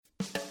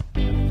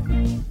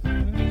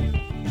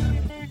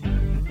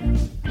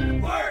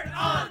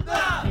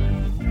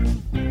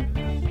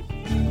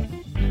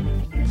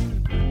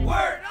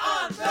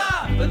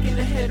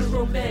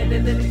grown men,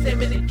 and then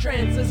examining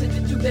trends. Listen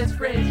to two best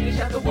friends, you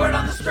shout the word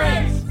on the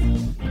straits.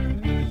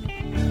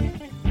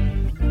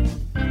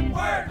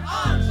 Word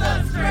on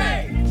the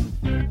straits.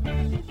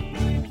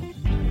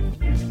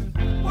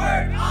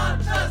 Word on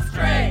the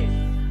straits.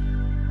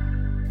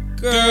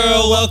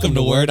 Girl, welcome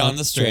to Word on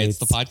the Straits,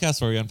 the podcast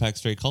where we unpack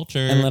straight culture.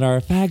 And let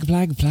our flag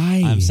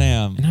fly. I'm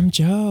Sam. And I'm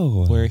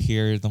Joe. We're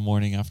here the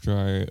morning after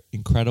our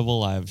incredible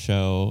live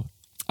show.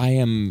 I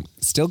am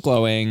still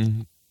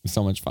glowing.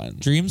 So much fun.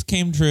 Dreams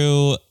came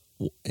true,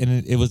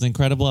 and it was an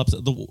incredible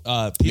episode.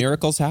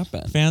 Miracles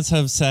happen. Fans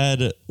have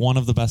said one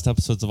of the best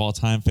episodes of all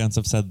time. Fans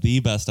have said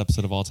the best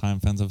episode of all time.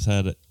 Fans have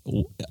said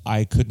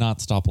I could not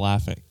stop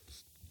laughing.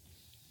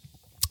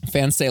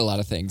 Fans say a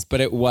lot of things,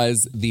 but it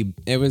was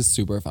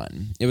super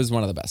fun. It was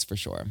one of the best for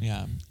sure.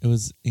 Yeah, it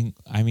was.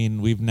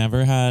 We've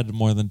never had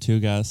more than two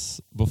guests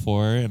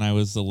before, and I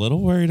was a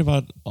little worried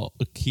about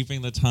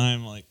keeping the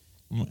time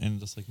and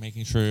just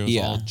making sure it was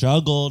all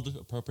juggled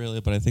appropriately.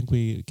 But I think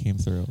we came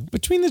through.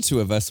 Between the two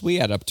of us, we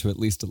add up to at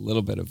least a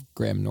little bit of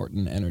Graham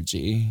Norton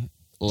energy.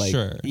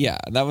 Sure. Yeah,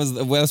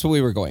 that's what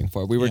we were going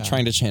for. We were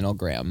trying to channel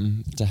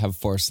Graham to have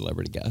 4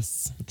 celebrity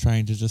guests.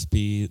 Trying to just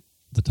be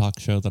the talk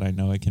show that I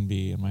know I can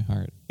be in my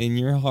heart. In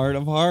your heart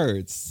of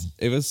hearts.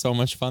 It was so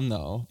much fun,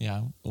 though.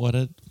 Yeah. What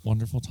a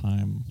wonderful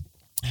time.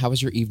 How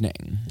was your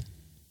evening?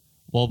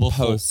 Well,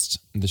 post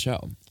the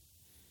show.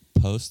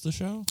 Post the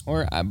show?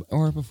 Or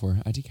before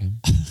IDK.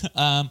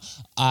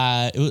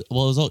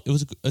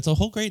 It's a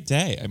whole great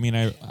day. I mean,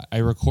 I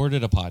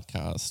recorded a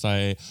podcast.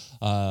 I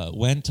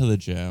went to the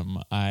gym.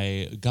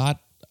 I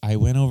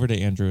went over to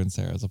Andrew and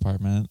Sarah's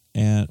apartment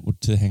and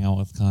to hang out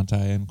with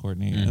Kantai and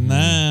Courtney. Mm-hmm. And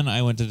then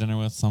I went to dinner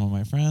with some of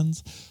my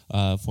friends,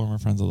 former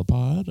friends of the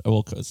pod.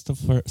 Well, still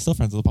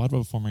friends of the pod,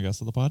 but former guests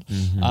of the pod.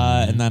 Mm-hmm.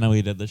 And then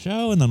we did the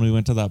show, and then we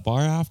went to that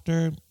bar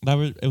after.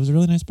 It was a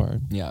really nice bar.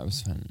 Yeah, it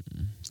was fun.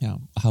 Yeah.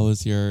 How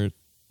was your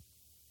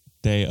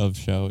day of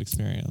show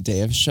experience? Day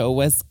of show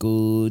was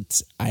good.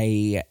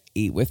 I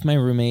ate with my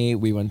roommate.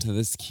 We went to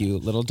this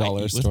cute little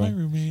dollar store. With my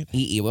roommate.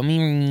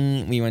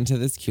 We went to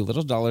this cute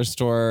little dollar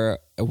store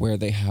where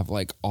they have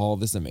all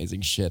this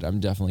amazing shit I'm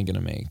definitely going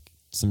to make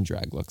some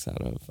drag looks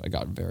out of. I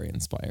got very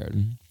inspired.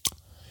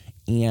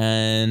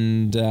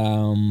 And,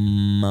 oh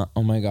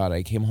my God,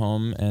 I came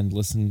home and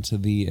listened to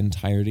the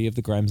entirety of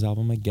the Grimes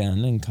album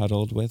again and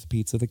cuddled with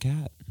Pizza the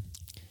cat.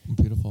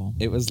 Beautiful.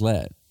 It was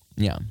lit.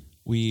 Yeah.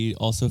 We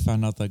also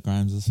found out that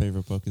Grimes'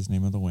 favorite book is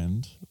Name of the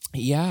Wind.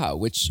 Yeah,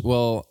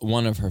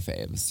 one of her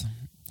faves.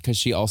 Because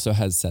she also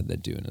has said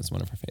that Dune is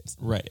one of her faves.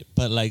 Right.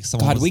 But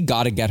we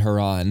got to get her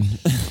on.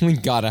 We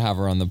got to have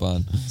her on the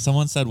pod.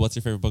 Someone said, what's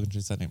your favorite book? And she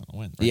said Name of the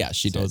Wind. Right? Yeah,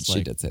 she did.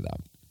 She did say that.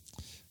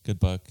 Good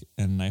book.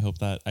 And I hope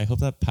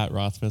that Pat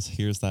Rothfuss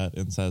hears that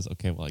and says,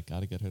 okay, well, I got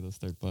to get her this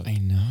third book. I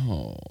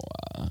know.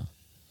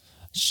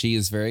 She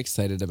is very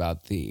excited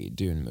about the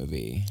Dune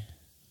movie.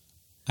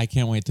 I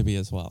can't wait to be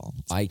as well.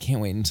 I can't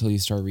wait until you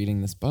start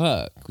reading this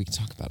book. We can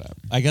talk about it.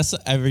 I guess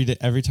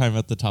every time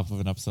at the top of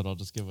an episode, I'll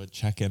just give a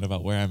check-in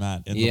about where I'm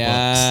at in the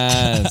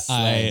books.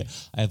 I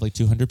have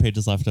 200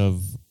 pages left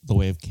of The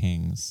Way of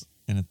Kings,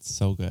 and it's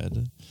so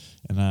good.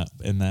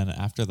 And then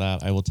after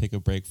that, I will take a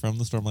break from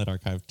the Stormlight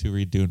Archive to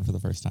read Dune for the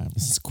first time.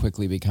 This is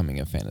quickly becoming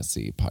a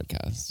fantasy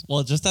podcast.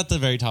 Well, just at the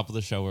very top of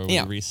the show where we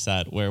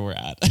reset where we're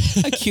at.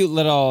 A cute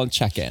little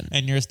check-in.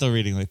 And you're still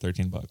reading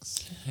 13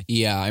 books.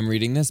 Yeah, I'm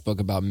reading this book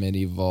about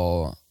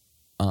medieval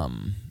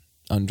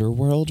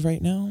underworld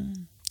right now.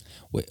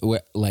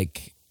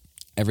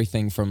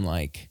 Everything from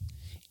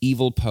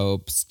evil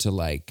popes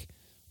to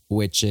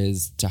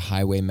witches to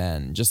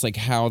highwaymen. Just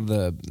how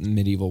the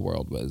medieval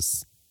world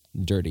was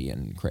dirty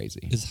and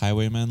crazy. Is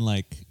highwaymen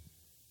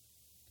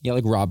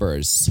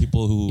robbers,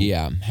 people who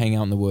hang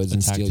out in the woods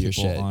and steal your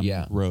shit on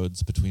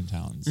roads between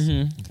towns?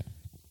 Mm-hmm. Okay.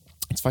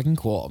 It's fucking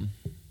cool,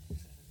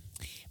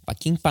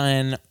 fucking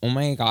fun. Oh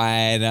my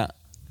God,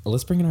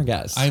 let's bring in our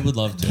guest. I would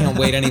love to. Can't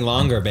wait any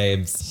longer,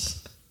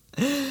 babes.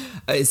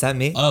 Is that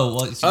me? Oh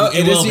well,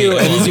 it is you.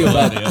 It is you.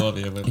 It will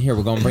be. Here,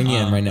 we're gonna bring you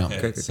in right now.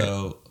 Okay,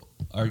 so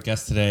our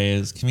guest today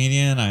is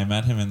comedian. I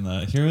met him in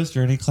the Hero's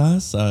Journey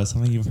class,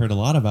 something you've heard a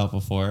lot about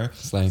before.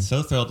 Slang.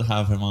 So thrilled to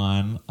have him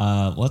on.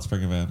 Let's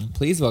bring him in.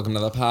 Please welcome to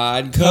the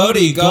pod,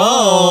 Cody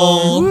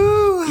Gohl.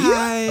 Woo!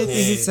 Hi,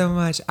 thank you so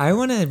much. I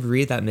want to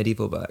read that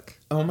medieval book.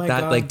 Oh my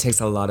God. That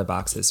ticks a lot of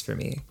boxes for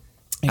me.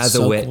 It's as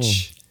a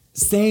witch. Cool.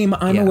 Same,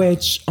 I'm a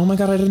witch. Oh my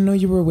God, I didn't know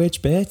you were a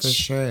witch, bitch. For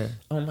sure.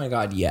 Oh my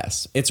God,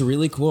 yes. It's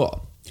really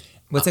cool.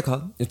 What's it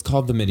called? It's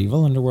called The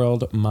Medieval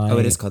Underworld.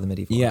 It is called The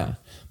Medieval. Yeah.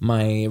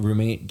 My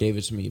roommate gave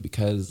it to me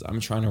because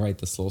I'm trying to write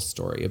this little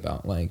story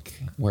about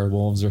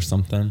werewolves or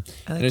something.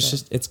 And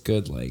it's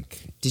good.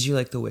 Did you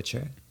like The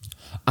Witcher?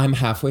 I'm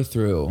halfway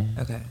through.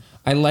 Okay.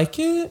 I like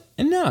it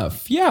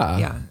enough. Yeah.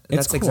 Yeah.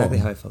 That's cool. Exactly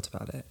how I felt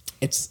about it.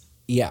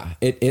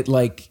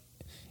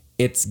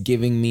 It's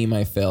giving me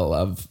my fill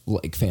of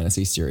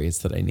fantasy series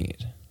that I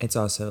need. It's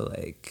also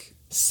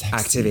sexy.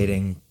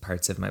 Activating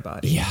parts of my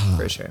body. Yeah.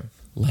 For sure.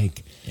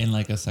 In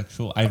a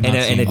sexual, in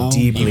a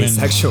deeply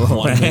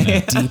sexual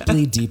way.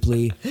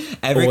 deeply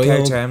every oiled,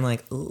 character I'm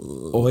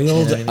ooh,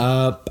 oiled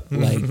up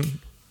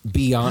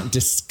beyond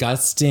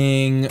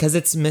disgusting. Because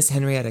it's Miss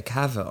Henrietta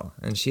Cavill,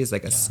 and she's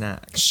like a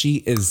snack. She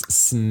is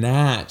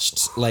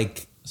snatched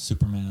like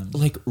Superman.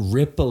 like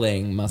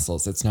rippling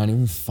muscles. It's not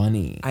even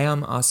funny. I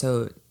am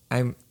also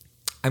I'm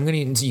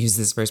going to use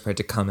this first part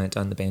to comment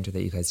on the banter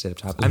that you guys did up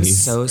top. I'm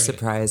Please. so Great.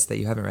 surprised that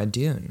you haven't read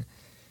Dune.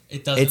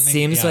 It doesn't. It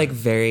seems like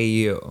very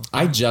you.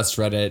 I just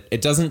read it.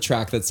 It doesn't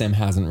track that Sam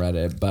hasn't read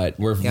it, but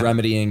we're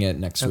remedying it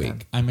next Okay.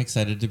 week. I'm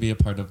excited to be a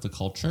part of the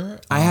culture.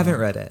 I haven't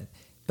read it,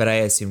 but I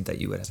assumed that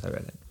you would have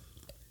read it.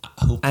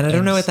 Hope And I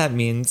don't know what that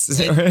means.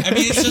 I mean,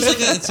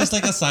 it's just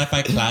like a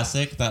sci-fi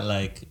classic that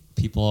like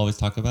people always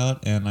talk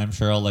about, and I'm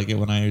sure I'll like it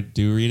when I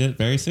do read it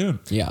very soon.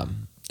 Yeah.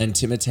 And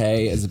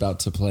Timothée is about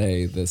to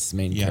play this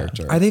main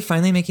character. Are they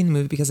finally making the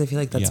movie? Because I feel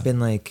like that's Yeah. been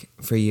like,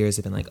 for years,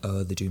 they've been like,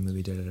 oh, the Dune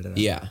movie, da da da da.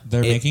 Yeah.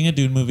 They're making a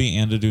Dune movie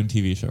and a Dune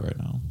TV show right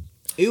now.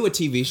 Ooh, a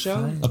TV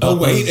show? About Oh,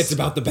 wait, those- it's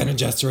about the Bene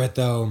Gesserit,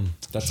 though.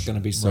 That's going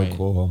to be so Right.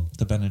 cool.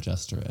 The Bene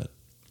Gesserit.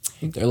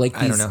 They're like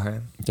these, I don't know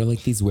her. They're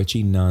like these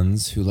witchy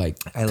nuns who like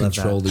I love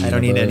control that. the I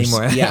don't need any universe.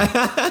 more.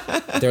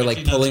 Yeah. They're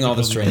like pulling all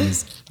the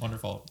strings.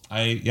 Wonderful. All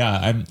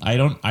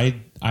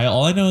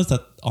I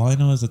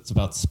know is it's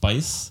about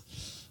spice.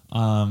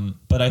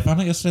 But I found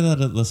out yesterday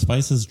that the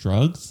spice is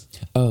drugs.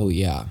 Oh,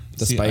 yeah.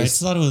 The I spice.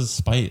 just thought it was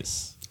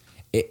spice.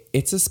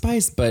 It's a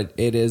spice, but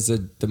it is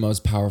the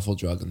most powerful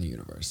drug in the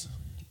universe.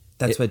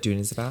 That's what Dune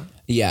is about?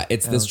 Yeah,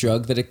 it's this okay.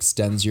 drug that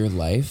extends your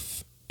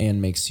life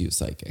and makes you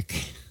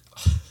psychic.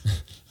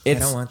 I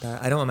don't want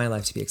that. I don't want my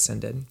life to be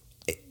extended.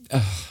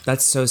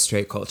 That's so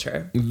straight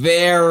culture.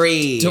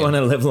 Very. Don't want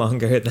to live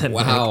longer than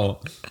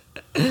Wow.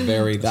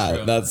 Very that.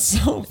 true. That's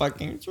so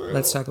fucking true.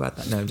 Let's talk about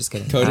that. No, I'm just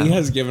kidding. Cody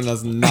has given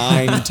us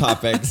 9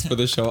 topics for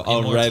the show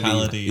already.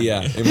 Immortality.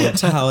 Yeah,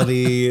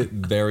 immortality,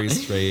 very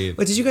straight.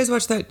 But did you guys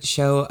watch that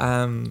show,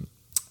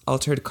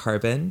 Altered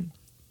Carbon,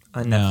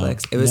 on No.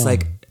 Netflix? It was No.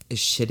 like a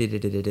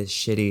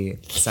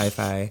shitty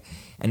sci-fi,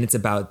 and it's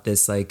about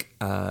this like,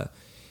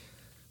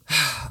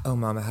 oh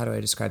mama, how do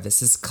I describe this?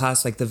 This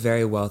class, like the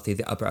very wealthy,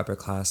 the upper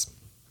class,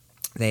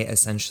 they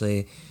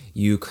essentially,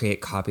 you create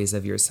copies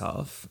of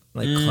yourself,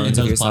 like In clones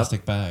of those yourself.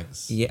 plastic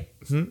bags. Yeah.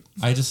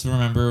 I just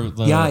remember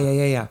the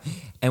Yeah.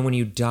 And when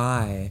you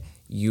die,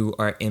 you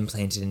are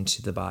implanted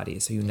into the body,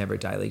 so you never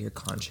die. Like your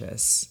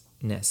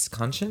consciousness.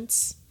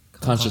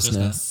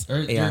 Consciousness. Or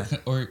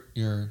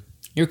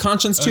Your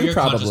conscience too, your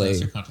probably.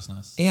 Your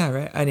consciousness. Yeah,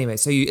 right. Anyway,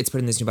 so it's put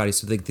in this new body.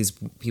 So like these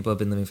people have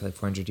been living for like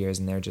 400 years,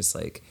 and they're just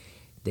like,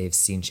 they've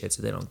seen shit,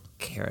 so they don't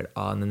care at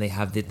all. And then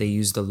they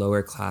use the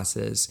lower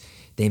classes.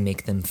 They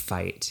make them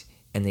fight,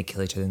 and they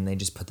kill each other, and they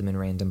just put them in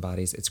random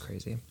bodies. It's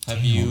crazy.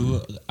 Have you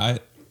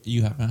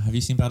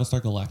seen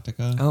Battlestar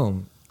Galactica?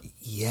 Oh,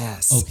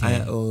 yes. Okay.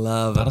 I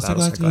love Battlestar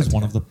Galactica is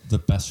one of the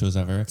best shows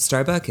ever.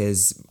 Starbuck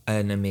is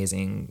an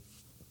amazing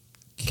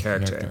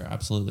character.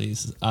 Absolutely.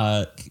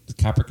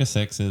 Caprica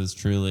 6 is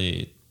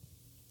truly,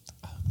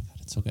 oh my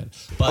god, it's so good.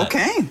 But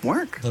Okay,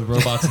 work. the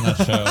robots in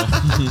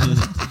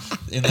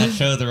that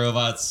show, the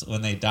robots,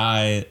 when they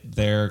die,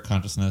 their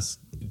consciousness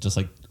just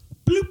like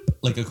bloop,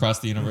 like across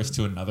the universe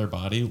to another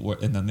body,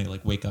 and then they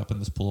like wake up in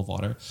this pool of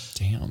water.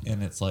 Damn.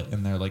 And it's like,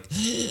 and they're like,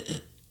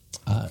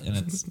 and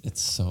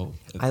it's so.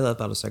 I love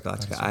Battlestar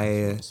Galactica.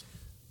 I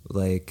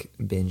like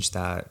binged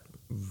that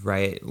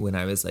right when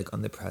I was like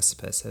on the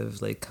precipice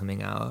of like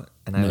coming out,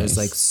 and I was Nice.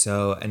 like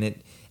so, and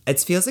it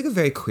feels like a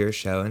very queer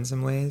show in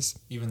some ways.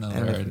 Even though I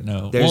don't there know are if-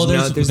 no, there's well,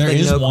 no- there like,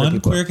 is no queer one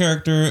people. queer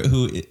character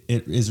who it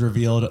is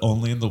revealed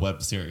only in the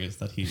web series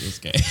that he is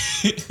gay.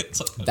 It's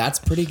like, That's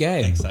pretty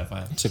gay thanks,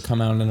 sci-fi. to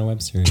come out in a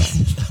web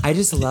series. I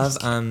just love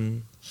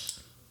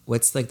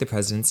what's like the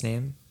president's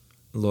name?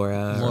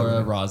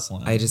 Laura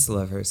Roslin. I just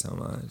love her so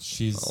much.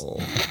 She's Oh,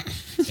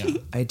 yeah,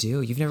 I do.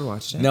 You've never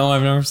watched it? No,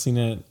 I've never seen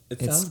it.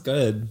 It It's- sounds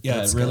good.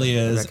 yeah. It's It really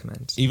good. I is.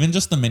 recommend. Even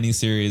just the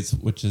miniseries,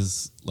 which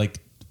is like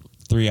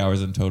 3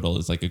 hours in total,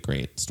 is like a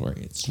great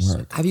story. It's just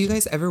Work. Have you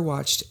guys ever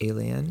watched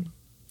Alien?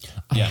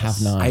 I Yes.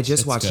 have not. I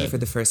just it's watched it good. for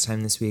the first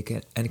time this week,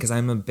 and because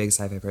I'm a big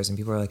sci-fi person,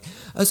 people are like,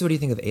 "Oh, so what do you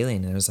think of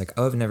Alien?" And I was like,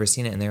 "Oh, I've never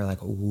seen it," and they were like,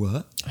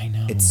 "What?" I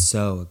know. It's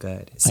so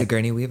good.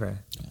 Sigourney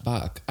Weaver.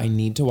 Fuck. I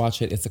need to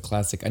watch it. It's a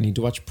classic. I need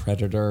to watch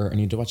Predator. I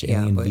need to watch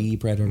Alien v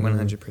Predator.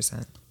 100%.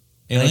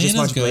 And I Alien just is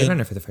watched Blade good.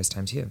 Runner for the first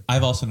time too.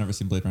 I've also never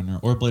seen Blade Runner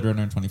or Blade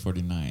Runner in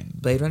 2049.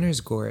 Blade Runner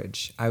is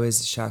gorge. I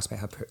was shocked by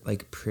how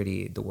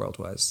pretty the world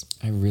was.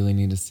 I really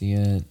need to see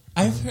it.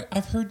 I've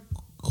heard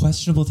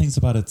questionable things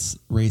about its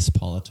race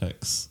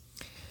politics.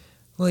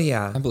 Well,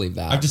 yeah. I believe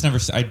that. I've never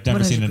seen it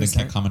and 100%.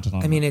 can't comment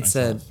on it. I mean, it's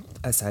myself.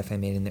 a sci-fi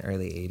made in the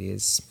early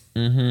 80s.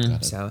 Mm-hmm.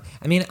 Got it. So,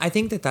 I mean, I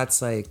think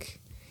that's like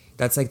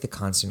the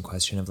constant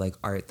question of like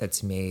art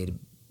that's made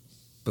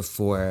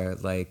before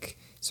like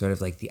sort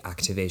of like the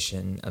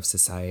activation of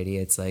society.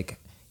 It's like,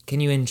 can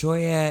you enjoy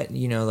it?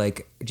 You know,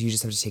 like, do you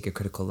just have to take a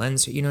critical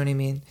lens? You know what I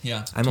mean?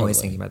 Yeah, I'm always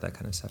totally. thinking about that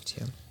kind of stuff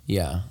too.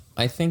 Yeah.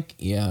 I think,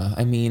 yeah.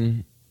 I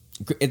mean,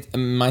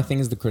 my thing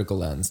is the critical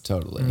lens,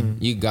 totally.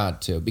 You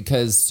got to.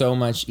 Because so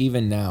much,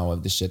 even now,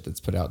 of the shit that's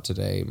put out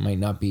today might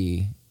not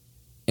be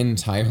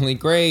entirely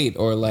great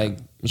or like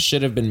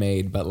should have been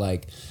made, but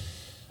like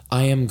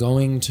I am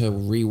going to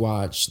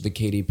rewatch the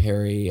Katy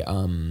Perry.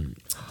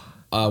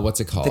 What's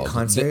it called? The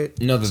concert.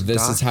 No, the "This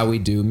doc? Is How We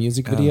Do"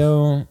 music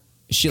video.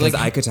 She Because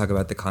like I could talk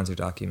about the concert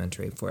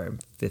documentary for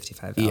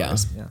 55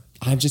 hours. Yeah.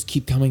 I just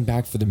keep coming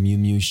back for the Miu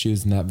Miu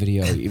shoes in that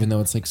video, even though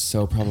it's like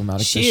so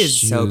problematic. She The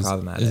is so shoes.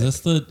 problematic. Is this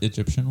the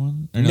Egyptian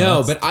one? Or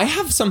No, that's- but I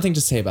have something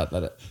to say about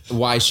that.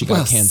 Why she got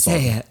well,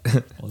 canceled. say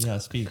it. Well, yeah,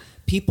 speak.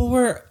 People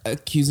were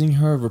accusing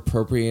her of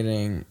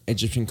appropriating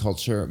Egyptian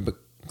culture, but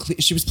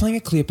she was playing a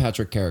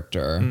Cleopatra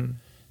character.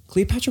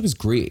 Cleopatra was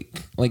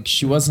Greek. Like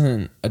she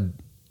wasn't a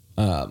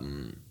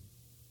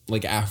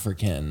like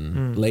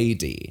African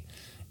lady.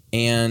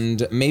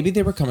 And maybe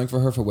they were coming for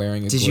her for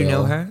wearing a Did you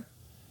know grill. her?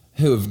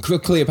 Who?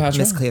 Cleopatra?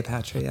 Miss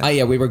Cleopatra, yeah.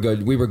 Yeah, we were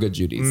good. We were good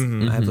Judies.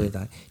 I believe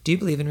that. Do you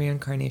believe in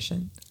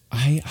reincarnation?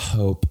 I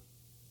hope,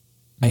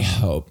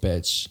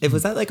 bitch.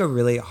 Was that like a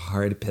really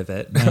hard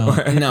pivot? No.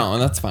 No,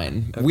 that's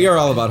fine. We are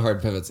all about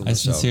hard pivots on I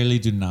this show. sincerely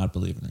do not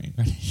believe in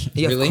reincarnation.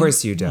 Yeah, Really? of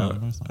course you No, don't. of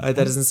course not.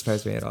 That doesn't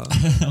surprise me at all.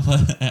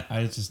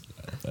 I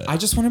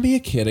just want to be a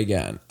kid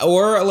again,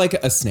 or like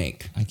a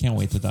snake. I can't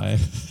wait to die.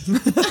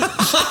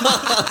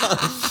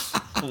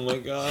 Oh my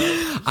god!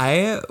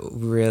 I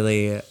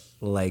really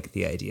like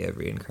the idea of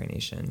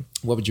reincarnation.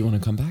 What would you want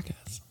to come back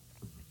as?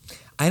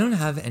 I don't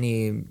have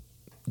any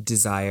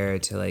desire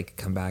to like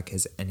come back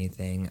as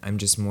anything. I'm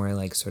just more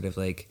like sort of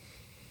like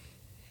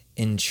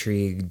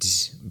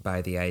intrigued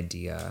by the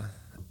idea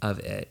of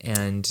it.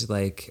 And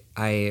like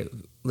I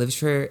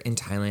lived in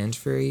Thailand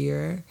for a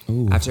year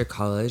after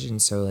college,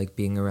 and so like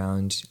being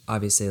around,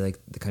 obviously like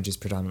the country's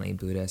predominantly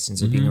Buddhist, and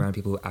so being around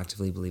people who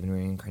actively believe in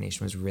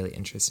reincarnation was really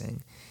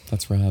interesting.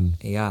 That's rad.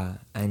 Yeah,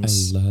 and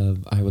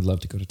I would love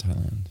to go to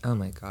Thailand. oh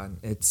my god,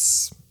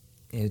 it's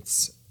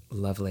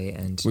lovely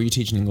and Were you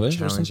teaching English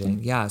or challenging.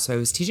 something? Yeah, so I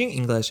was teaching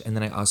English, and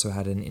then I also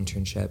had an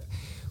internship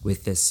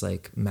with this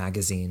like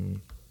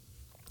magazine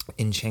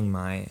in Chiang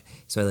Mai.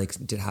 So I like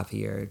did half a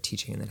year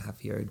teaching and then half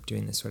a year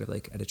doing this sort of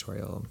like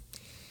editorial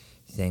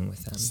thing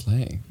with them.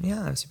 Slay.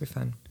 Yeah, it was super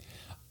fun.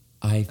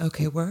 I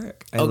Okay,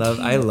 work. I love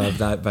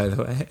that, by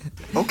the way.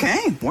 Okay,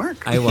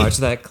 work. I watch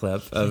that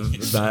clip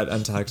of that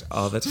Untucked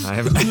all the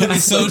time.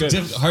 It's so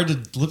hard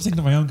to lip sync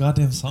to my own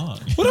goddamn song.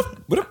 what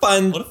a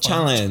fun What a fun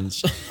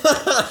challenge.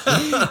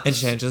 And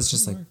Shangela's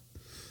just like,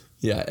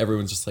 Yeah,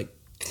 everyone's just like.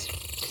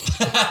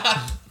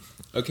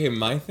 Okay,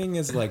 my thing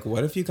is like,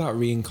 what if you got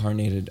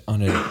reincarnated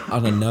on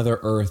another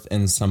Earth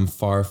in some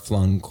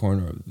far-flung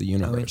corner of the oh,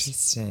 universe?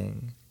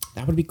 interesting.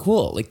 That would be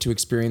cool, like to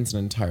experience an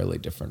entirely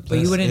different But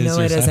place. you wouldn't is know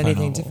your it as sci-fi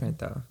anything novel. different,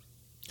 though.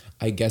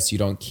 I guess you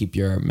don't keep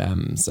your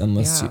mems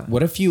unless Yeah.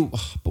 What if you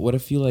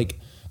like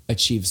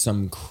achieve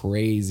some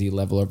crazy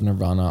level of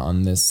nirvana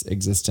on this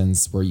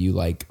existence where you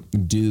like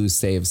do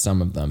save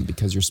some of them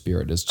because your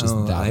spirit is just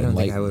Oh, that I don't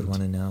think I enlightened? would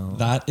want to know.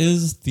 That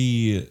is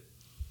the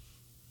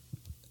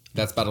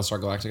That's Battlestar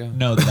Galactica?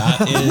 no.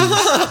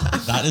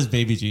 That is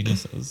Baby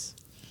Geniuses.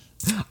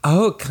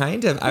 Oh,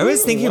 kind of. I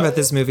was thinking about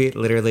this movie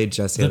literally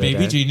just the The other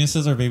baby day.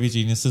 geniuses are baby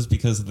geniuses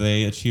because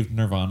they achieved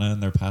nirvana in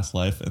their past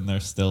life and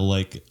they're still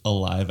like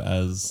alive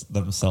as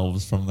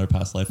themselves from their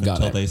past life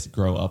Got until it. they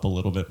grow up a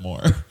little bit more.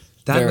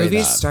 That Very movie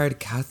that. starred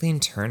Kathleen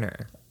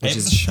Turner, which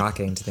is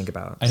shocking to think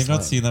about. I have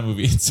not seen that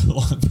movie in so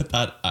long, but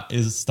that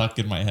is stuck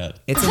in my head.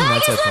 It's in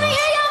Mental Things.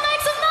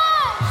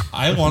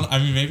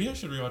 Maybe I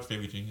should rewatch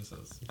Baby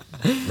Geniuses.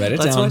 Write it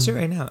Let's down. watch it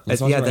right now.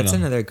 Let's watch it right That's now.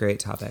 another great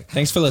topic.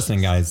 Thanks for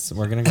listening, guys.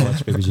 We're gonna go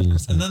watch Baby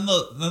Genius. And then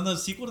the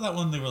sequel to that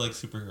one, they were like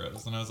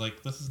superheroes, and I was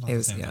like, this is not It the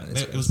was- same yeah, thing.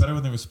 it's It was better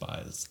when they were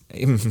spies.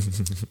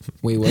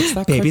 Wait, what's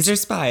that? Babies are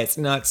spies,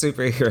 not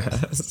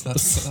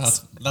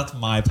superheroes. That's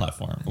my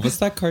platform. What's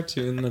that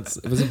cartoon?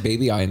 Was it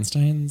Baby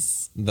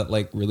Einsteins that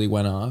like really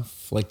went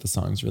off? Like the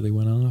songs really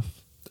went off.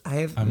 I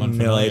have I'm no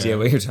unfamiliar. idea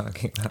what you're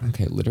talking about.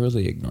 Okay,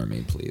 literally ignore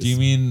me, please. Do you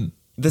mean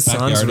The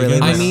song's Backyardigans? really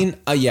I good. mean,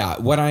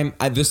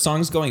 yeah. The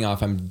song's going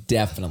off. I'm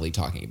definitely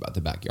talking about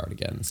the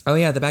Backyardigans. Oh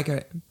yeah, the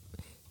backyard.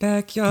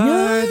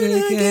 Backyard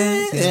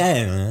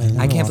again.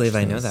 I can't believe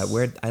I know that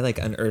word. I like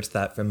unearthed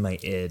that from my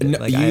id. No,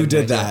 Like, I you have no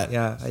did idea. that.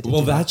 Yeah, I did.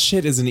 Well, do that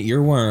shit is an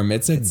earworm.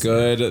 It's a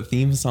good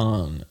theme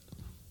song.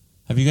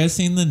 Have you guys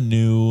seen the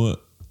new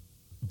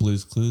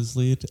Blue's Clues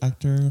lead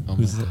actor? Oh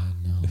who's my God,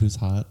 no. Who's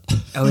hot?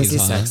 Oh, is he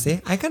He's hot. sexy?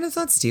 I kind of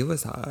thought Steve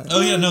was hot.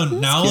 Oh yeah, no.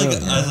 Now like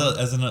cute.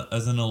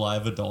 as an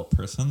alive adult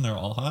person, they're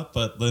all hot,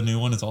 but the new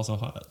one is also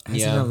hot. As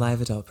Yeah. an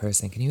alive adult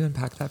person, can you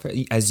unpack that for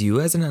as you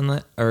as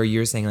an or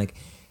you're saying like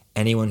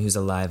anyone who's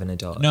alive and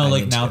adult? No, I'm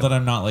like into. now that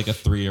I'm not like a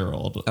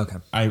 3-year-old, Okay.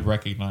 I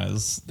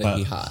recognize that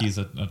he hot. he's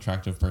an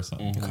attractive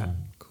person. Okay,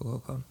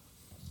 cool.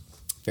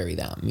 Very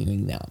that,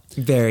 meaning that.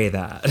 Very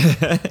that.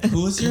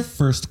 Who was your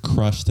first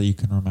crush that you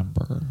can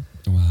remember?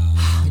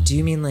 Wow. Do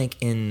you mean like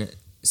in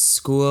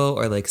school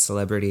or like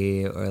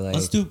celebrity or like?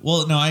 Let's do.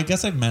 Well, no, I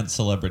guess I meant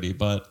celebrity,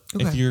 but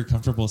if Okay. you're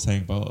comfortable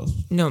saying both,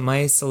 No,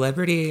 my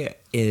celebrity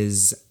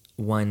is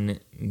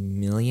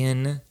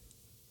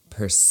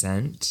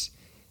 1,000,000%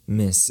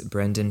 Miss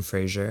Brendan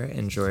Fraser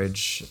in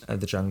George of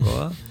the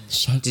Jungle.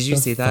 Did you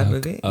see that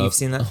movie? You've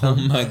seen that film?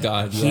 Oh my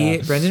God, He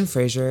yeah. Brendan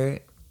Fraser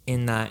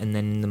in that, and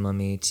then in The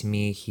Mummy. To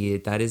me,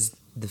 that is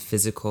the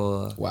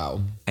physical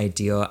Wow.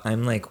 ideal.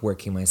 I'm like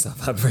working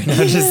myself up right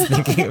now just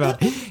thinking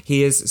about it.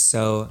 He is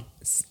so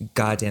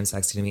goddamn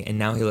sexy to me, and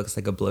now he looks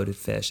like a bloated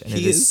fish, and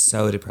it is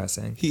so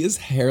depressing. He is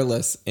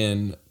hairless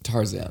in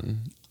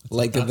Tarzan.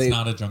 Like That's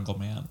not a jungle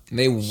man.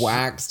 they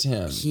waxed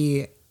him.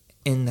 He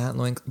in that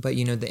loin, but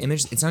you know the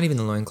image. It's not even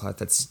the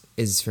loincloth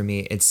is for me.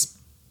 It's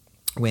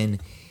when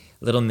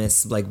little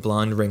Miss like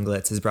blonde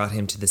ringlets has brought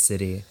him to the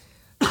city.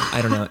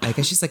 I don't know. I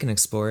guess she's like an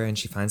explorer, and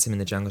she finds him in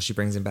the jungle. She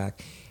brings him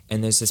back,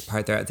 and there's this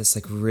part. They're at this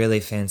like really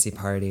fancy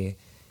party,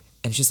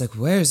 and she's like,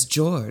 "Where's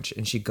George?"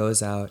 And she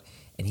goes out,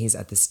 and he's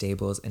at the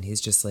stables, and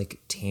he's just like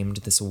tamed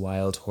this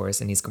wild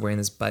horse, and he's wearing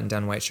this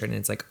button-down white shirt, and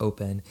it's like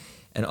open,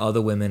 and all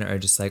the women are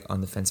just like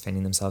on the fence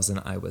fanning themselves, and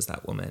I was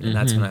that woman, and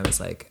that's when I was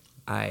like,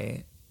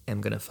 I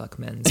am gonna fuck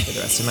men's for the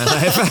rest of my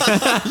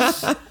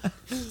life.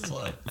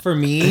 For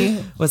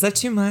me, Was that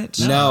too much?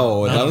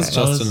 no, that was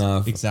just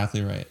enough.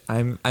 Exactly right.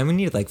 I'm gonna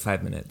need like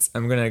 5 minutes.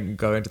 I'm gonna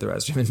go into the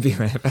restroom and be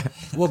right back.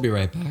 We'll be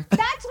right back.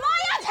 That's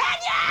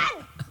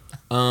my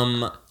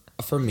opinion!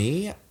 For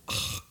me,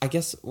 I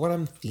guess what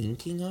I'm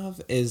thinking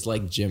of is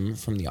like Jim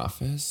from The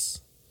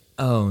Office.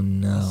 Oh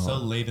no. So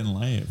late in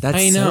life. That's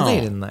I so know.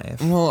 late in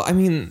life. Well, I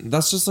mean,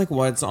 that's just like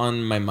what's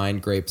on my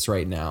mind grapes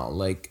right now.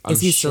 Like,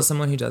 Is he still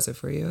someone who does it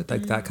for you?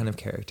 Like that kind of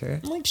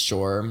character? I'm like,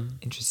 sure.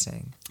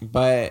 Interesting.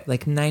 But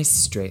Like nice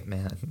straight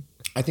man.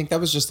 I think that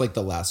was just like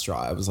the last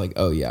straw. I was like,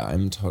 oh yeah,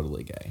 I'm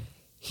totally gay.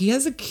 He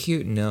has a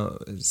cute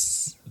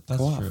nose. That's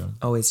Go off. true.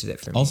 Always did it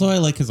for me. Also, I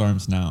like his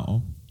arms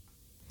now.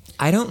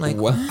 I don't like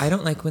What? I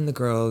don't like when the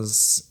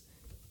girls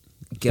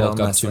get Bulk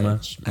all up too muscly.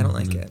 much? I don't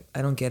like it.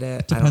 I don't get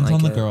it. I Depends don't like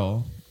on the it.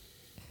 girl.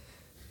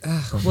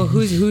 Well,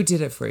 who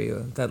did it for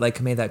you? That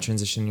like made that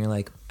transition. You're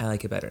like, I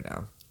like it better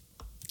now.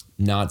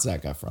 Not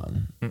Zac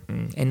Efron.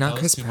 And not That was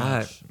Chris too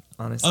Pratt. much.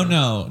 Honestly. Oh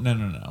no.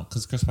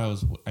 Because Chris Pratt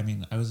was. I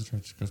mean, I was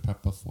attracted to Chris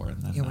Pratt before, and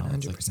then Yeah, now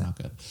it's like 100%. not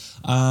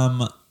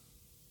good.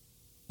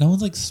 No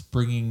one's like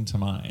springing to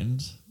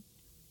mind.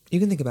 You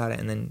can think about it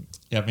and then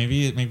Yeah,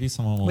 maybe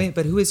someone will. wait.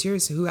 But who is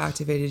yours? Who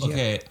activated you?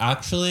 Okay,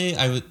 actually,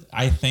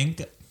 I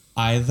think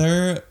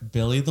either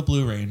Billy the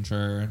Blue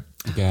Ranger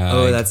Yeah.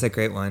 Oh, that's a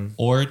great one.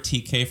 or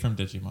TK from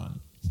Digimon.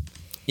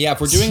 Yeah,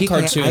 if we're doing TK,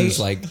 cartoons,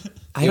 like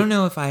I don't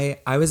know if I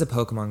was a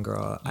Pokemon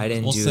girl. I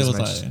didn't Well, do so as was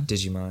much I.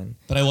 Digimon,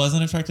 But I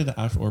wasn't attracted to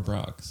Ash or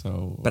Brock,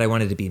 so. but I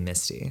wanted to be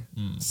Misty.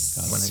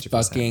 100%.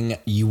 fucking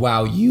you.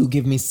 Wow, you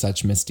give me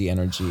such Misty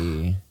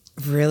energy.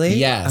 Really?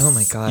 Yes. Oh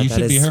my god. you that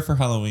should be is- her for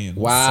Halloween.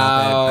 Wow.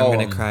 Stop it. I'm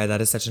gonna cry.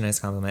 That is such a nice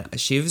compliment.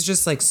 She was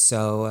just like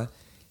so,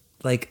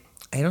 like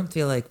I don't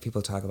feel like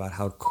people talk about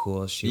how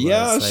cool she was.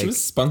 Yeah, Like, she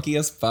was spunky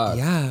as fuck.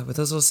 Yeah, with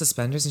those little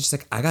suspenders, and she's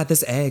like, "I got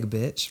this egg,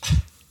 bitch."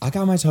 I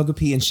got my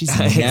Togepi and she's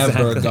never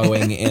Exactly.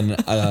 going in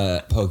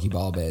a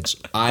Pokeball, bitch.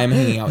 I'm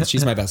hanging out with,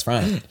 she's my best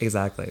friend.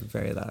 Exactly.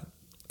 Very that.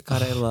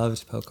 God, I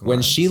loved Pokemon.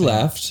 When she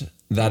left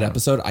that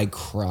episode, I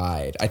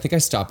cried. I think I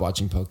stopped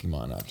watching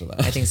Pokemon after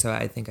that. I think so.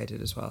 I think I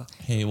did as well.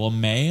 Hey, well,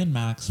 May and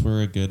Max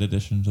were a good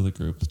addition to the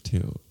group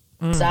too.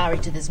 Sorry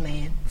to this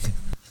man.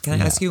 Can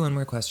I ask you one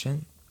more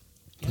question?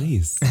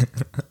 Please.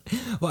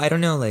 Well, I don't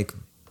know, like,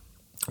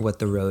 what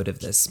the road of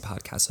this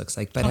podcast looks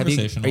like, but are you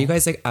Conversational.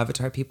 guys like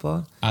Avatar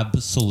people?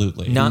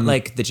 Absolutely. Not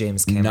like the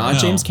James Cameron. Not No.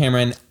 James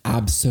Cameron.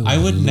 Absolutely. I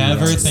would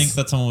never Yes. think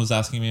that someone was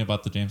asking me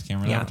about the James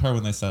Cameron Yeah. Avatar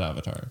when they said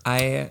Avatar.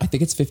 I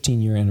think it's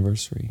 15-year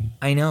anniversary.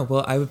 know.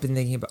 Well, I've been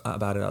thinking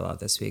about it a lot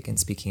this week. And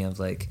speaking of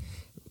like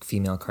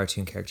female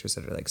cartoon characters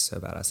that are like so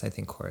badass, I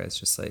think Korra is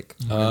just like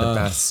one of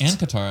the best. And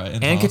Katara.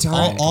 And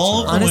Katara.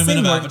 All of the Honestly, women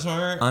of more-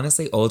 Avatar.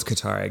 Honestly, old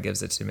Katara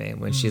gives it to me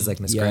when she's like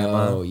Miss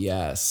Grandma. Yo,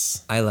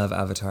 yes. I love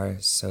Avatar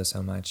so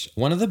much.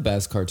 One of the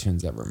best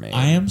cartoons ever made.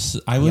 I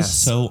was Yes.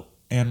 so,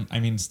 and I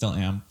mean, still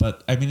am,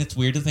 but I mean, it's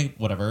weird to think,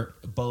 whatever,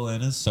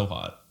 Bolin is so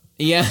hot.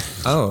 Yeah.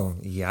 Oh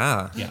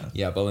yeah. Yeah.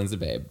 Yeah, Bolin's a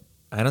babe.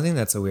 I don't think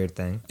that's a weird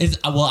thing.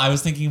 Well, I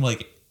was thinking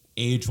like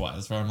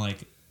age-wise, where I'm like,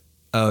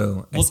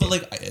 Oh, I well, see. but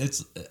like,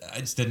 I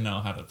just didn't know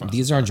how to process.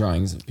 These are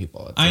drawings of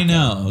people. It's I like-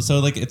 know. So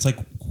like, it's like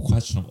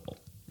questionable.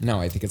 No,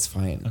 I think it's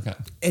fine. Okay.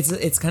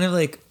 It's kind of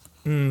like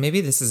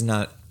maybe this is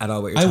not at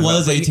all what you're I talking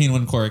was about. 18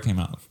 when Korra came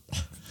out.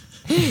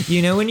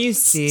 You know when you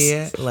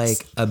see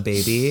like a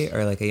baby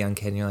or like a young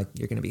kid and you're like,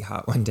 you're gonna be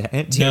hot one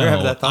day. Do you ever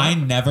have that thought? I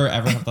never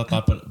ever have that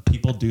thought, but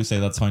people do say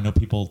that, so I know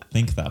people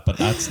think that, but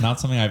that's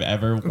not something I've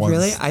ever once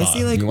Really? I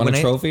see, thought. like, You want when a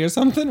I- trophy or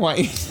something?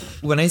 Why?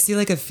 When I see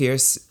like a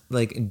fierce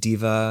like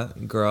diva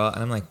girl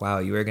and I'm like, wow,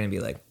 you are gonna be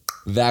like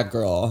That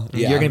girl.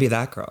 Yeah. you're gonna be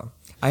that girl.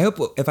 I hope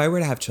if I were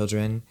to have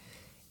children,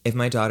 if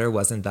my daughter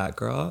wasn't that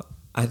girl,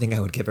 I think I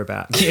would give her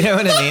back. You know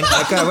what I mean?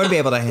 I wouldn't be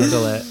able to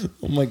handle it.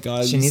 Oh my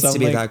god. She you needs to sound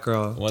be like- that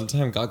girl. One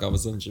time Gaga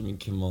was on Jimmy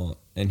Kimmel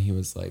and he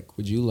was like,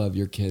 would you love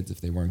your kids if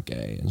they weren't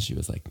gay? And she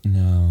was like,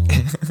 no.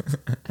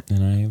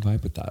 And I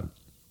vibe with that.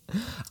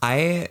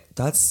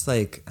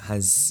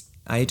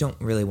 I don't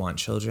really want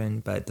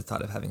children, but the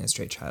thought of having a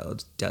straight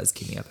child does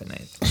keep me up at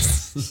night.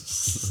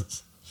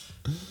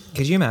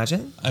 Could you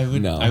imagine? I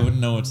would. No. I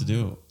wouldn't know what to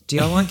do. Do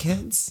y'all want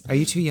kids? Are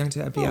you too young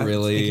to be Not out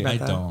really. thinking about I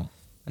that? don't.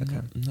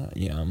 Okay. Not,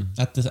 yeah.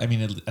 At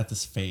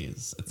this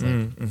phase, it's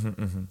like,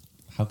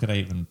 how could I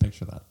even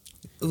picture that?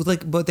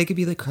 like, but they could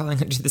be like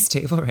crawling under this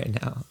table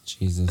right now.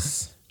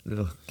 Jesus.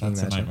 Ugh, can you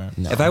That's a imagine? nightmare.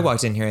 No. If I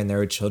walked in here and there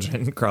were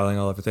children crawling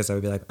all over the place, I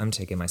would be like, I'm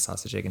taking my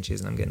sausage, egg, and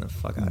cheese, and I'm getting the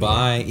fuck out of here.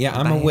 Bye. Yeah,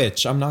 I'm a Bye.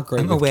 witch. I'm not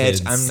great I'm a with witch.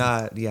 kids. I'm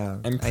not. Yeah,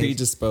 I'm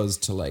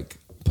predisposed to like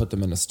put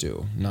them in a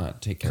stew,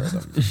 not take care of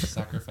them.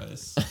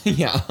 Sacrifice.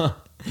 Yeah.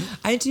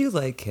 I do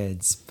like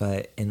kids,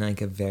 but in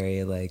like a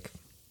very like,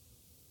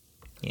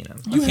 you know.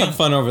 You have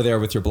fun over there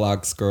with your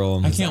blocks,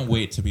 girl. I can't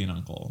wait to be an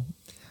uncle.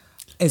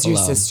 Is your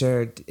Hello.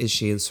 sister? Is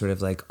she sort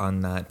of like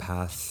on that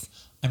path?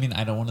 I mean,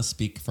 I don't want to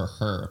speak for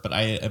her, but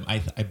I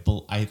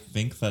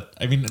think that,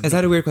 I mean, Is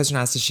that a weird question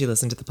to ask? Does she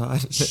listen to the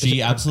pod?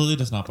 she absolutely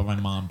does not, but my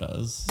mom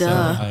does.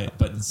 Duh.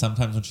 But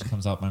sometimes when she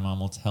comes out, my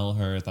mom will tell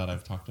her that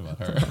I've talked about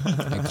her.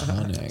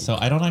 Iconic. So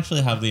I don't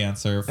actually have the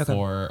answer Okay.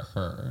 for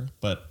her,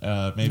 but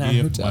maybe Nah, who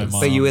if my does?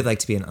 mom. But you would like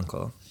to be an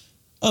uncle.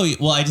 Oh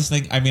well, I just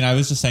think. I mean, I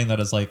was just saying that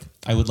as like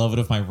I would love it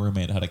if my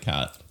roommate had a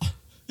cat.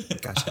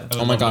 Gotcha. I would Oh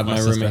my love God, if my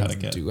sister had a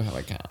roommates cat. do have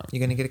a cat. You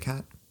gonna get a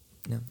cat?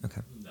 No.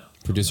 Okay.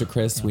 Producer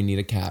Chris, we need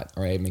a cat.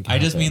 All right, make it I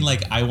just happen. mean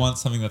like I want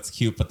something that's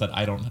cute, but that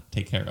I don't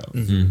take care of.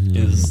 Mm-hmm.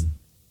 Is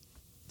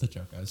the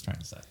joke I was trying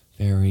to say.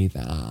 Very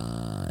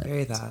that.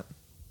 Bury that.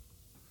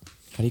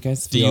 How do you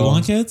guys Do feel? you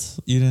want kids?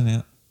 You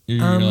didn't.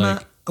 You're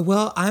like,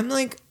 Well, I'm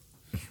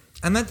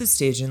at this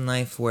stage in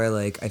life where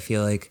like I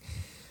feel like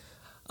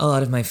a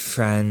lot of my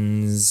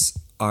friends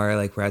are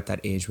like we're at that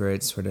age where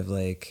it's sort of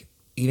like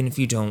even if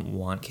you don't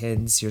want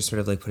kids, you're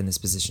sort of like put in this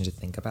position to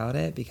think about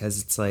it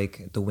because it's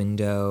like the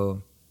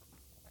window.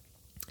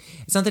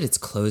 It's not that it's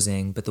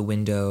closing, but the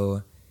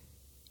window,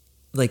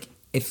 like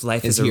if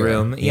life Is is a here.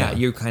 room, Yeah.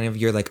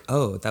 you're like,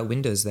 oh, that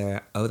window's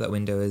there. Oh, that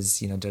window is,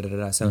 da da da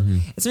da. So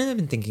it's something I've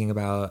been thinking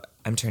about.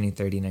 I'm turning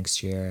 30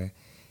 next year,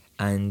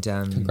 and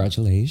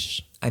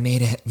Congratulations. I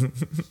made it.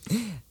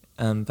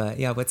 But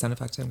yeah, what sound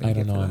effect I'm gonna I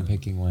don't get know. for I'm that?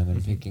 picking one.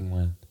 I'm picking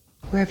one.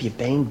 Where have you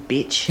been,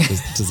 bitch?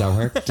 Does that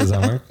work? Does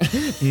that work?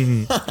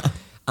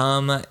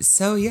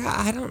 So yeah,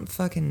 I don't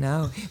fucking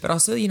know. But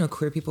also,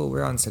 queer people,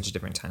 we're on such a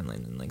different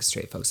timeline than like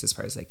straight folks as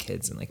far as like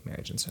kids and like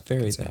marriage and stuff.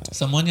 Very concerned. bad.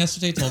 someone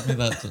yesterday told me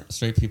that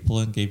straight people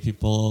and gay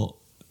people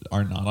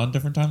are not on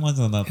different timelines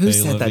and that Who they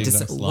said live that? the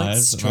Just- exact what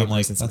lives. And straight I'm like,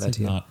 person said that's that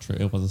to you? not true.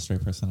 It was a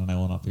straight person, and I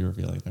will not be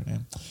revealing their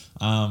name.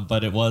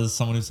 But it was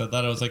someone who said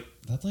that. I was like,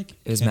 that's like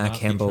It was cannot Matt be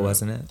Campbell, true.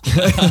 wasn't it?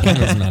 It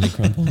was Maddie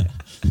Crumble.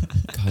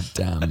 God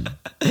damn.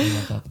 I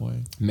love that boy.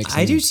 Mixing.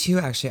 I do too,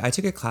 actually. I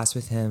took a class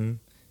with him.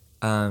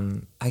 I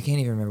can't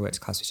even remember what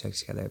class we took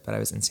together, but I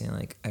was instantly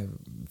like, I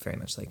very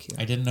much like you.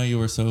 I didn't know you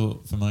were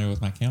so familiar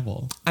with Matt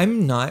Campbell.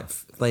 I'm not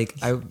like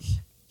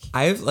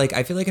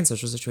I feel like in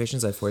social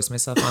situations I force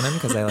myself on him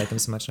because I like him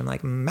so much. And I'm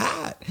like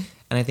Matt,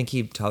 and I think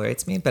he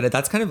tolerates me. But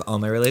that's kind of all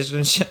my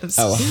relationships.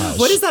 Oh, hush.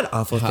 What is that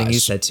awful thing you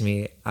Hush. said to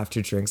me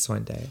after drinks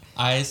one day?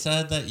 I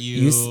said that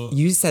you.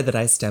 You said that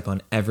I step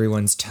on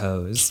everyone's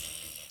toes.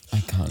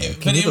 Iconic.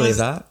 Can you believe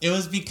that? It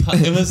was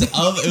because it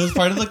was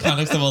part of the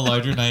context of a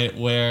larger night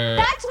where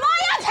That's my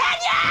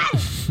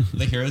opinion!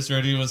 the Hero's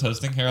Journey was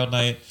hosting Herald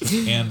Night,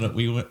 and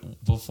we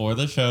went before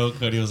the show.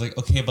 Cody was like,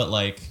 "Okay, but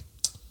like,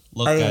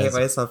 look, I guys,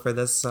 hate myself for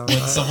this so when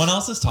much. someone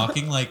else is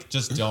talking, like,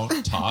 just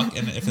don't talk.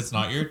 And if it's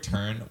not your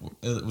turn,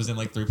 it was in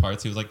like 3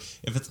 parts. He was like,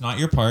 if it's not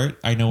your part,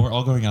 I know we're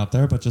all going out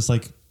there, but just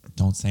like,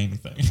 don't say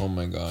anything." Oh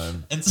my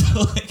God. And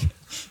so like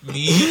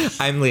me,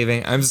 I'm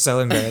leaving. I'm so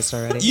embarrassed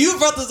already. you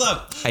brought this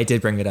up. I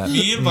did bring it up.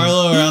 Me and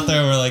Barlow are out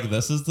there. We're like,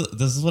 this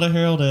is what a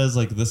herald is.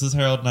 Like, this is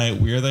Herald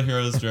Night. We're the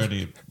hero's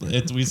journey.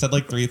 We said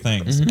like 3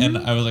 things, and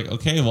I was like,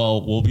 okay,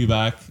 well, we'll be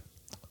back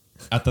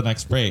at the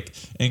next break.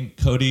 And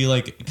Cody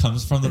like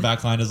comes from the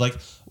back line, is like,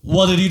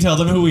 well, did you tell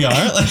them who we are?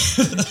 Like,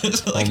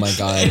 Oh my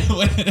God.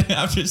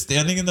 After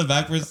standing in the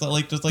back for so,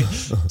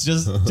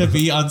 just to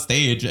be on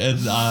stage, and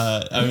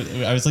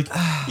I was like,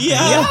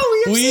 yeah,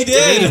 we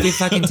did. We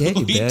fucking did,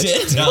 you We bitch.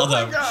 did tell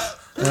them.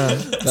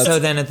 So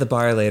then at the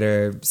bar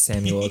later,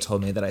 Samuel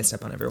told me that I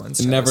step on everyone's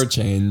toes. Never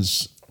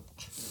change.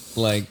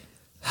 Like,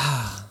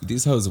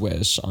 these hoes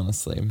wish,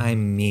 honestly.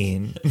 I'm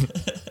mean.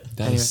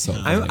 That is so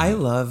I funny.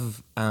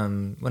 love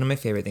one of my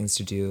favorite things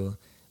to do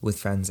with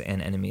friends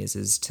and enemies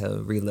is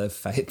to relive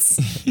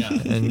fights. Yeah.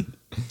 And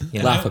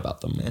Laugh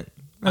about them.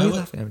 I, we would-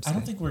 laugh at him I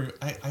don't today.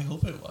 think I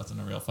hope it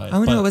wasn't a real fight. Oh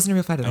no, but it wasn't a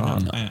real fight at I know.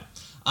 all. I know.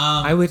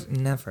 I would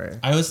never.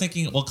 I was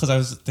thinking, because I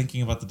was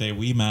thinking about the day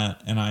we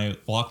met, and I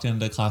walked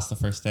into class the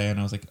first day, and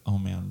I was like, oh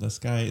man, this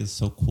guy is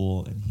so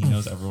cool, and he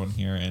knows everyone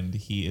here, and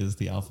he is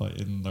the alpha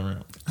in the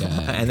room. Yeah.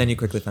 And then you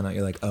quickly found out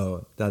you're like,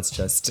 oh, that's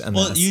just a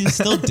mess. Well, you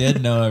still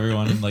did know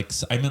everyone, and like,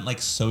 I meant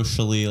like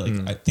socially,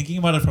 like thinking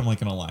about it from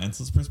like an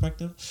alliances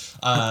perspective.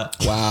 Wow.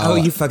 Oh,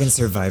 you fucking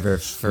survivor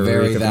for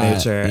Very freak of that.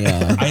 nature.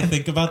 Yeah. I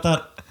think about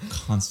that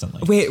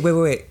constantly. Wait.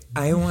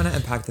 I want to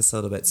unpack this a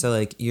little bit. So,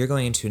 like, you're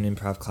going into an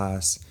improv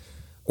class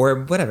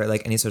or whatever,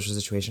 like any social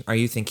situation. Are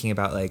you thinking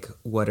about, like,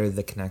 what are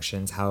the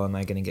connections? How am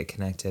I going to get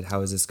connected?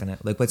 How is this going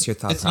to, like, what's your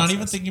thought It's process? not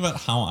even thinking about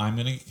how I'm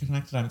going to get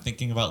connected. I'm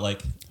thinking about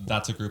like,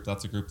 that's a group,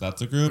 that's a group,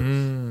 that's a group.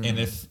 And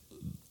if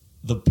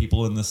the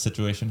people in this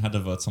situation had to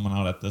vote someone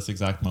out at this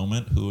exact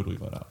moment, who would we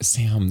vote out?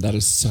 Sam, that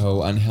is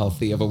so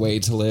unhealthy of a way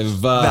to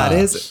live. That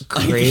is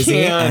crazy,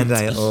 can't. and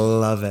I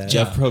love it.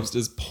 Jeff Probst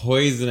is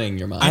poisoning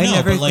your mind. I know,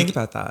 never but, think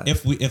about that.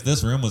 If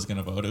this room was going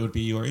to vote, it would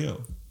be you or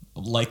you,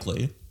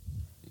 likely.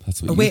 That's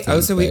what Oh you wait!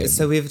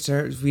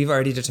 think, We've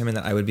already determined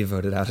that I would be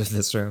voted out of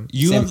this room.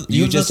 You Sam, have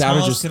the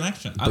smallest your-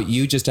 connection. But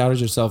you just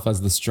outed yourself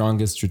as the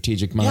strongest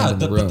strategic mind in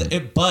the room.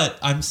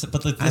 I'm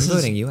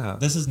voting you out.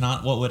 This is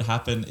not what would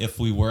happen if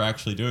we were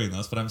actually doing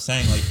this. But I'm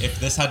saying, like,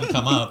 if this hadn't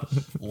come up,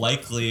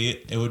 likely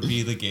it would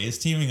be the gays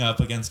teaming up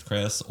against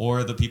Chris,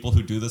 or the people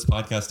who do this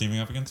podcast teaming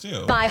up against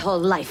you. My whole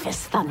life is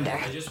thunder.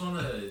 I just want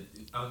to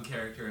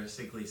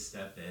uncharacteristically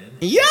step in.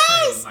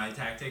 Yes! My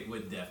tactic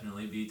would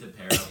definitely be to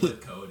pair up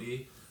with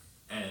Cody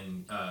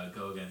and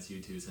go against you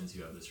two, since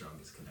you have the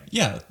strongest connection.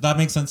 Yeah, that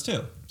makes sense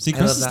too. See, I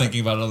Chris love is that.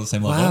 thinking about it on the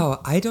same level.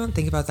 Wow, I don't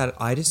think about that.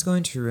 I just go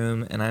into a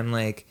room and I'm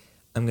like,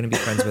 I'm gonna be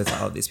friends with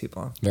all of these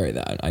people. Very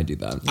that. I do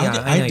that.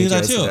 Yeah, I know do you that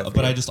guys do too, that for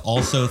but you. I just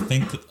also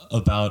think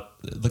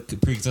about the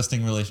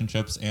pre-existing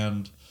relationships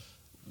and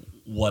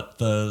what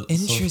the social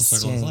circle is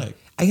Interesting. like.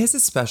 I guess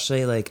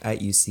especially like at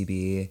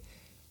UCB,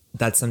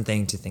 that's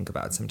something to think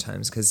about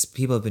sometimes because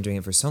people have been doing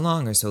it for so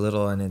long or so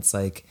little, and it's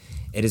like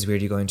it is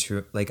weird. You go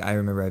into like I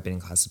remember I've been in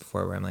classes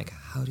before where I'm like,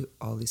 how do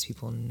all these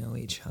people know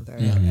each other?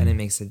 And it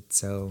makes it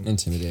so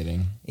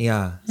Intimidating.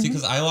 yeah. See,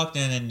 because I walked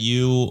in and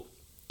you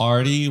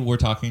already were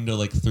talking to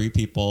like 3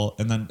 people,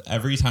 and then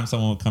every time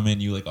someone would come in,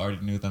 you like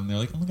already knew them. They're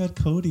like, "Oh my god,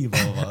 Cody!"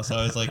 Blah blah blah. So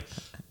I was like,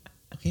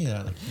 "Okay,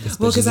 yeah." Like,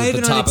 Well, because bitch I is had at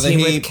been the on a top of the team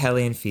with heap.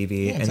 Kelly and Phoebe,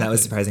 Yeah, and that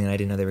was exactly. surprising, and I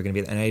didn't know they were going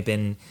to be. And I'd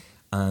been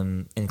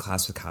in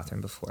class with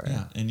Catherine before.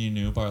 yeah, and you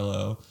knew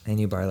Barlow, I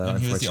knew Barlow.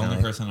 and he was the only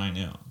unfortunately. person I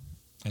knew,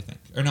 I think.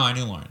 Or no, I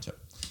knew Lauren too.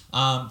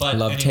 But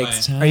Love anyway,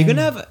 takes time. Are you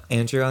gonna have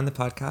Andrew on the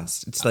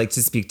podcast to like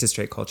to speak to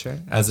straight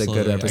culture as a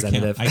good absolutely.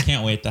 representative? I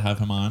can't wait to have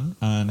him on,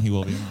 and he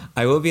will be on.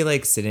 I will be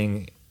like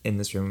sitting in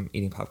this room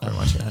eating popcorn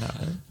watching that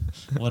happen.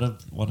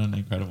 What an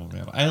incredible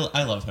man.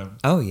 I love him.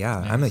 Oh yeah,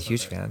 I'm a so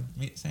huge good. fan.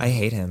 Me- same. I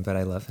hate him, but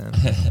I love him.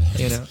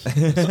 You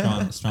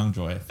know. strong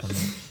joy from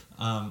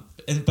me.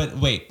 But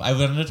wait, I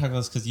wanted to talk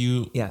about this because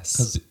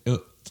Yes. because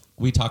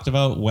we talked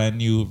about when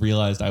you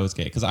realized I was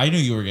gay, because I knew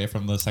you were gay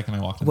from the second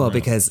I walked in. Well, the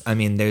room. because I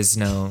mean, there's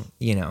no,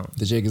 you know,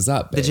 The jig is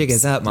up. the jig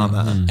is up,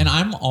 mama. and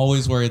I'm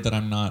always worried that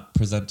I'm not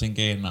presenting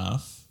gay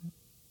enough.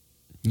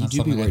 You That's do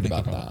be something I worried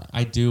think about that.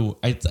 I do.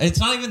 It's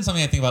not even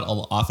something I think about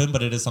often,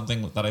 but it is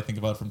something that I think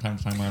about from time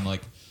to time where I'm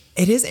like,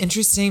 It is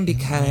interesting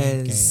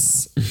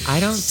because I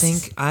don't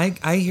think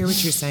I hear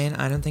what you're saying.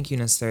 I don't think you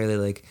necessarily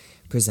like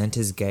present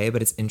as gay,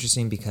 but it's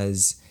interesting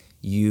because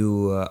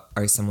you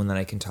are someone that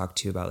I can talk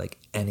to about like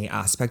any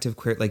aspect of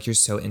queer. Like you're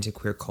so into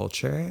queer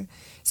culture,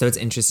 so it's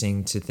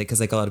interesting to think because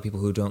like a lot of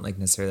people who don't like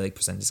necessarily like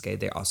present as gay,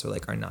 they also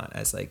like are not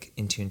as like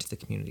in tune to the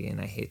community,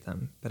 and I hate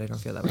them, but I don't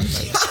feel that way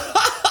about you.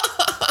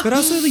 But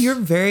also, you're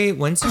very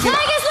once you get.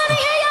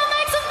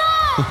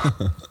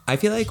 I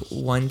feel like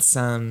once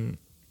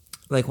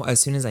like as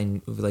soon as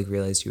I like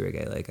realized you were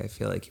gay, like I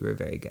feel like you were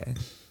very gay.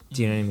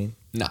 Do you know what I mean?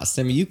 Nah,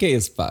 Sam, you gay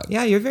as fuck.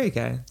 Yeah, you're very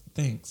gay.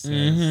 thanks.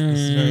 This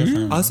is very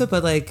affirming. Also,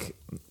 but like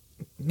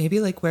maybe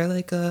like wear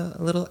like a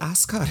little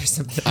ascot or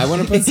something. I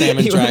want to put Sam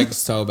in You drag wanna-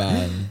 so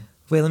bad.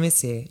 Wait, let me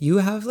see. You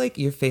have like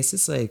your face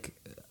is like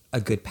a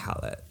good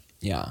palette.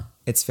 Yeah.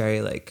 It's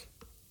very like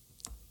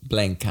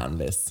Blank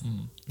canvas.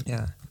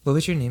 yeah. What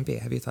would your name be?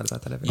 Have you thought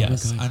about that ever?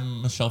 Yes,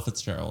 I'm Michelle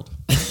Fitzgerald.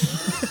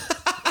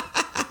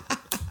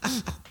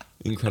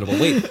 Incredible.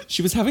 Wait,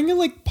 she was having a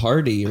like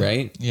party,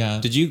 right? Yeah.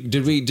 Did you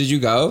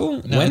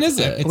go? No, When it's- is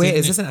it? it's- Wait,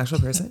 is this an actual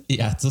person?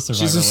 Yeah, it's a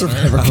survivor. She's a winner.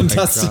 survivor Oh my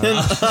contestant.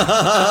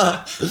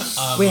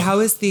 Wait, how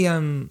is the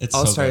It's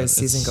All so Stars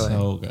good. season It's going?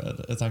 so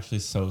good. It's actually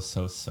so good.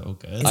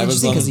 It's I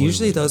was interesting because lovely.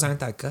 usually those aren't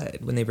that good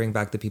when they bring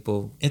back the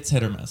people. It's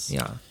hit or miss.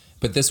 Yeah.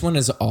 But this one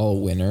is all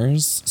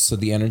winners, so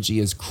the energy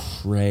is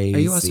crazy. Are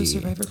you also a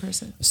Survivor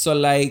person? So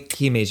like,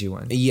 He made you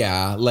one.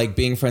 yeah, like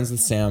being friends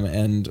with Sam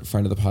and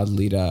friend of the pod,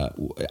 Lita,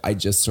 I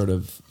just sort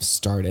of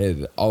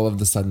started. All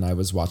of a sudden, I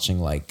was watching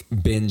like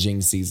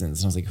binging seasons,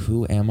 and I was like,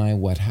 "Who am I?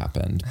 What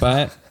happened?"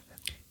 But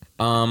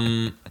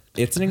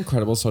it's an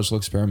incredible social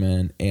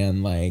experiment,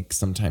 and like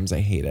sometimes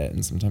I hate it,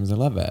 and sometimes I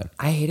love it.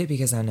 I hate it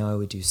because I know I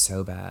would do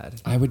so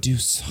bad. I would do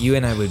so. You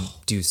and I would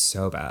do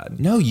so bad.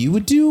 No, you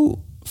would do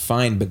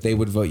fine, but they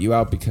would vote you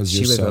out because She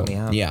you're would so. vote me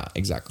out. Yeah,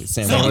 exactly.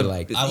 Sam No, would be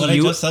like, what I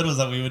You- just said was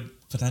that we would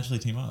potentially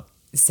team up.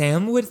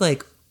 Sam would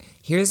like.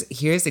 Here's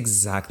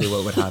exactly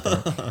what would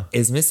happen.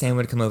 Is Miss Sam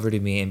would come over to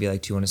me and be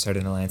like, "Do you want to start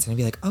an alliance?" And I'd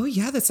be like, "Oh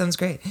yeah, that sounds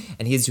great."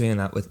 And he's doing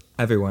that with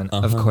everyone,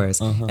 of course.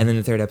 And then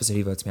the third episode,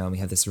 he votes me out, and we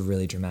have this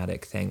really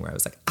dramatic thing where I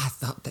was like, "I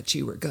thought that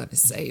you were gonna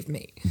save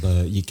me."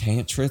 but you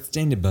can't trust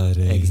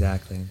anybody.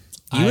 Exactly.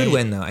 You would I-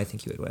 win though. I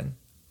think you would win.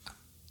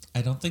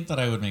 I don't think that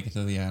I would make it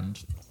to the end,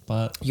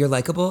 but You're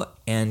likable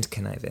and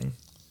conniving.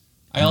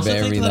 I also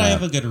Very think that I that.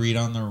 have a good read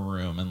on the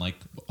room and like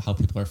how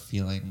people are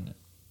feeling.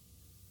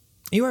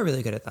 You are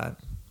really good at that.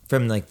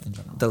 From like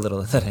the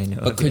little that I know.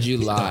 But of could you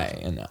lie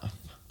enough?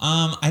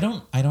 I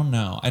don't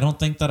know. I don't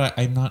think that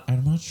I'm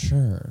not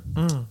sure.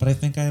 But I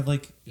think I have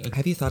like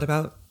Have you thought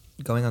about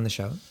going on the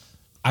show?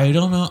 I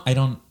don't know.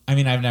 I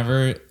mean, I've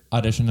never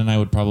auditioned, and I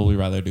would probably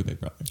rather do Big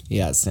Brother.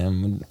 Yeah,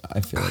 Sam would.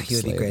 I feel like He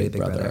would be slay great at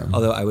Big Brother.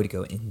 Although I would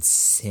go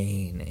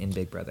insane in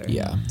Big Brother.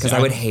 Yeah. Because I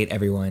would hate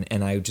everyone,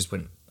 and I just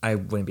wouldn't. I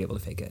wouldn't be able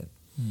to fake it.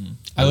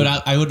 I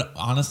would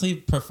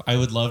honestly I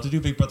would love to do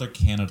Big Brother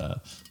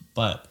Canada,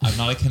 but I'm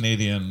not a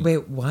Canadian.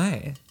 Wait,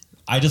 why?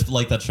 I just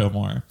like that show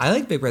more. I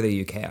like Big Brother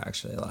UK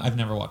actually a lot. I've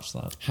never watched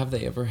that. Have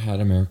they ever had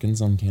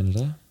Americans on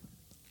Canada?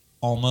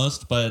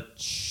 Almost, but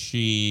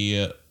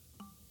she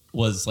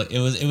was like it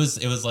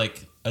was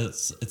like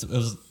it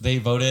was they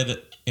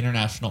voted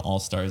international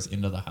all-stars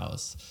into the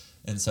house.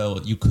 And so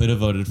you could have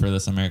voted for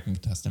this American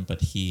contestant, but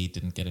he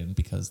didn't get in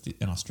because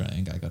an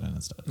Australian guy got in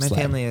instead. My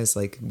family is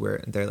like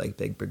they're like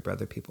big Big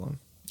Brother people.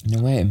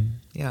 No way.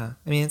 Yeah,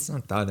 I mean it's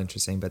not that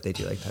interesting, but they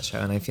do like that show,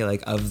 and I feel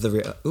like of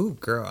the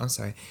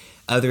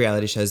of the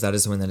reality shows, that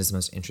is the one that is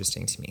most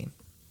interesting to me.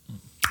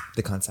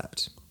 The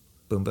concept,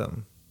 boom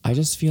boom. I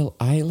just feel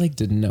I like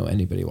didn't know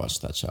anybody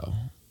watched that show.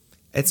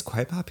 It's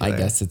quite popular. I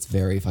guess it's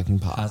very fucking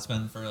pop. Has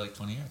been for like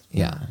 20 years.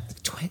 Yeah.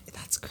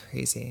 That's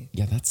crazy.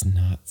 Yeah, that's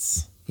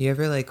nuts. You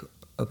ever like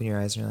open your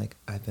eyes and you're like,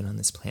 I've been on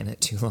this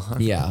planet too long?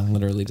 Yeah,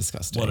 literally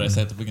disgusting. What did I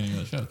say at the beginning of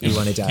the show? You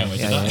want to die. Can't wait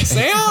to Yeah, die. yeah.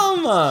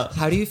 Sam!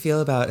 How do you feel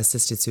about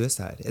assisted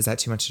suicide? Is that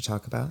too much to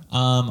talk about?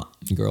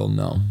 Girl,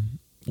 no.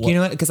 You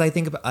know what? Because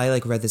I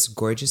like read this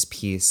gorgeous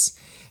piece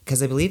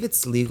because I believe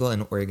it's legal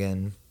in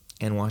Oregon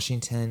and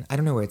Washington. I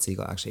don't know where it's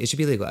legal actually. It should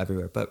be legal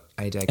everywhere, but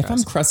I digress. If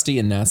I'm crusty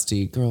and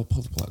nasty, girl,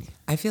 pull the plug.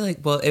 I feel like,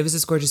 well, it was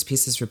this gorgeous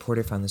piece. This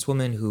reporter found this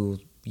woman who,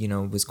 you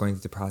know, was going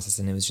through the process,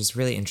 and it was just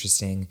really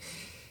interesting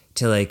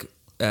to like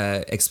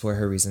explore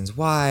her reasons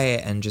why,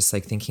 and just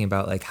like thinking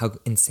about like how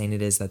insane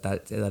it is that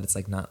it's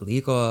like not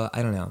legal.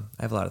 I don't know.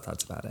 I have a lot of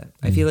thoughts about it.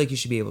 I feel like you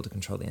should be able to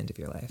control the end of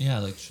your life. Yeah,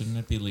 like shouldn't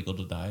it be legal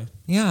to die?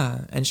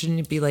 Yeah, and shouldn't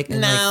it be like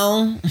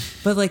No.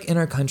 but like in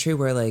our country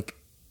where like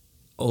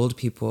old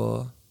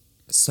people,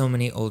 so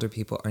many older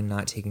people are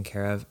not taken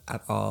care of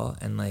at all,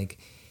 and like,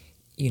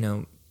 you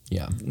know,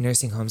 Yeah.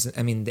 nursing homes,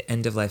 I mean, the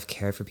end of life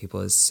care for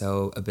people is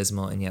so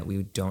abysmal, and yet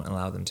we don't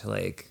allow them to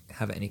like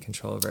have any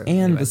control over it.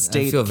 And the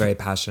state I feel very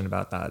passionate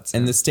about that. So.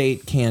 And the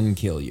state can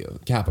kill you.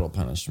 Capital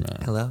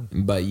punishment. Hello.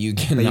 But you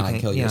But cannot you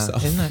kill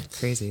yourself. Isn't that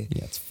crazy?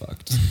 Yeah, it's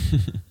fucked.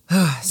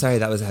 Sorry,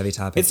 that was a heavy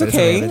topic. It's but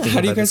something I've okay. been thinking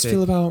How do you about this guys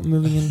feel week. about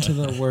moving into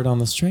the word on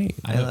the straight?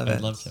 I love I'd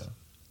it. love to.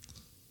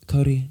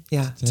 Cody?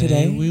 Yeah.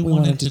 Today we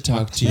wanted to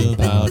talk to you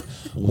about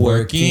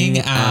working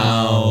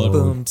out.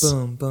 Boom,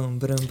 boom, boom,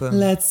 boom, boom.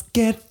 Let's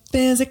get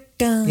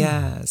physical.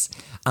 Yes.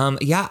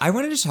 Yeah, I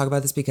wanted to talk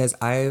about this because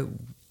I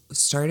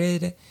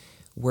started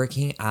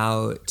working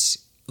out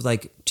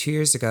like 2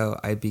 years ago.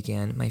 I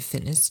began my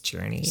fitness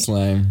journey.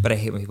 Slay. But I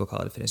hate when people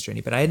call it a fitness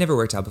journey. But I had never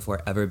worked out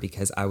before ever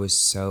because I was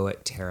so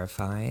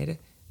terrified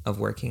of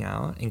working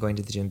out and going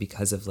to the gym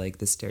because of like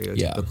the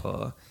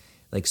stereotypical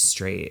like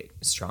straight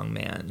strong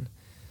man.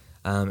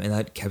 And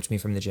that kept me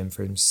from the gym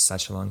for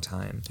such a long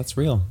time. That's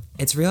real.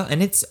 It's real,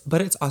 and it's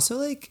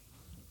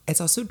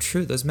also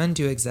true. Those men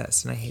do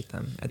exist, and I hate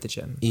them at the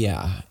gym.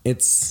 Yeah,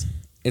 it's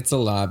a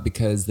lot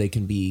because they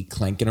can be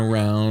clanking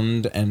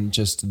around, and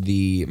just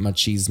the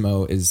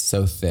machismo is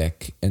so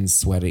thick and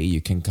sweaty you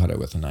can cut it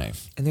with a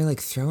knife. And they're like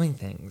throwing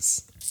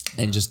things.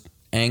 And just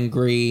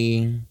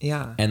angry.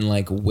 Yeah. And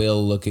like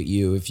will look at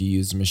you if you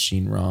use a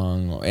machine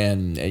wrong.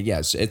 And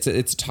yes, it's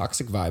a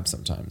toxic vibe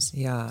sometimes.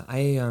 Yeah,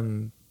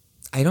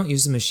 I don't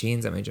use the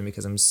machines at my gym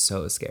because I'm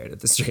so scared of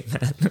the straight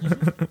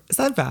man. Is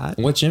that bad?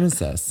 What gym is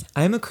this?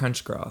 I'm a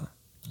crunch girl.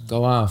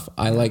 Go off.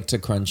 I like to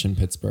crunch in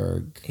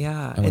Pittsburgh.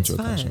 Yeah, I went it's to a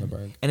fun. crunch in the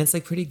Berg. And it's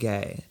like pretty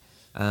gay,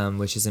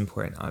 which is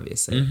important,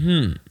 obviously.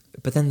 Mm-hmm.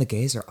 But then the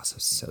gays are also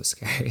so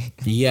scary.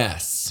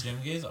 Yes. Gym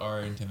gays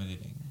are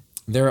intimidating.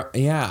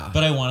 Yeah.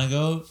 But I want to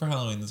go for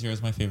Halloween this year.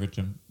 Is my favorite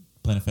gym,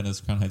 Planet Fitness,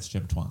 Crown Heights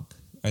Gym Twonk.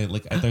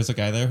 There's a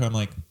guy there who I'm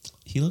like,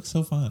 he looks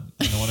so fun.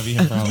 I want to be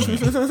him for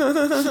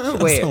Halloween.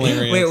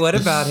 Wait, what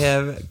about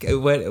him?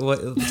 What?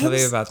 Tell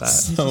me about that.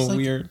 So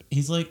weird.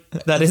 He's like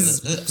That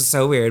is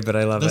so weird, but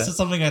I love This it. is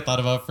something I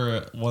thought about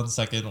for 1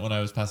 second when I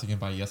was passing him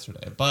by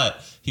yesterday. But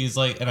he's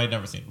like, and I'd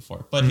never seen him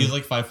before. But he's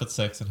like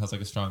 5'6" and has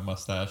like a strong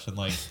mustache and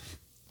like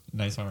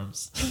nice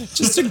arms.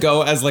 Just to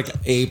go as like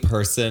a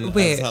person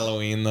Wait. as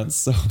Halloween. That's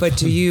so.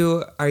 But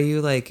are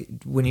you like,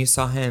 when you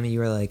saw him, you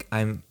were like,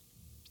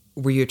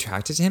 were you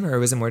attracted to him, or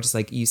was it more just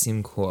like, you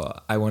seem cool,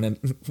 I want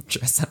to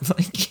dress up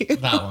like you?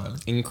 That one.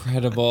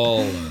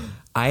 Incredible.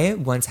 I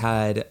once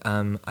had,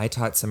 I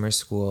taught summer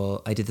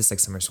school. I did this like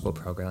summer school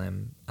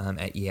program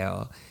at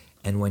Yale.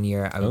 And one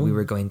year we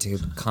were going to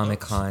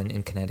Comic-Con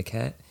in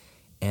Connecticut.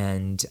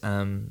 And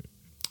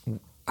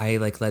I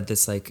like led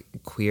this like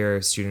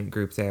queer student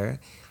group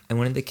there. And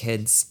one of the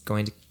kids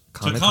going to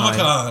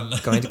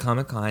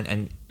Comic-Con,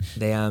 and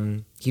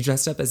he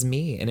dressed up as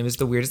me. And it was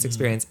the weirdest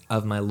experience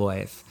of my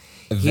life.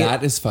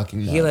 That is fucking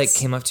nuts. He like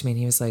came up to me and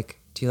he was like,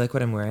 "Do you like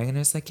what I'm wearing?" And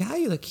I was like, "Yeah,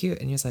 you look cute."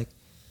 And he was like,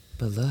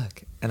 "But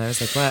look." And I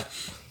was like, "What?"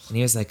 And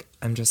he was like,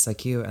 "I'm just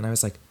like you." And I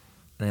was like,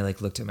 and I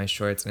like looked at my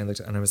shorts and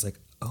I was like,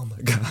 Oh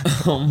my God.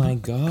 Oh my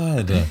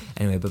God.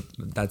 Anyway, but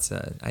that's,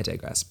 I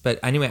digress. But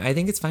anyway, I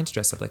think it's fine to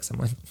dress up like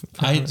someone.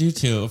 I do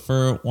too.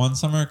 For one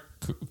summer,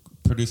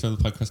 producer of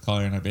the pod, Chris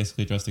Collier, and I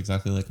basically dressed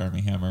exactly like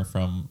Armie Hammer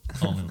from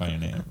Call Me By Your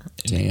Name.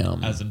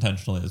 Damn. As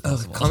intentionally as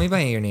possible. Call Me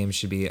By Your Name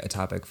should be a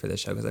topic for this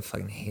show because I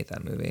fucking hate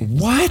that movie.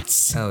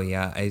 What? Oh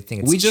yeah, I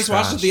think it's We just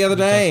trash. watched it the other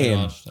day.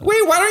 watched it.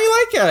 Wait, why don't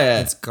you like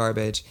it? It's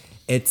garbage.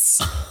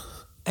 It's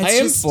I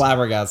am just-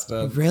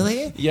 flabbergasted.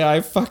 Really? Yeah,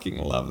 I fucking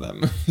love that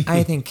movie.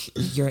 I think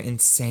you're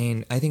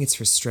insane. I think it's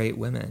for straight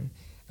women.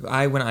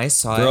 When I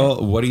saw it,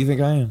 Girl, what do you think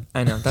I am?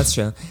 I know that's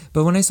true.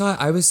 But when I saw it,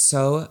 I was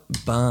so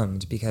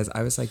bummed because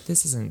I was like,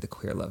 this isn't the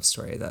queer love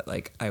story that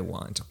like I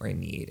want or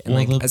need. And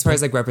Well, like the as far book-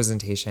 as like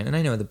representation, and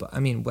I know the book. I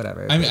mean,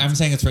 whatever. I'm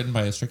saying it's written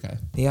by a straight guy.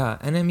 Yeah,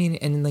 and I mean,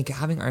 and like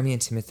having Armie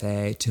and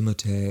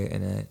Timothée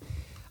in it,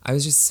 I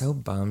was just so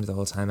bummed the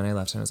whole time, and I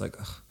left and I was like,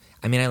 ugh.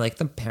 I mean, I like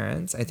the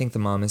parents. I think the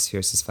mom is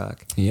fierce as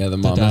fuck. Yeah, the The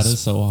mom dad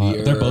is so hot.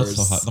 They're both so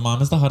fierce. hot. The mom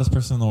is the hottest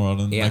person in the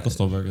world, and Yeah. Michael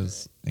Stolberg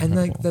is And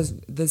incredible.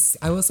 like this,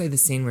 I will say the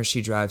scene where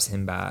she drives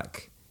him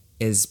back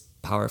is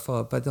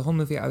powerful, but the whole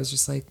movie, I was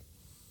just like,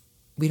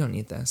 we don't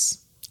need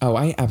this. Oh,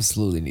 I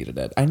absolutely needed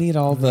it. I need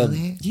all the...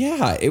 Really?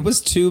 Yeah, it was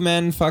two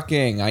men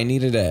fucking. I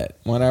needed it.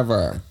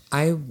 Whatever.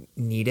 I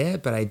need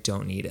it, but I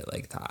don't need it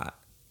like that.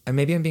 And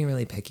maybe I'm being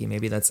really picky.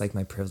 Maybe that's like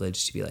my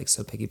privilege to be like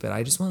so picky, but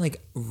I just want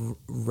like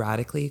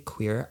radically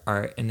queer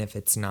art. And if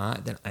it's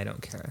not, then I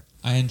don't care.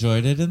 I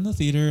enjoyed it in the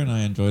theater, and I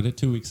enjoyed it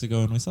 2 weeks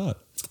ago when we saw it.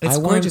 It's I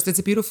want- gorgeous.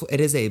 It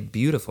is a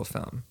beautiful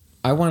film.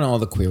 I want all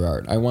the queer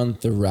art. I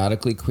want the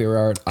radically queer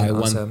art. I And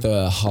also- want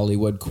the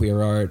Hollywood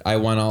queer art. I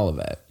want all of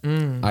it.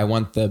 I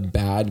want the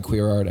bad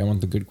queer art. I want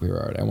the good queer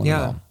art. I want it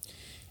Yeah. all.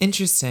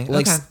 Interesting.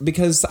 Like, okay.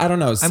 because, I don't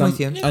know. with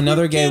you.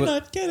 Another gay...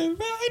 Cannot get it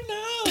right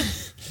now.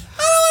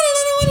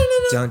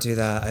 Don't do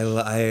that.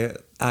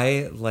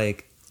 I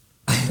like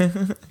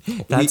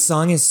that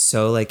song is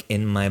so like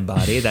in my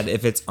body that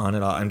if it's on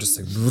at all, I'm just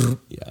like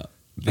Yeah.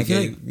 I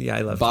feel like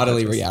I love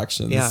bodily Contagious.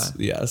 reactions. Yeah.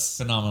 Yes.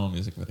 Phenomenal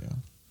music video.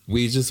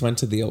 We just went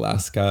to the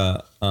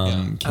Alaska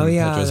King Oh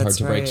yeah, Petra's Hard that's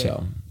to right. Break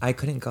show. I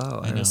couldn't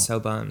go. I know. was so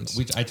bummed.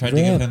 I tried to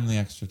Rip. give him the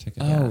extra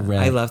ticket. Oh, rip.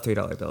 I love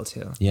 $3 bill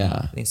too. Yeah.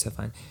 I think it's so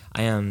fun.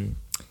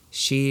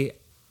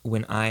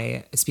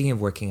 Speaking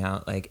of working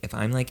out, like if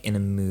I'm like in a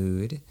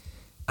mood,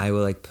 I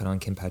will like put on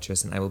Kim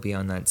Petras and I will be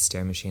on that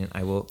stair machine and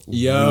I will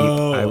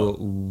Yo. weep. I will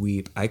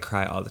weep. I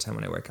cry all the time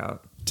when I work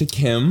out. To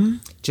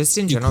Kim? Just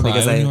in You general cry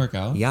because when I you work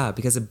out? Yeah,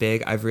 because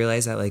I've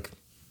realized that like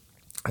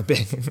a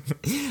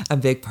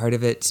big part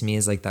of it to me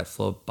is like that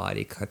full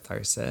body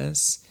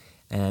catharsis.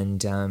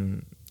 And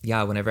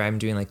whenever I'm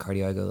doing like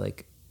cardio, I go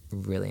like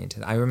really into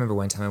it. I remember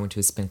one time I went to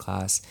a spin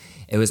class.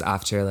 It was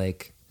after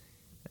like,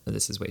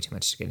 this is way too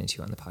much to get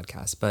into on the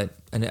podcast, but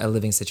a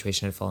living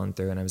situation had fallen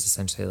through and I was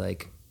essentially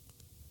like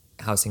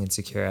housing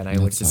insecure and I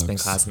went to the spin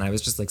sucks. class and I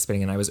was just like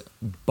spinning and I was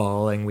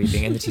bawling,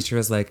 weeping, and the teacher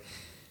was like,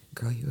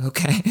 girl, you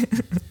okay?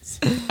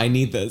 I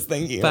need this.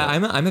 Thank you. But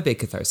I'm a big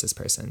catharsis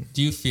person.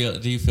 Do you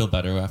feel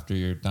better after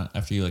you're done?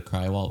 After you like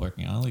cry while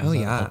working out? Like, Oh is that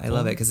yeah, I helpful?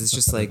 love it because it's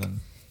That's just better like than-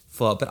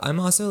 full. But I'm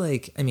also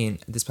like, I mean,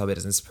 this probably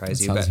doesn't surprise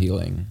That you, sounds but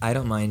healing. I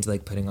don't mind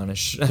like putting on a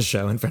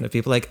show in front of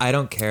people. Like I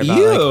don't care about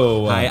Ew,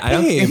 like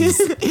I babes.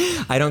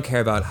 don't I don't care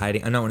about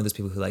hiding. I'm not one of those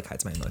people who like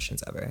hides my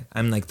emotions ever.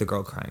 I'm like the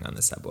girl crying on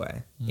the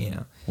subway. You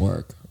know?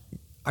 Work.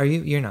 Are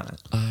you? You're not.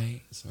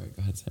 Sorry, go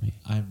ahead, Sammy.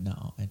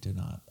 No, I do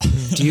not.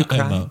 Do you I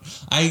cry? moan.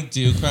 I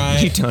do cry.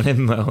 You don't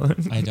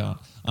emote. I don't.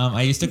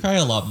 I used to cry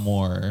a lot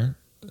more,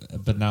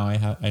 but now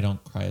I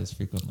don't cry as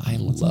frequently. I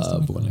What's the love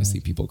last time when I cried? see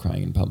people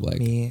crying in public.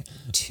 Me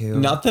too.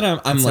 Not that I'm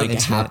It's so like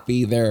intimate.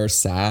 happy they're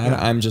sad.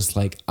 Yeah. I'm just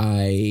like,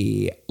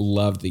 I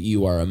love that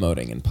you are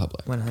emoting in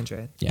public.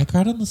 100. Yeah. I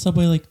cried on the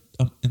subway like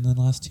in the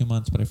last 2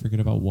 months, but I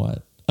forget about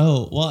what.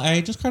 Oh, well,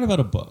 I just cried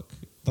about a book.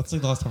 That's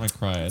like the last time I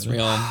cried. It's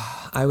real.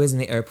 I was in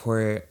the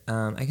airport,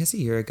 I guess a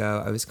year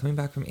ago. I was coming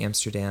back from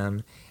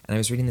Amsterdam and I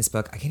was reading this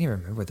book. I can't even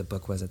remember what the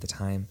book was at the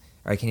time,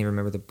 or I can't even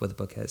remember what the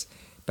book is.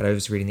 But I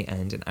was reading the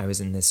end and I was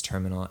in this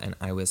terminal and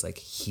I was like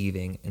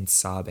heaving and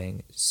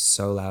sobbing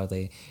so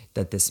loudly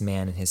that this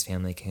man and his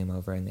family came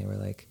over and they were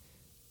like,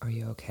 "Are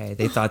you okay?"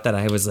 They thought that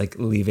I was like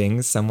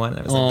leaving someone.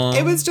 I was like,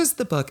 "It was just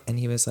the book." And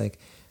he was like,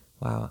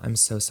 "Wow, I'm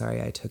so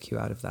sorry I took you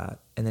out of that."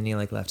 And then he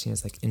like left and he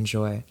was like,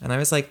 "Enjoy." And I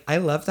was like, I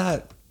love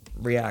that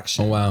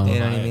reaction. Oh, wow. You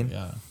know what I mean?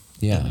 Yeah.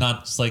 Yeah.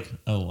 Not just like,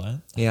 oh, what?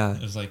 Yeah.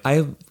 It was like,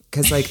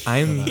 Because like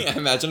I'm, Yeah,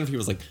 imagine if he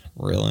was like,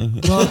 really?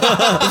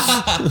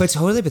 but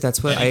totally, but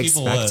that's what Many I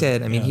people would,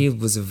 expected. I mean, yeah. he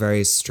was a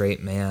very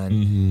straight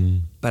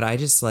man, but I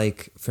just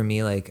like, for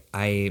me, like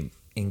I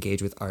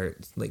engage with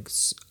art. Like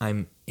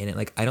I'm in it.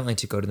 Like I don't like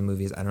to go to the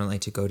movies. I don't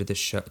like to go to the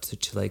show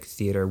to like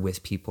theater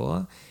with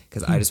people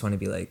because I just want to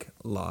be like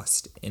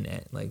lost in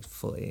it, like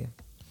fully.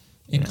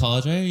 in Yeah.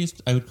 college,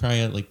 I would cry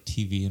at like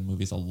TV and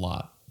movies a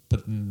lot.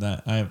 But in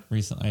that I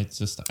just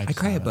I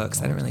cry at don't books.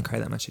 I know. don't really cry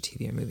that much at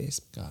TV or movies.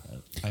 Got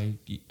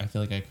it. I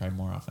feel like I cry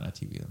more often at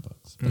TV than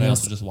books, but Mm. I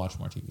also just watch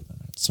more TV than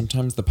I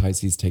Sometimes the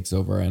Pisces takes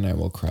over and I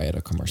will cry at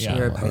a commercial. Yeah.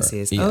 You're a or-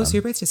 Pisces. Yeah. Oh, so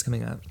your birthday's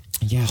coming up.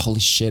 Yeah, holy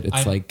shit.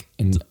 It's like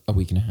in a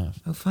week and a half.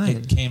 Oh,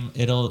 fine.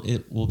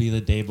 It will be the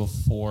day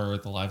before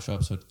the live show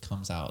episode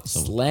comes out.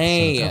 So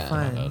Slay. so Oh,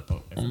 fine.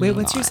 but- Wait,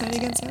 what's your sign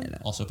again, Sam?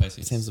 Also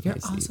Pisces. Same as You're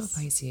Pisces.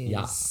 also Pisces.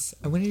 Yeah.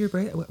 When are your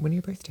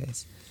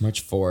birthdays?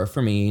 March 4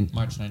 for me.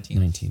 March 19th.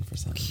 19 for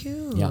Sam.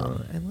 Cute. Yeah.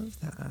 I love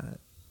that.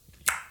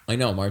 I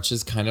know. March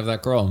is kind of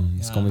that girl.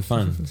 It's Yeah. going to be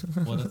fun.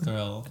 What a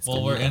thrill.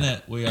 Well, we're in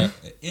it. We are,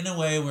 in a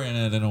way, we're in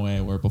it. In a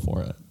way, we're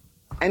before it.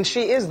 And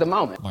she is the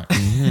moment. March.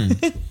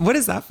 What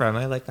is that from?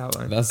 I like that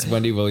one. That's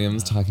Wendy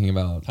Williams talking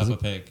about. Peppa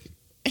Pig.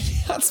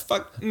 That's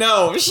fuck.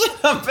 No,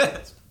 shut up,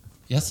 bitch.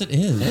 Yes, it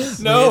is.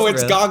 No, Wait,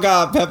 it's really?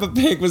 Gaga. Peppa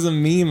Pig was a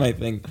meme, I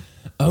think.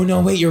 Oh,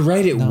 no, wait, you're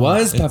right. It No,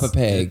 was it's- Peppa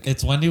Pig.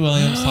 It's Wendy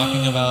Williams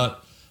talking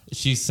about,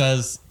 she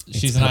says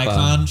she's an Peppa.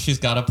 icon, she's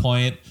got a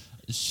point,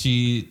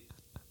 she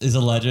is a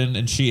legend,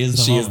 and she is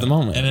the She moment. is the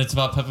moment. And it's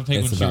about Peppa Pig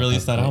It's when she about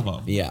released Peppa that Pig.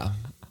 album. Yeah.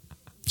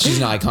 She's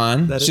an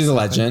icon. That is She's a so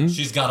legend.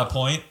 She's got a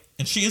point,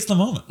 and she is the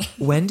moment.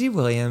 Wendy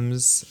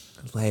Williams,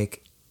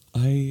 like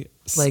I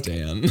Like,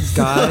 stan.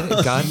 God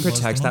She was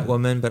protect the that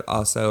one. woman, but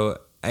also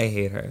I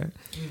hate her,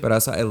 but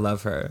also I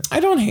love her. I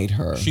don't hate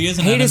her. She is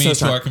an Hate is enemy so to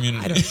strong. our I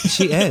community. don't-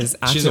 She is.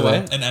 Actually. She's a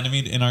what? An enemy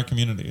in our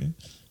community.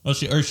 Well,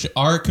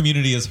 our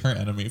community is her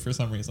enemy for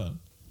some reason.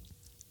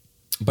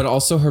 But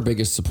also her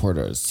biggest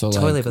supporters. So like,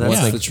 Totally, but that's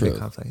what's like the the truth?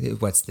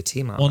 conflict. What's the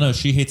team on? Well, no,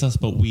 she hates us,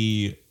 but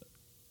we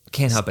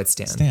Can't help but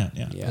stand. stand.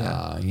 Yeah.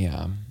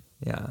 Yeah.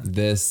 Yeah.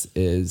 This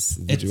is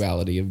the It's-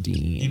 duality of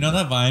Dean. You know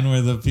that Vine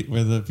where the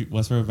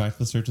Westboro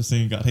Baptist Church is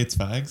singing "God hates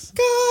fags."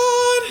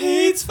 God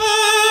hates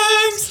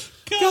fags.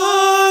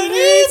 God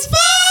hates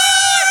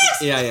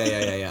fags.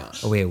 Yeah.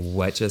 Oh, wait,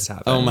 what just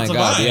happened? Oh my It's a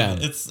God, Vine. yeah.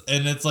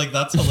 It's like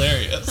that's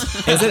hilarious.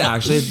 Is it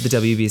actually the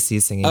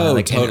WBC singing that,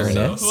 like totally. in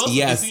Who earnest? else would be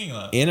Yes, singing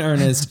that? in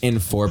earnest, in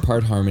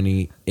 4-part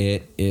harmony.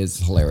 It is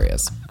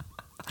hilarious.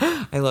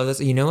 I love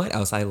this. You know what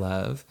else I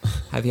love?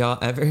 Have y'all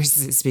ever,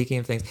 speaking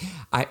of things,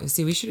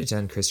 we should have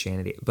done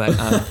Christianity, but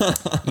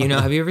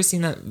have you ever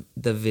seen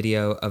the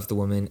video of the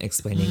woman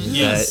explaining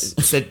Yes.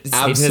 the Satanism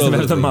of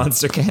Absolutely. the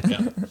monster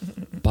can?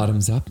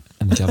 Bottoms up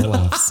and the devil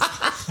laughs.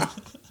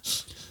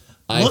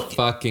 I Look-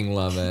 fucking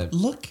love it.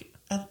 Look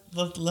at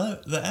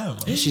the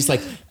M. She's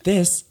like,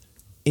 this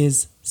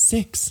is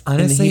 6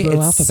 Honestly, in the Hebrew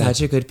it's alphabet.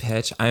 such a good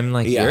pitch. I'm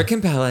like, Yeah. you're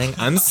compelling.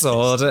 I'm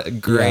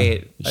sold.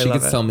 Great. Yeah. I She love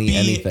could it. sell me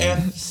anything.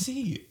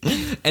 BFC.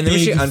 And then when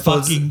she Big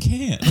unfolds, fucking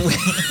can.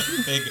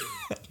 Big.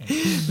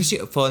 when she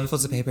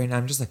unfolds the paper, and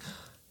I'm just like,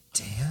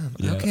 damn.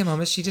 Yeah. Okay,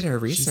 Mama, she did her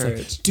She's research.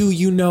 like, do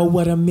you know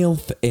what a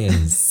MILF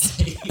is?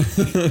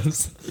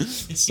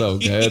 So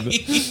good.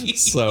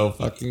 So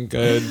fucking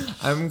good.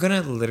 I'm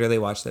gonna literally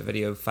watch that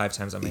video 5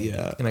 times on my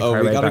Yeah. in my Oh,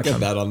 car we ride gotta back get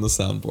home. that on the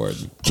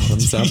soundboard.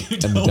 Bottoms up You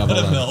and know the what devil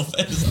a laughs.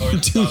 MILF is? Or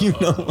Do you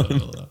know what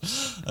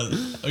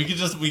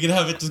a we could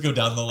have it just go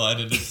down the line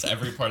and it's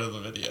every part of the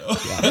video.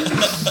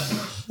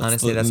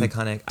 Honestly, that's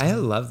iconic. I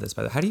love this.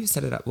 By the way, how do you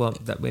set it up? Well,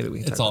 we can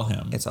It's talk all about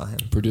him. it. It's all him.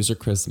 Producer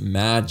Chris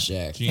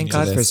Magic. Thank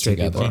God Put for this straight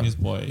together. people. Genius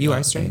boy. You Yeah. are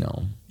I straight.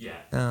 know. Yeah.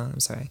 Oh, I'm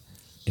sorry.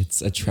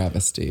 It's a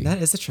travesty.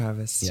 That is a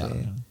travesty. Yeah.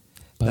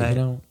 But- But you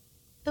know,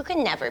 Who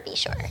can never be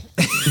sure.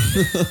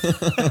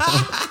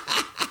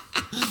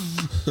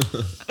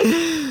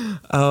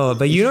 Oh,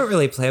 but you don't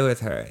really play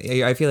with her.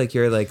 I feel like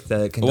you're like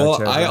the conductor.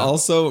 well, of I that.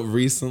 also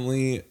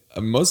recently,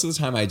 most of the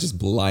time, I just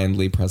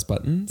blindly press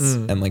buttons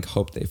and like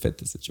hope they fit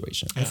the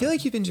situation. I feel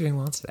like you've been doing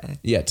well today.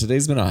 Yeah,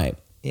 today's been alright.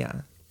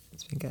 Yeah,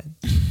 it's been good.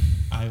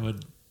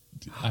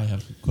 I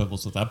have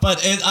quibbles with that, but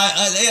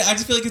I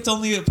just feel like it's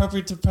only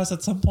appropriate to press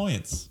at some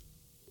points.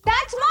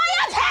 That's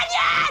my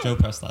opinion! Joe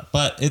pressed that,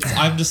 but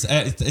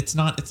it's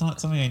not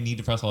something I need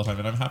to press all the time,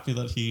 and I'm happy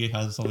that he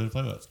has something to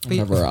play with.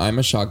 Whatever. I'm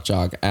a shock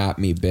jock. At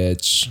me,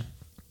 bitch.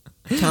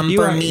 Come You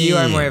for are me. you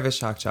are more of a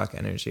shock jock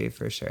energy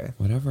for sure.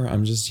 Whatever.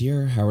 I'm just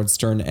here. Howard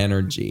Stern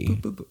energy.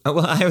 Oh,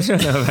 well, I don't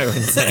know if I would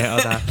say all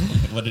that.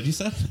 What did you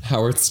say?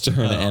 Howard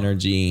Stern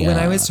energy. When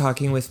I was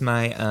talking with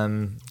my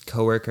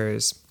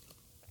coworkers,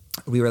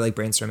 we were like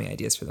brainstorming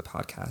ideas for the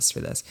podcast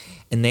for this,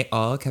 and they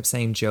all kept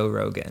saying Joe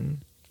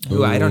Rogan,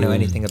 who I don't know Ooh.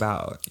 anything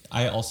about.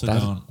 I also That-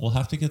 don't. We'll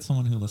have to get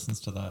someone who listens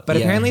to that. But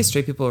Yeah. apparently,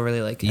 straight people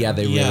really like him. Yeah,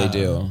 they Yeah. really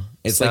do.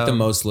 It's So- like the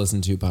most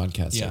listened to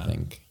podcast, Yeah. I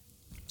think.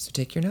 So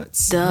take your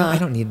notes. Duh. No, I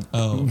don't need.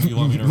 Oh, you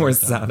want me to More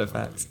write down? sound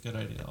effects. Good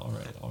idea. All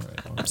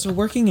right. So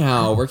working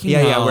out.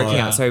 Yeah, working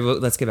Yeah. out. Sorry,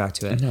 let's get back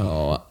to it.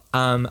 No.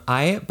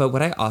 But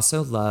what I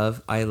also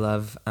love, I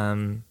like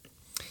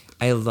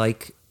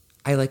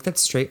that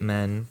straight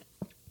men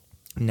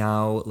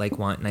now like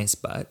want nice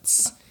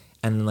butts,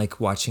 and like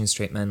watching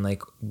straight men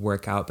like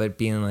work out, but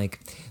being like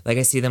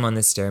I see them on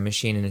the stair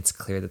machine and it's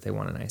clear that they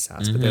want a nice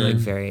ass, but they're like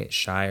very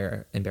shy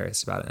or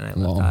embarrassed about it, and I love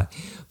Lol. that.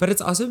 But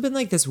it's also been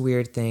like this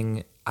weird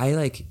thing. I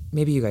like,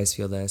 maybe you guys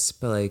feel this,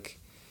 but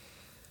like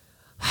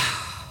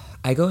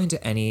I go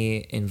into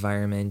any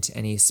environment,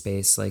 any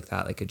space like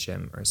that, like a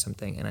gym or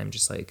something, and I'm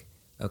just like,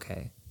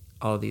 okay,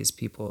 all these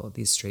people,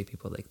 these straight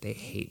people, like they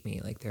hate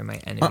me, like they're my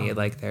enemy,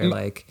 like they're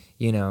like,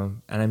 you know,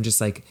 and I'm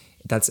just like,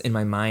 that's in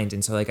my mind.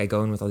 And so like I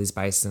go in with all these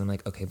biases and I'm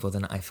like, okay, well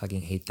then I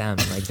fucking hate them.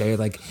 Like they're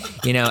like,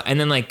 you know, and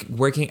then like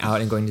working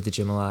out and going to the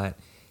gym a lot,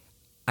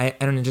 I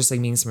don't know, just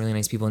like meeting some really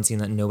nice people and seeing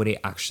that nobody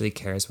actually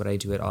cares what I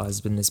do at all has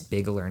been this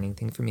big learning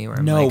thing for me where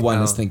I'm No like, one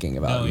oh, is thinking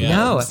about you.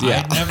 No.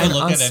 I never And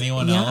look at also-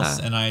 anyone yeah. else,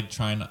 and I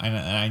try and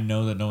I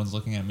know that no one's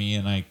looking at me,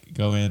 and I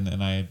go in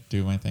and I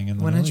do my thing, and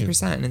then I leave.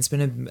 100%. And it's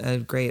been a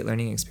great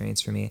learning experience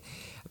for me.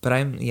 But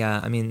I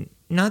mean,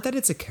 not that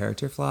it's a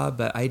character flaw,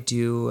 but I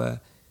do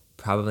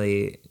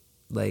probably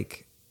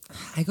like,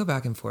 I go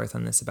back and forth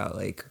on this about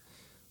like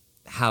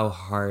how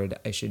hard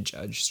I should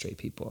judge straight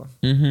people.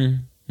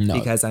 No.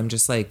 Because I'm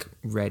just like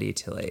ready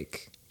to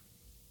like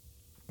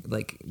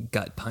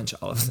gut punch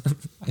all of them.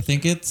 I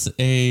think it's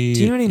a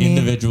Do you know what I mean?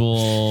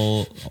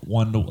 individual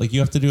one to, like you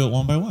have to do it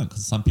one by one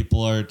because some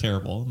people are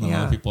terrible and then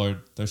Yeah. other people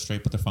they're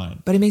straight but they're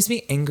fine. But it makes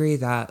me angry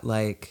that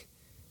like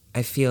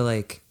I feel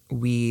like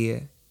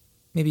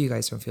maybe you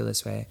guys don't feel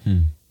this way,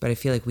 but I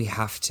feel like we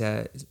have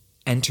to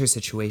enter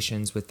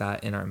situations with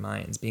that in our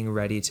minds, being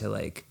ready to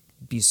like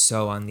be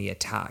so on the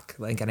attack.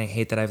 Like, and I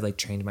hate that I've like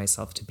trained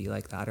myself to be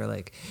like that,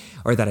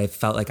 or that I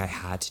felt like I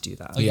had to do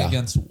that. Like Yeah.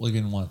 against like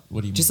in what?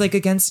 What do you Just mean? like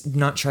against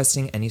not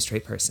trusting any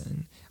straight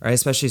person, or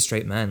especially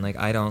straight men. Like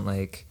I don't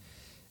like,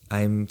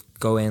 I'm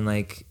going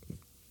like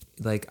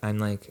I'm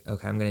like,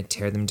 okay, I'm gonna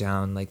tear them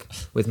down like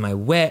with my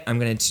wit. I'm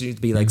gonna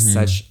be like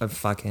such a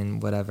fucking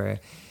whatever.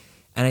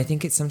 And I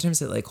think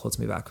sometimes it like holds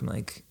me back from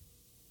like,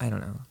 I don't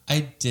know.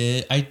 I feel Do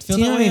you that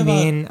know what way I about.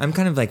 mean? I'm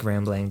kind of like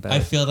rambling, but I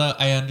feel that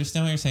I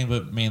understand what you're saying,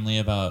 but mainly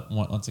about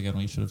once again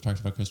we should have talked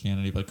about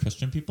Christianity, but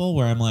Christian people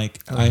where I'm like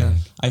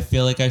I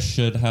feel like I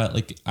should have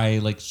like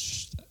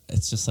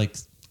it's just like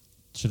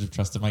should have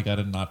trusted my gut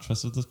and not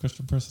trusted this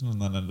Christian person,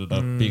 and then ended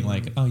up being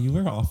like, oh, you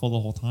were awful the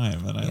whole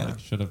time, and I like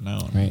should have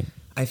known. Right.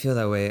 I feel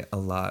that way a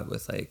lot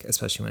with like,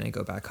 especially when I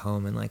go back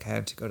home and like I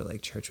have to go to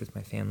like church with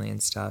my family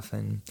and stuff.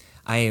 And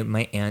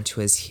my aunt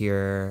was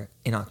here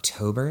in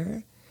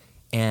October,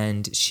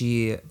 and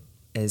she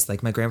is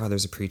like, my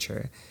grandfather's a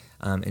preacher.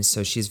 And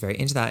so she's very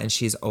into that. And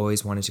she's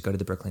always wanted to go to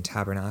the Brooklyn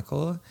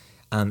Tabernacle.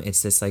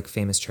 It's this like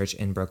famous church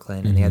in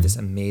Brooklyn, and they have this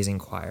amazing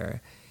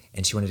choir,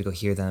 and she wanted to go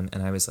hear them.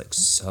 And I was like,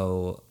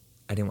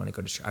 I didn't want to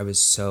go to church. I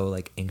was so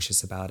like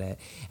anxious about it.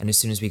 And as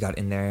soon as we got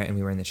in there and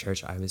we were in the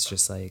church, I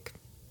was like,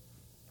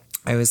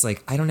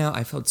 I don't know.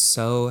 I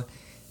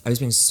was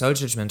being so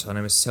judgmental, and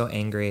I was so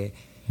angry.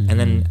 And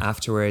then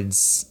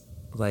afterwards,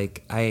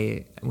 like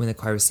when the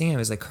choir was singing, I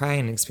was like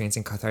crying and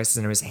experiencing catharsis,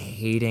 and I was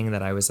hating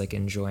that I was like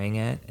enjoying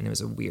it. And it was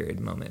a weird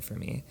moment for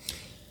me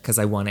because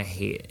I want to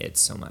hate it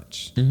so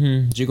much.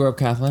 Did you grow up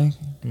Catholic?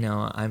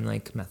 No, I'm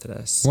like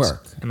Methodist.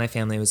 Work. And my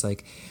family was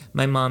like,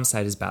 my mom's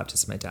side is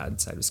Baptist, my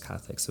dad's side was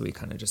Catholic. So we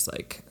kind of just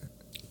like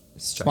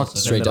Walked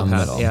straight down the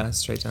path. middle. Yeah,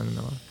 straight down the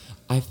middle.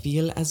 I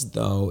feel as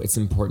though it's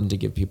important to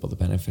give people the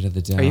benefit of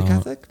the doubt. Are you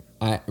Catholic?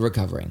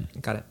 Recovering.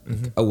 Got it.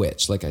 Mm-hmm. A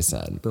witch, like I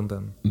said. Boom,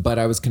 boom. But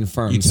I was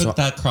confirmed. You took so-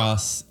 that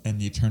cross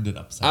and you turned it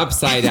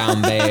upside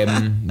down,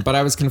 babe. But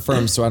I was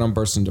confirmed, so I don't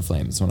burst into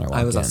flames when I walk in.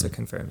 I was also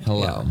confirmed.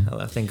 Hello. Yeah,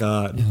 hello. Thank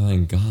God.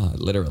 Thank God,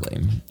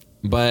 literally.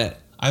 But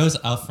I was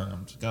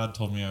affirmed. God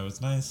told me I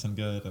was nice and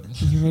good. And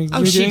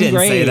Oh, she didn't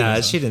say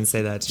that. She didn't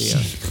say that to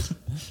you.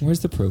 Where's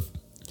the proof?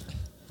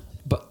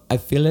 But I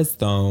feel as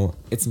though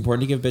it's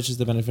important to give bitches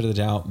the benefit of the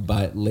doubt,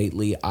 but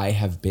lately I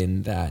have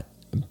been that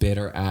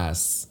bitter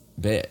ass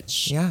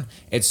bitch. Yeah.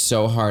 It's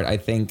so hard. I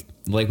think,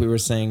 like we were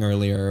saying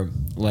earlier,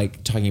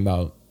 like talking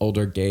about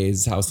older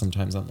gays, how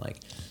sometimes I'm like,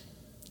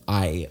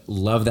 I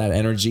love that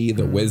energy,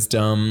 the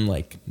wisdom,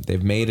 like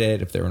they've made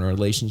it. If they're in a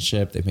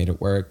relationship, they've made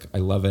it work. I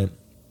love it.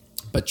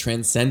 But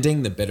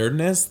transcending the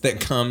bitterness that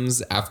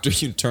comes after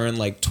you turn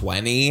like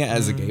 20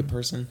 as a gay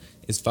person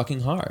is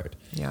fucking hard.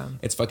 Yeah.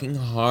 It's fucking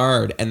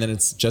hard. And then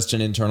it's just an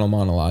internal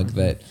monologue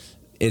that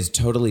is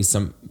totally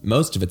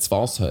most of it's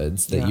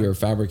falsehoods that Yeah. you're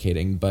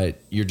fabricating, but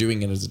you're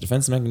doing it as a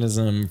defense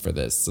mechanism for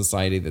this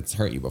society that's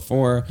hurt you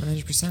before.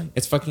 100%.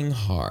 It's fucking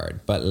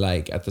hard. But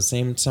like at the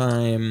same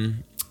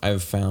time,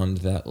 I've found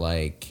that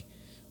like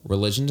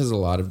religion does a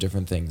lot of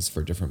different things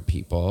for different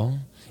people,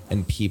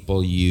 and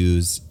people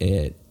use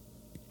it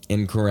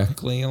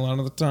incorrectly a lot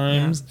of the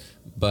times.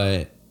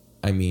 But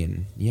I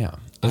mean, yeah,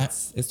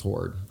 it's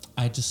hard.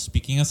 I just,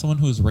 speaking as someone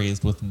who was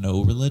raised with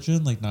no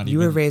religion, like not You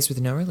even. were raised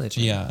with no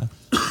religion. Yeah.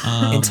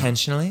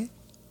 Intentionally?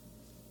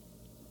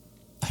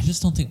 I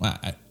just don't think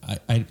I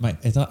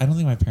don't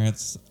think my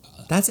parents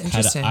That's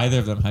interesting. either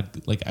of them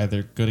had like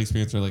either good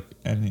experience or like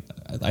any.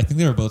 I think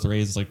they were both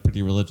raised like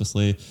pretty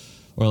religiously,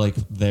 or like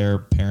their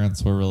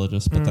parents were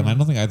religious. But then I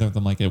don't think either of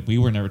them like it. We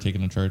were never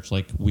taken to church.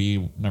 Like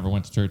we never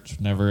went to church.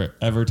 Never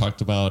ever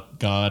talked about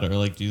God or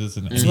like Jesus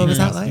in any what was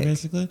that capacity, like?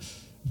 basically.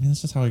 I mean,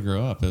 that's just how I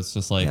grew up. It's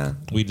just like Yeah.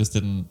 we just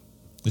didn't.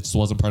 It just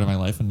wasn't part of my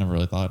life and never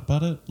really thought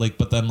about it. Like,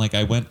 but then like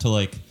I went to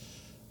like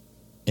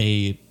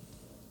a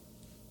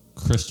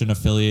Christian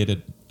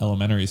affiliated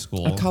elementary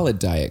school. I call it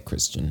diet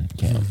Christian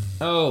camp.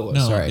 Oh,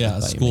 No, sorry. I yeah,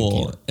 thought you meant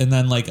school. camp. And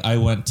then like I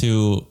went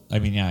to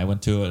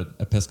an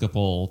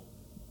Episcopal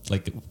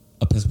like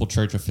Episcopal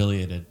Church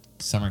affiliated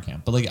summer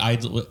camp, but like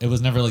it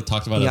was never like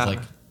talked about as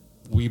like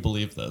we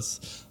believe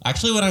this.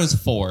 Actually, when I was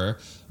 4,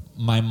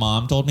 my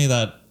mom told me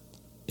that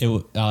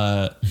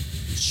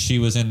she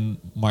was in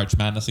March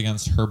Madness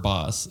against her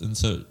boss, and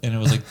it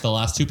was like the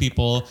last 2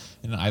 people,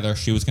 and either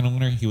she was gonna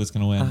win or he was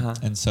gonna win.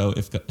 And so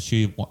if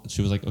she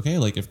was like, okay,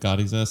 like if God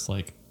exists,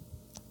 like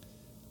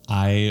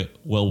I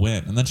will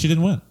win, and then she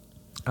didn't win.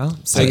 Oh,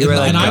 so you were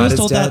like, and God I was is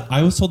told dead. that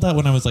I was told that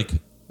when I was like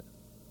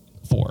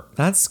 4.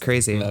 That's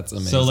crazy. That's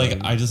amazing. So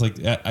like I just like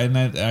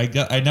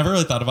I never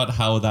really thought about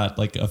how that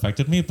like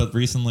affected me, but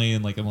recently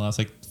and like in the last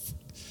like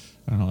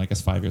I don't know, I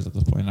guess 5 years at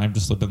this point, I've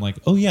just been like,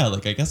 oh yeah,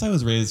 like I guess I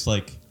was raised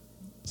like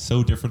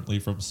so differently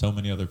from so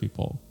many other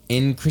people.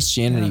 In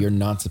Christianity, you're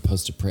not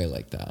supposed to pray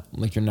like that.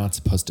 Like you're not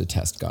supposed to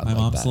test God My like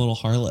mom's that. a little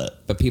harlot.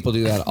 But people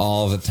do that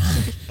all the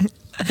time.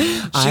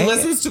 She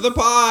listens to the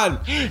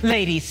pod.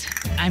 Ladies,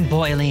 I'm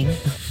boiling.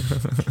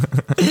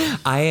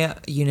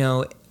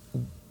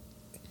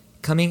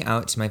 Coming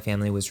out to my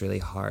family was really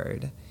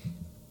hard,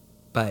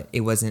 but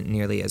it wasn't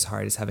nearly as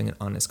hard as having an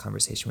honest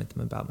conversation with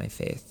them about my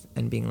faith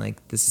and being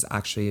like, this is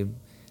actually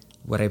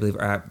what I believe,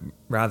 or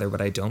rather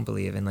what I don't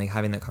believe, and like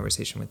having that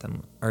conversation with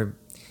them. Or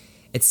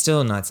it's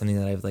still not something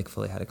that I've like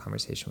fully had a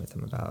conversation with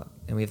them about,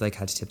 and we've like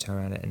had to tiptoe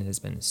around it, and it has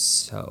been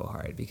so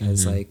hard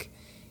because like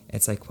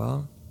it's like,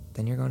 well,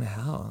 then you're going to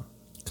hell.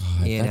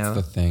 God, that's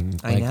the thing.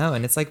 I know,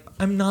 and it's like,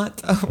 I'm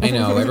not. I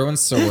know,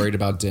 everyone's so worried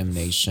about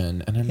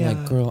damnation, and I'm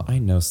like, girl, I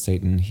know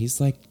Satan. He's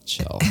like,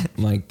 chill.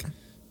 Like,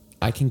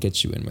 I can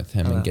get you in with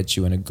him and get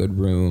you in a good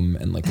room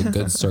and like a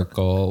good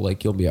circle.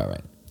 Like, you'll be all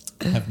right.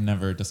 I've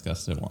never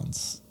discussed it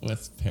once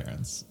with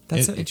parents.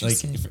 That's so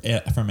interesting.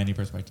 Like, from any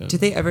perspective. Did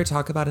they ever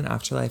talk about an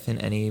afterlife in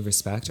any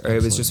respect, or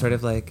it was just sort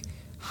of like,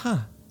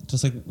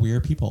 just like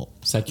weird people,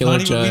 secular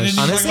we didn't even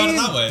honestly, talk about it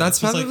that way. that's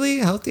It's just probably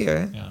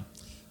healthier. Yeah.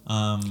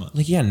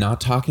 Like, yeah,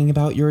 not talking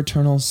about your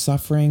eternal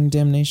suffering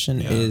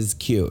damnation is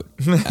cute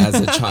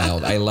as a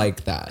child. I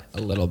like that a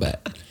little bit.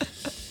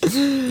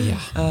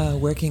 Yeah.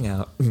 Working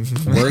out.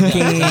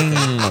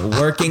 Working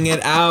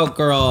it out,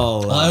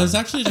 girl. Well, I was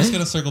actually just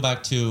going to circle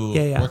back to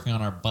Yeah. working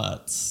on our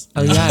butts.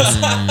 Oh, yes.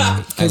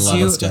 I Because love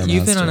a Stairmaster.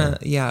 you've been on a,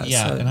 Yeah,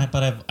 so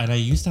and I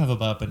used to have a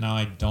butt, but now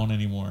I don't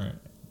anymore.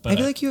 But I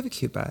feel like you have a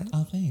cute butt.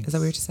 Oh, thanks. Is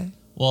that weird to say?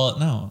 Well,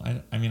 no.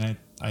 I mean,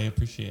 I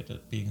appreciate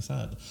it being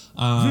said.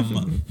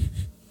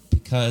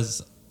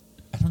 Because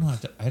I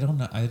don't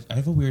know. I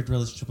have a weird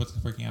relationship with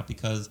working out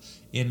because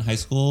in high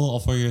school, all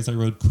 4 years I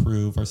rode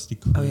varsity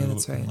crew. Oh, yeah,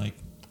 that's right. And like,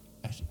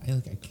 I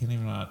can't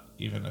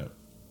even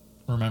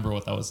remember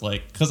what that was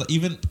like. Because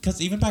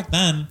even back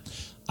then,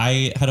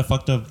 I had a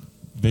fucked up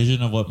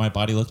vision of what my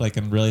body looked like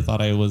and really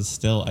thought I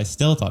still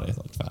thought I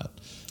looked fat.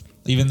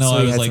 Even though So I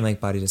you was had like, some like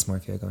body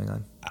dysmorphia going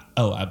on.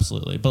 oh,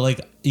 absolutely. But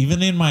like,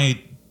 even in my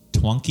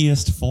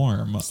twunkiest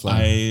form,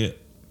 I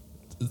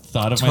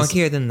thought of myself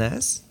Twunkier than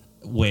this?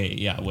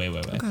 way.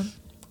 Okay.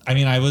 I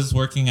mean, I was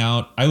working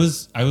out. I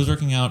was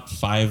working out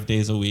 5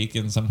 days a week,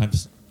 and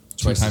sometimes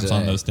 2 Twice a times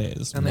on day. those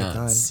days. Oh my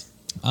Nuts.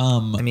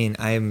 God. I mean,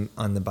 I'm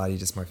on the body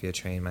dysmorphia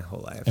train my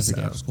whole life. Every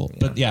day after school.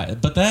 But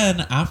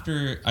then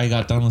after I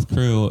got done with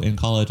crew in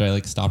college, I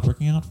like stopped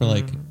working out for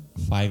like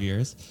 5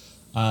 years.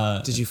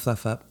 Did you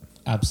fluff up?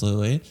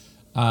 Absolutely.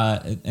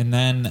 And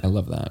then I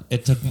love that.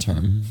 it took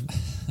term.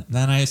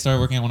 Then I started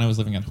working out when I was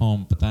living at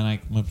home, but then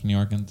I moved to New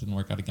York and didn't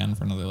work out again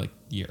for another like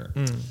year.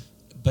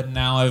 But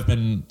now I've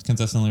been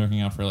consistently working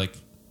out for like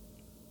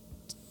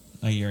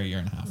a year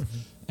and a half,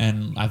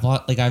 and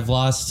I've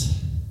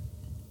lost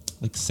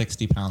like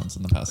 60 pounds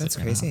in the past. That's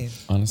year and a crazy.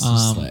 half.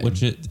 Honestly,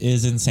 Which it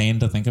is insane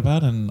to think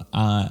about, and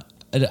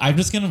I'm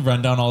just gonna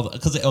run down all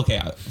because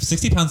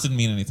 60 pounds didn't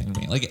mean anything to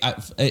me. Like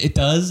it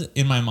does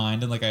in my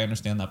mind, and like I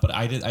understand that, but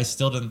I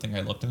still didn't think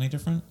I looked any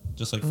different,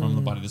 just like from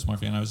the body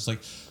dysmorphia, and I was just like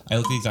I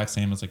look the exact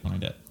same as like when I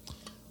did.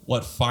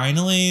 What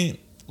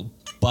finally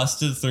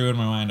busted through in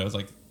my mind, I was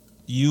like,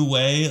 you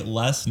weigh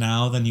less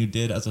now than you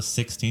did as a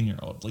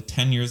 16-year-old. Like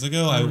 10 years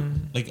ago, I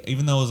like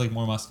even though it was like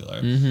more muscular,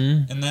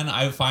 and then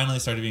I finally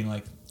started being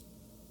like,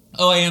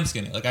 oh, I am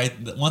skinny. Like I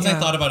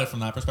thought about it from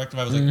that perspective,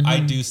 I was like,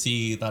 I do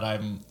see that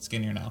I'm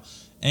skinnier now.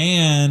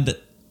 And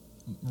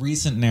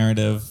recent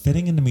narrative,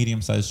 fitting into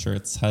medium-sized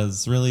shirts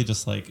has really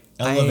just like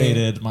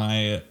elevated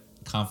my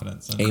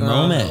confidence. And A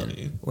moment.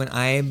 ability. When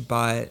I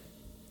bought,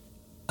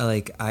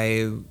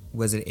 I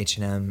was at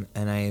H&M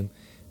and I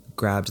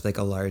grabbed like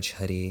a large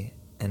hoodie,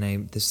 and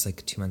this was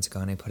like 2 months ago,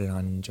 and I put it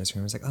on in the dressing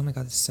room. I was like, oh my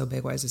God, this is so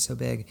big. Why is it so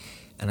big?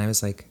 And I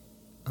was like,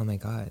 oh my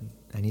God,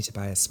 I need to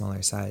buy a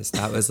smaller size.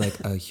 That was like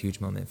a huge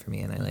moment for me.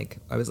 And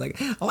I was like,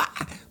 oh,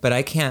 but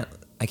I can't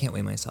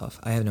weigh myself.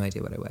 I have no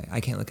idea what I weigh. I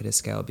can't look at a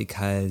scale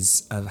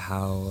because of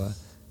how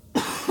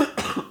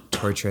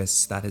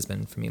torturous that has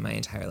been for me my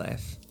entire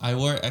life. I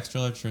wore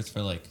extra large shirts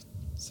for like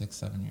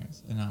 6-7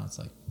 years, and now it's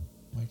like,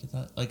 where did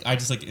that? Like I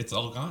just like it's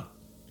all gone.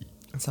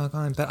 It's all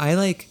gone. But I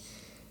like.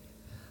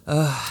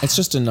 it's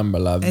just a number,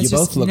 love. You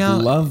both look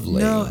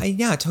lovely. No,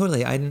 yeah,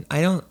 totally. I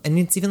don't, and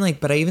it's even like,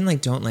 but I even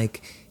like don't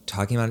like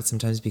talking about it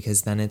sometimes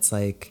because then it's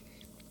like,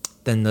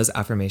 then those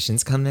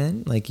affirmations come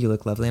in, like, you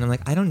look lovely, and I'm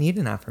like, I don't need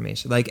an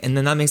affirmation, like, and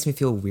then that makes me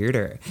feel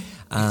weirder.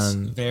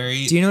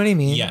 Very. Do you know what I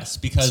mean? Yes,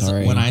 because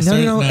Sorry. when I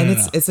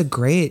started, it's a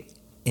great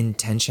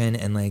intention,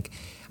 and like,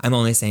 I'm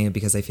only saying it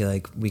because I feel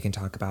like we can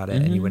talk about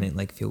it and you wouldn't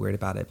like feel weird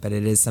about it, but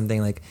it is something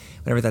like,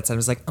 whenever that said, I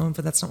was like, oh,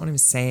 but that's not what I'm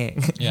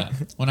saying. Yeah.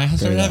 When I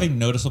started having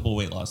noticeable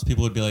weight loss,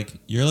 people would be like,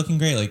 you're looking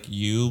great. Like,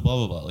 you blah,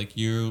 blah, blah. Like,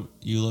 you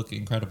look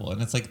incredible.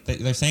 And it's like,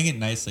 they're saying it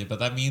nicely, but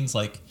that means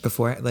like,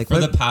 Before, like, for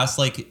the past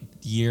like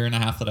year and a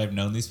half that I've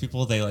known these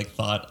people, they like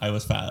thought I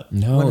was fat.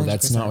 No, 100%.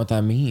 that's not what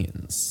that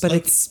means. But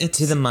like, it's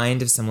to the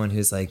mind of someone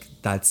who's like,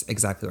 that's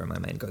exactly where my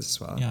mind goes as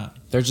well. Yeah.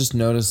 They're just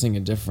noticing a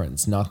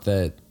difference, not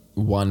that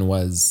one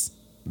was.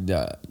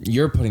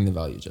 You're putting the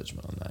value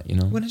judgment on that, you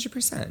know?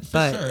 100%.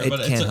 But Sure, it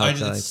but can't help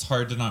to, like, it's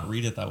hard to not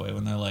read it that way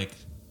when they're like,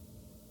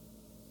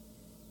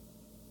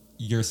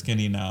 you're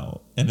skinny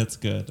now and it's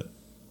good.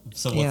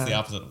 So what's the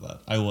opposite of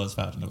that? I was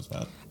fat and it was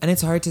bad. and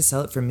it's hard to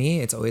sell it for me.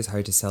 It's always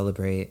hard to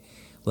celebrate.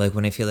 Like,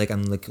 when I feel like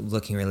I'm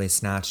looking really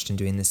snatched and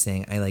doing this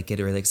thing, I like get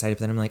really excited.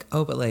 But then I'm like,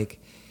 oh, but like,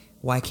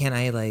 why can't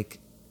I like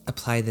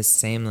apply this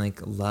same like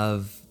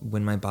love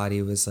when my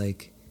body was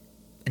like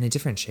in a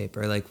different shape,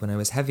 or like when I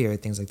was heavier,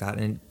 things like that,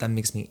 and that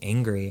makes me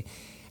angry.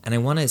 And I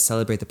want to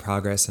celebrate the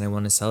progress, and I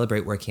want to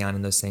celebrate working on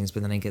in those things,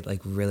 but then I get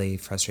like really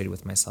frustrated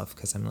with myself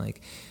because I'm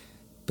like,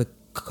 but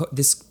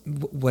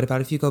what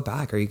about if you go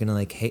back? Are you gonna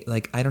like hate?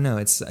 Like, I don't know.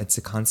 It's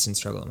a constant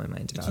struggle in my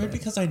mind about It's hard it.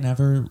 because I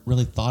never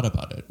really thought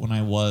about it when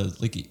I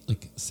was like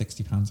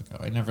 60 pounds ago.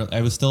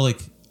 I was still like,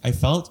 I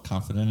felt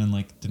confident and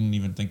like didn't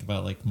even think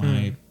about like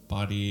my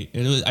body.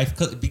 It was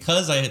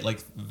because I had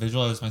like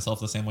visualized myself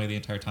the same way the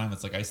entire time.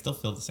 It's like I still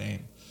feel the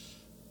same,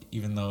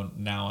 even though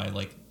now I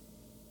like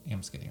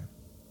am skinnier.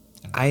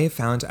 I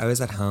found I was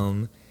at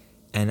home,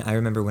 and I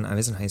remember when I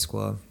was in high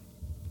school,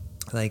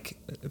 like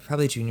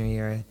probably junior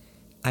year,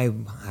 I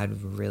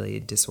had really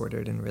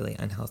disordered and really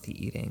unhealthy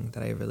eating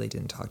that I really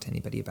didn't talk to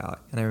anybody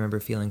about. And I remember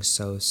feeling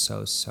so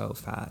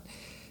fat.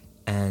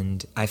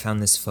 And I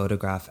found this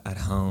photograph at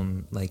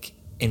home, like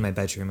in my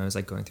bedroom. I was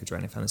like going through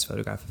drawing. I found this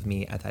photograph of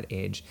me at that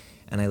age.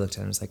 And I looked at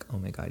it and was like, oh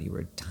my God, you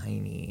were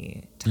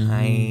tiny.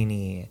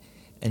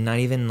 And not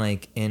even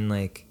like in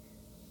like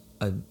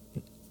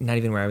not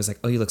even where I was like,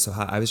 oh, you look so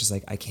hot. I was just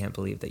like, I can't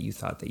believe that you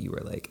thought that you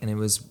were like, and it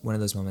was one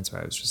of those moments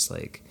where I was just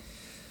like,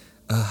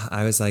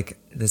 I was like,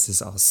 this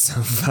is all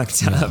so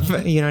fucked up.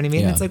 You know what I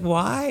mean? Yeah. It's like,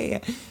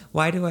 why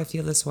do I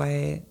feel this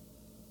way?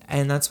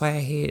 And that's why I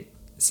hate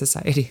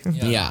society.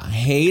 Yeah,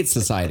 hate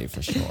society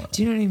for sure.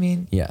 Do you know what I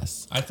mean?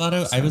 Yes. I thought I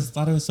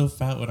was so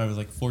fat when I was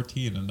like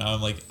 14, and now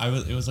I'm like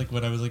it was like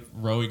when I was like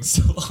rowing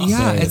so often.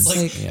 Yeah, it's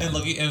it's like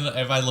like- and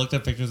if I looked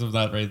at pictures of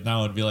that right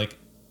now, I'd be like,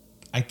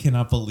 I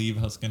cannot believe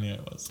how skinny I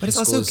was. But it's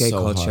High school also is gay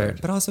so culture.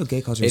 hard. But also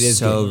gay culture It is is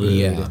so gay-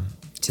 rude yeah.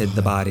 to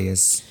the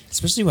bodies.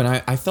 Especially when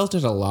I felt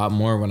it a lot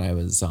more when I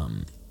was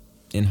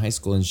in high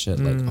school and shit.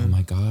 Like, oh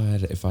my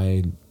God, if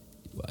I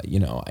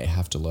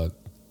have to look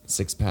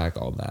 6-pack,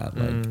 all that.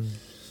 Like,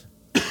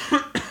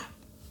 I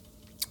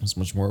was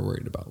much more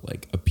worried about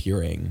like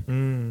appearing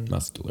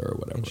muscular or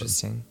whatever.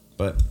 Interesting.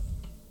 But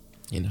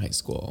in high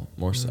school,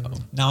 more so.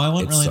 Now I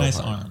want It's really so nice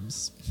hard.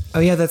 arms. Oh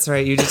yeah, that's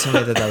right. You just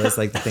told me that was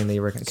like the thing that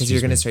you were because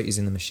you're going to start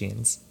using the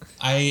machines.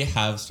 I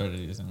have started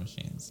using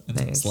machines.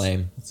 And Nice.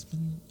 Lame. It's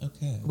been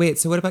okay. Wait,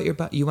 so what about your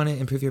butt? You want to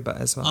improve your butt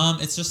as well?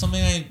 It's just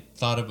something I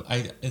thought of.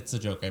 It's a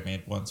joke I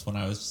made once when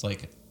I was just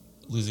like,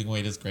 losing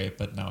weight is great,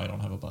 but now I don't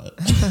have a butt.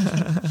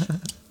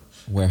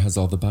 Where has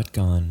all the butt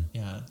gone?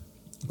 Yeah,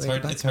 it's Where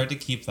hard. the It's butt hard to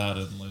keep that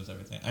and lose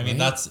everything. I mean, Right?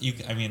 that's you.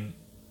 I mean,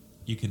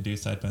 you can do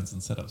side bends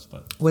and sit-ups,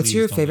 but What's please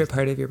your don't favorite lose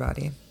part of your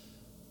body?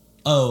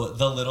 Oh,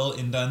 the little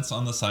indents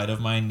on the side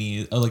of my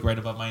knee, like right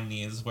above my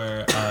knees,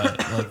 where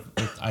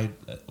I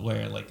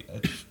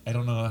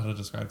don't know how to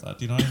describe that.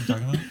 Do you know what I'm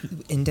talking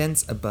about?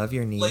 Indents above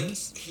your knees?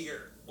 Like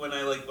here, when I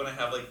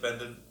have like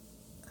bended.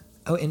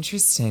 Oh,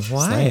 interesting.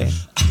 Why?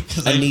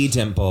 A knee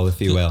dimple, if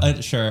you will.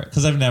 Sure,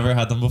 because I've never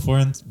had them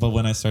before, but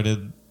when I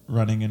started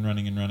running, and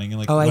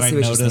like Oh, I when see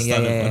what you're noticed saying.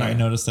 that Yeah, when yeah, I yeah.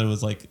 noticed that it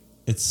was like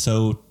it's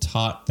so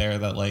taut there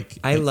that like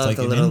I it's love like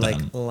the an little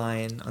indent. like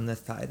line on the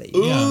thigh that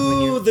you Yeah.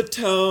 when you're, the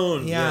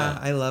tone. yeah,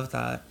 I love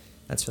that.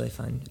 That's really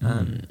fun.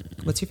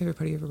 What's your favorite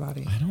part of your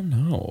body? I don't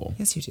know.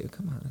 Yes, you do.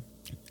 Come on.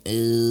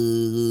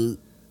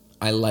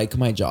 I like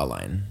my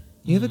jawline.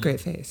 You have a great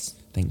face.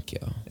 Thank you.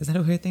 Is that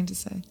a weird thing to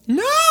say?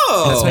 No.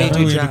 That's why you Never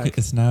do weird drag.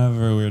 it's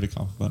never weird to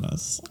compliment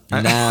us.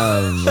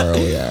 Never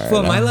weird.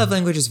 Well, my love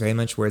language is very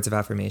much words of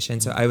affirmation.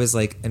 So I was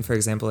like, and for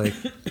example, like,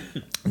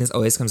 this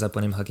always comes up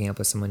when I'm hooking up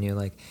with someone new.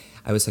 Like,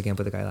 I was hooking up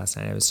with a guy last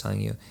night. I was telling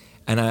you,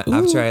 and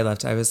after I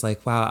left, I was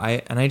like, wow.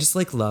 I just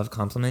like love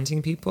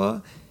complimenting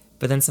people,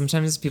 but then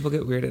sometimes people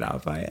get weirded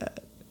out by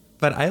it.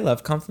 But I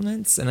love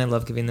compliments and I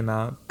love giving them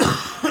out.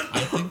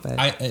 I think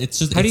But it's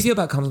just. how do you it's- feel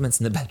about compliments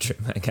in the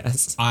bedroom? I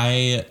guess.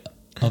 I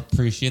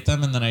appreciate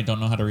them and then I don't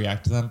know how to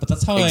react to them. But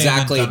that's how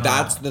Exactly. I am in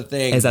general. That's the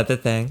thing. Is that the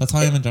thing? That's how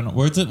I am in general.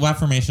 Words of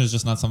affirmation is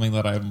just not something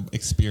that I'm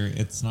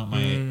experiencing. It's not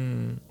my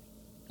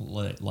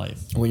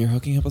life. When you're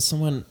hooking up with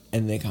someone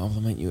and they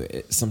compliment you,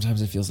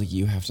 sometimes it feels like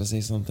you have to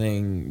say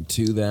something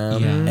to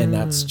them. Yeah. And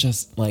that's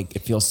just like,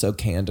 it feels so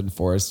canned and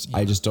forced.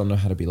 I just don't know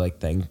how to be like,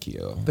 thank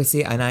you. But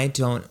see, and I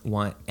don't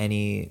want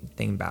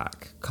anything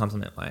back,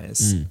 compliment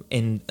wise,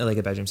 in like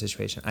a bedroom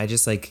situation. I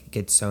just like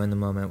get so in the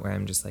moment where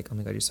I'm just like, oh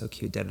my God, you're so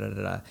cute, da da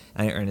da da.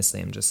 And I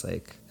earnestly am just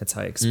like, that's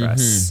how I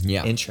express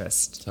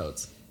interest.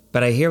 Totes.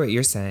 But I hear what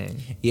you're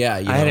saying. Yeah.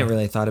 I hadn't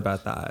really thought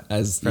about that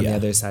from the yeah.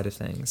 other side of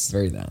things.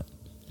 Very that.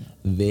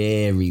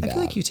 Very that. I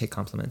feel like you take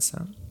compliments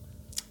though.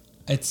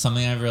 It's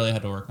something I've really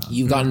had to work on.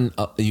 You've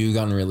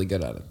gotten really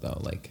good at it though.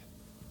 Like,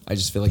 I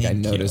just feel like Thank I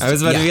you. noticed. I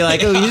was about to be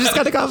like, oh, you just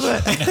got a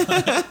compliment.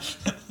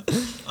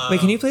 Wait,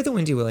 can you play the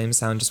Wendy Williams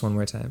sound just one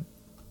more time?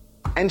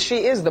 And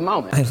she is the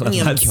moment. I love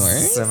that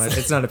course. so much.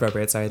 It's not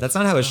appropriate. Sorry, that's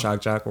not how a shock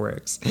jock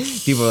works.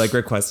 People are like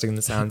requesting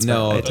the sounds.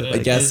 No, but I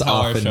guess is how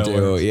our often show do.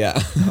 works.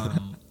 Yeah.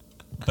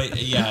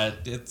 But yeah,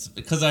 it's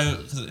because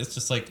it's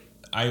just like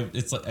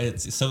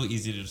it's so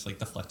easy to just like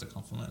deflect a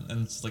compliment,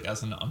 and it's like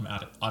as an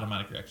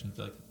automatic reaction to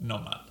be like, no,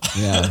 I'm not.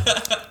 Yeah.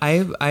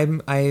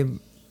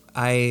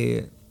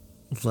 I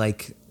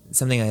like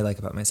something I like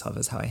about myself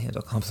is how I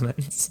handle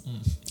compliments.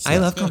 I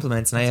love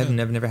compliments, and I have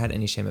never had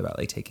any shame about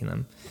like taking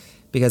them,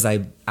 because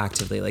I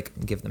actively like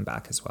give them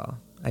back as well.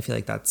 I feel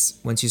like that's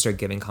once you start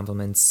giving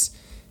compliments,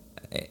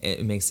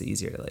 it makes it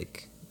easier to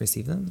like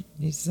receive them.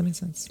 Does that make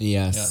sense?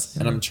 Yes.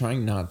 And I'm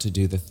trying not to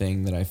do the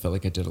thing that I felt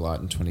like I did a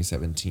lot in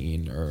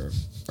 2017 or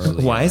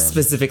earlier. Why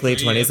specifically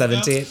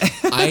 2017?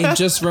 I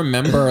just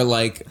remember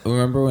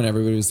when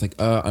everybody was like,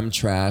 I'm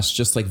trash.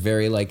 Just like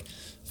very like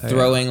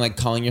throwing, like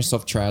calling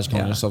yourself trash,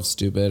 calling yourself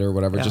stupid or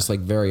whatever. Just like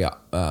very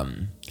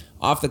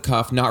off the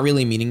cuff, not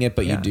really meaning it,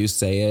 but you do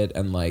say it,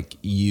 and like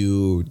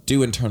you do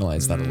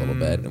internalize that a little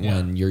bit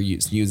when you're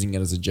using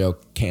it as a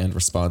joke, canned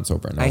response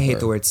over and over. I hate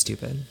the word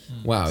stupid.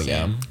 Wow,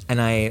 Same.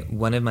 And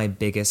one of my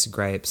biggest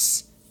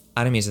gripes,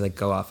 I don't mean to like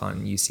go off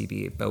on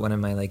UCB, but one of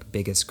my like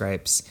biggest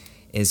gripes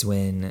is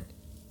when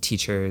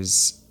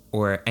teachers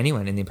or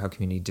anyone in the improv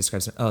community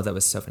describes, oh, that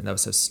was so funny, that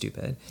was so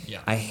stupid. Yeah.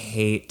 I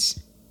hate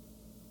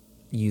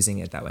using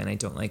it that way, and I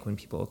don't like when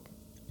people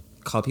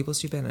call people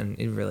stupid, and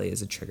it really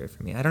is a trigger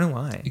for me. I don't know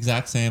why.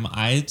 Exact same.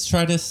 I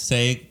try to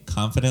say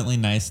confidently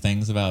nice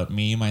things about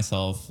me,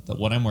 myself,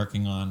 what I'm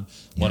working on,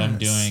 what I'm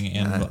doing,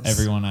 and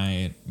everyone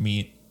I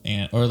meet,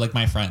 or like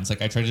my friends.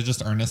 Like I try to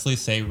just earnestly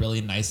say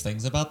really nice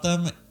things about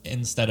them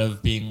instead of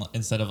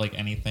like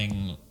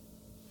anything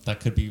that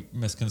could be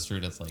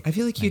misconstrued as like. I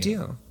feel like negative. you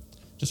do.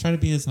 Just try to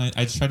be as nice.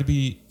 I just try to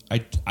be.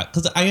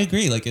 Because I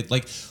agree. Like it.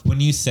 Like when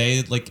you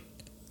say like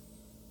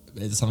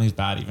something's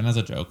bad, even as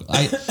a joke.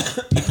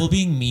 People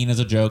being mean as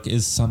a joke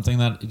is something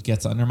that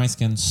gets under my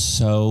skin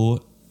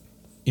so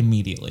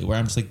immediately. Where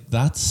I'm just like,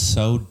 that's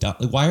so dumb.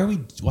 Like, why are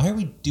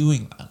we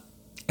doing that?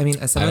 I mean,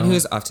 as someone who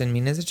is often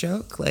mean as a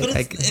joke, like, but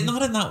it's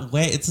not in that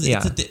way. It's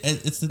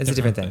a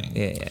different thing.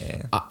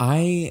 Yeah.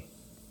 I,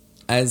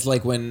 as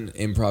like when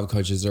improv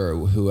coaches or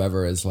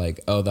whoever is like,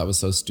 oh, that was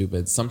so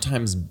stupid.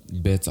 Sometimes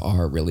bits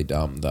are really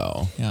dumb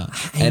though. Yeah.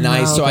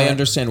 I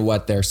understand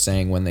what they're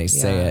saying when they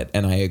say it,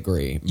 and I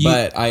agree.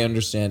 But I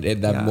understand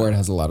it. That word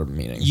has a lot of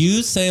meaning.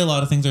 You say a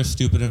lot of things are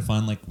stupid and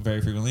fun, like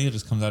very frequently. It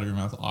just comes out of your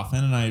mouth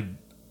often, and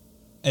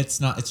it's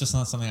just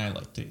not something I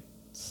like to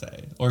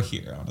say or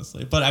hear,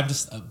 honestly. But I'm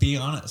just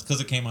being honest because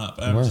it came up.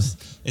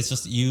 It's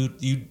just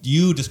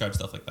you describe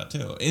stuff like that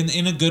too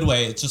in a good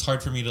way. It's just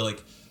hard for me to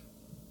like.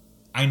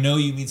 I know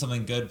you mean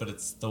something good, but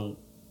it's the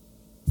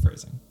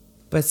phrasing.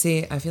 But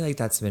see, I feel like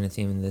that's been a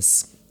theme in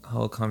this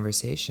whole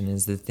conversation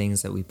is the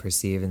things that we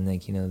perceive in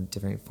like,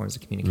 different forms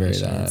of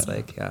communication. It's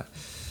like,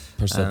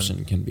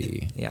 perception can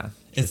be. Yeah.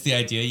 It's the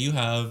idea you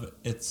have.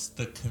 It's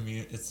the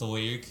it's the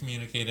way you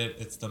communicate it.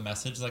 It's the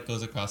message that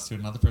goes across to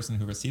another person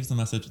who receives the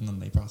message and then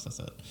they process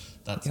it.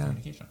 That's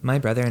communication. My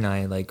brother and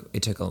I, like,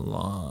 it took a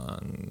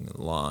long,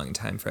 long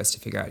time for us to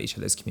figure out each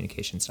other's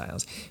communication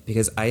styles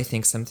because I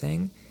think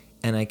something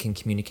and I can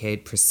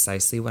communicate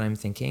precisely what I'm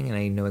thinking, and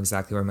I know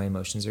exactly where my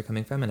emotions are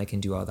coming from, and I can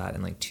do all that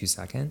in like 2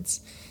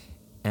 seconds.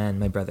 And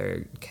my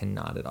brother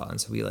cannot at all. And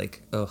so we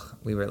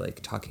were like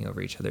talking over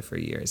each other for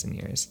years and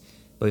years,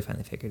 but we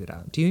finally figured it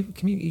out. Do you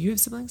have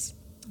siblings?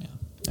 Yeah.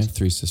 I have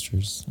 3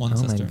 sisters. One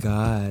sister. Oh my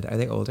God. Are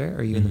they older? Or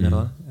are you in the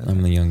middle? Okay.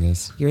 I'm the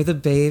youngest. You're the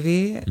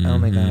baby? Mm-hmm. Oh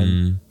my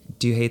God.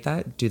 Do you hate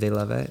that? Do they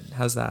love it?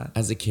 How's that?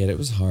 As a kid, it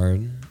was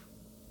hard.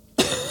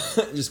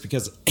 Just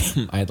because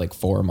I had like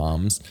 4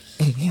 moms.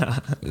 Yeah.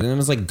 And it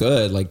was like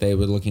good. Like they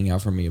were looking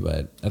out for me,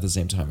 but at the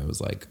same time, it was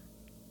like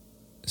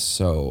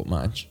so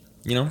much,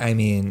 I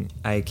mean,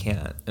 I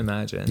can't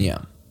imagine.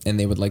 Yeah. And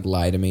they would like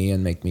lie to me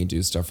and make me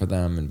do stuff for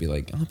them and be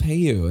like, I'll pay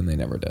you. And they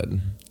never did.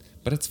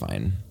 But it's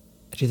fine.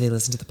 Do they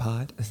listen to the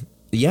pod?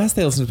 Yes,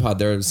 they listen to the pod.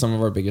 They're some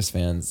of our biggest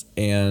fans.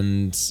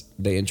 And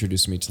they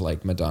introduced me to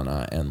like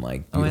Madonna and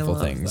like beautiful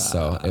things.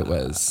 So it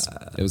was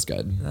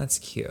good. That's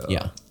cute.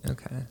 Yeah.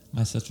 Okay.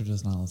 My sister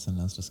does not listen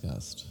as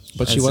discussed.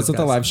 But she was at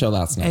the live show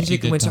last night. And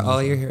she went to tell all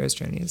me. your heroes'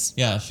 journeys.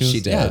 Yeah,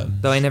 She did. Yeah.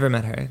 Though I never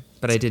met her,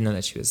 but I did know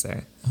that she was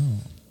there. Oh,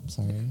 I'm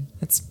sorry.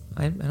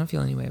 I don't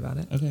feel any way about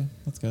it. Okay,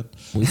 that's good.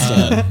 We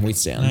stand. We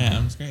stand.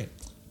 Yeah, it's great.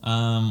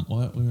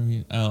 What were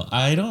we? Oh,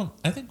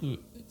 I think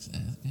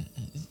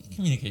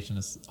communication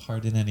is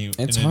hard in any.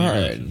 It's in any hard,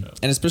 relationship.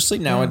 and especially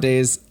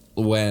nowadays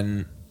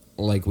when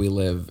like we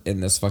live in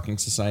this fucking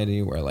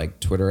society where like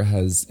Twitter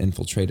has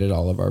infiltrated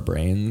all of our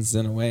brains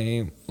in a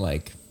way.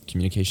 Like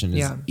communication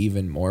is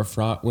even more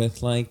fraught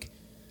with like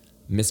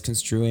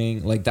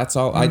misconstruing. Like that's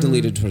all. I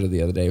deleted Twitter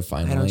the other day.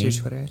 Finally, I don't do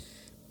Twitter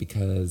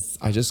because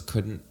I just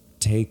couldn't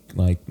take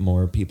like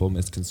more people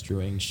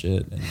misconstruing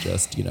shit and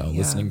just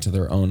listening to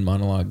their own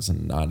monologues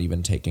and not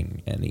even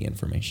taking any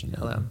information.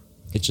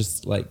 It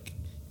just like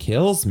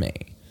kills me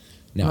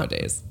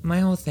nowadays. My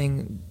whole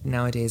thing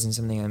nowadays, and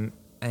something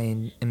I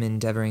am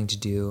endeavoring to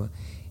do,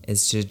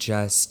 is to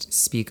just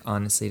speak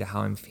honestly to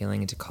how I'm feeling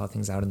and to call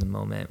things out in the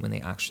moment when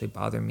they actually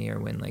bother me, or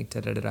when like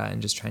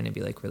and just trying to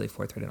be like really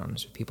forthright and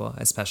honest with people,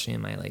 especially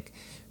in my like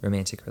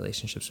romantic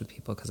relationships with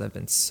people, because I've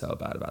been so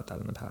bad about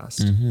that in the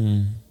past.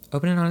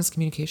 Open and honest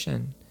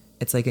communication.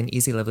 It's like an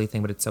easy, lovely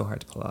thing, but it's so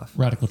hard to pull off.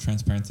 Radical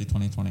Transparency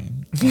 2020.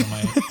 One of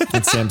my,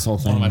 That's Sam's whole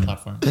thing. one of my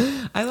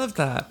platforms. I love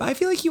that. But I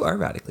feel like you are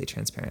radically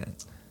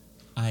transparent.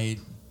 I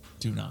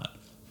do not,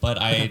 but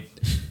I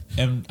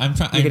am. I'm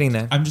trying. You're getting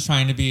there. I'm just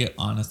trying to be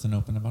honest and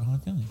open about how I'm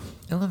feeling.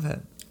 I love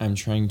it. I'm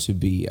trying to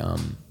be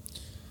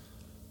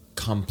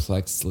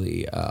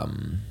complexly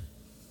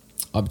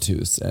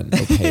obtuse and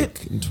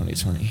opaque in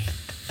 2020.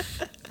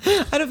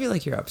 I don't feel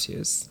like you're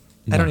obtuse.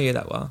 No. I don't know you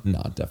that well.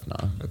 No,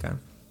 definitely not. Okay.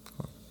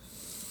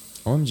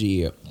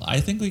 OMG. I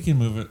think we can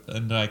move it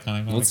into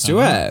iconic. Let's do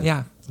it.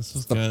 Yeah. This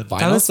was The good.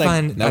 final That was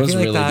fun. That I was feel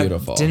like really that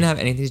beautiful. didn't have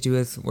anything to do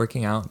with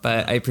working out,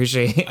 but I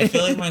appreciate it. I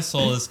feel like my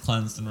soul is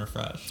cleansed and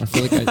refreshed. I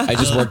feel like I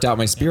just worked out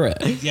my spirit.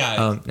 Yeah.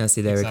 Oh, no,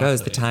 see, there it goes.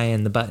 The exactly. tie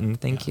and the button.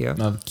 Thank you.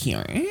 I'm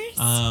curious.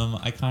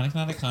 Iconic,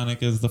 not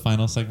iconic is the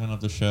final segment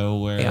of the show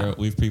where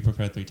we've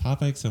pre-prepared 3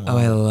 topics and Oh,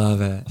 I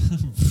love it.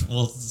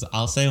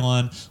 I'll say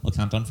one. We'll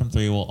count down from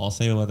 3. We'll all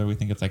say whether we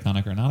think it's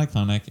iconic or not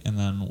iconic, and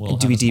then we'll.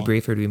 Do we have a small-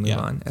 debrief or do we move yeah,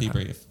 on? Okay.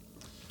 Debrief.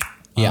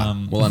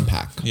 Yeah, we'll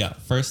unpack. Yeah.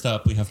 First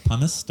up, we have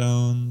pumice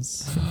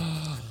stones.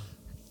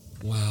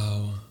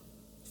 Wow.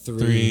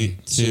 3,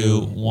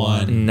 2,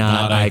 1.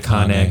 Not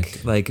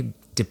iconic. Like,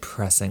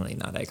 depressingly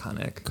not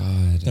iconic.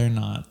 God. They're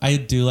not. I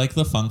do like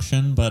the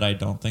function, but I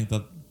don't think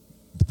that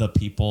the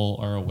people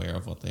are aware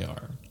of what they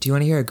are. Do you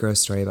want to hear a gross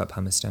story about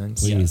pumice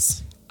stones?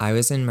 Please. I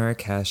was in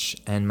Marrakesh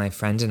and my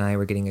friend and I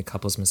were getting a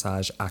couples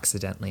massage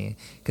accidentally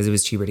because it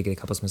was cheaper to get a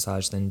couples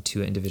massage than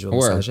 2 individual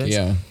massages.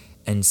 Yeah.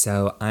 And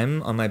so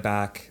I'm on my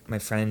back. My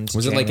friend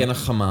Was it like in a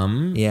Janet-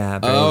 hammam? Yeah.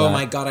 very Oh wet.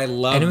 my God, I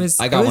love. And it was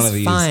I got one of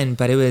these. fun,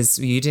 but it was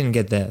you didn't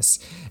get this.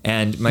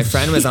 And my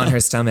friend was on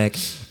her stomach,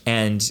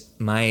 and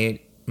my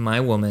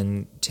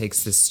woman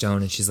takes this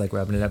stone and she's like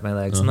rubbing it up my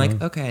legs. I'm like,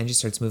 okay, and she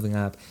starts moving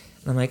up.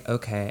 And I'm like,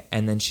 okay.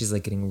 And then she's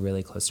like getting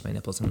really close to my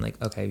nipples. And I'm like,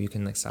 okay, you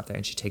can like stop there.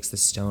 And she takes the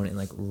stone and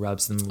like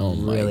rubs them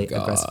my really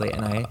God. aggressively.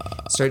 And I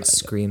start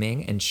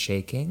screaming and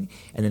shaking.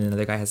 And then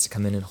another guy has to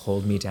come in and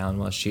hold me down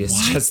while she is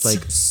just like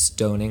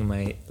stoning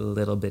my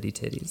little bitty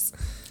titties.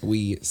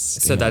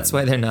 So that's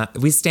why they're not.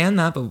 We stand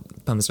that,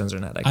 but pumice stones are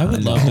not iconic. I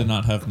would love to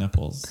not have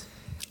nipples.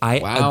 I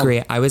Wow.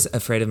 agree. I was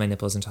afraid of my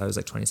nipples until I was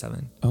like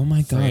 27. Oh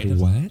my God, Afraid of-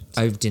 what?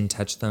 I didn't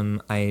touch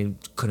them. I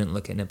couldn't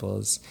look at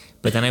nipples.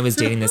 But then I was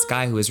dating this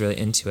guy who was really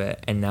into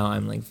it, and now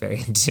I'm like very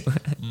into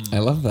it. I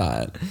love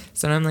that.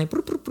 So now I'm like,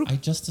 broop, broop, broop. I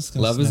just discussed.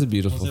 Love is a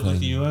beautiful was it with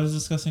thing. you? I was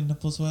discussing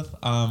nipples with.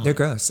 They're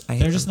gross. I hate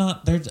They're just them.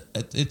 not.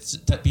 It's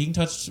being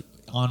touched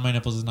on my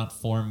nipples is not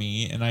for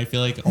me, and I feel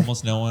like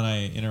almost no one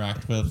I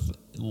interact with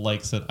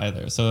likes it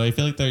either. So I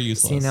feel like they're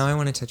useless. See, now I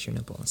want to touch your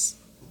nipples,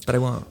 but I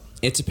won't.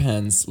 It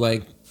depends.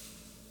 Like,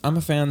 I'm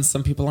a fan.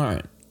 Some people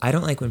aren't. I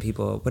don't like when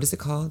people. What is it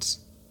called?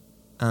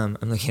 I'm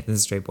looking at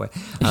this straight boy.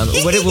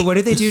 What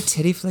do they do?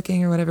 Titty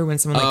flicking or whatever when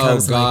someone like Oh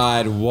comes.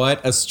 God, what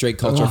a straight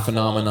culture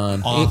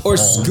phenomenon. Awful. Or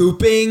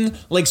scooping.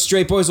 Like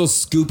straight boys will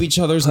scoop each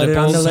other's Put it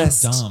on nipples. the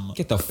list. Dumb.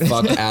 Get the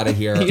fuck out of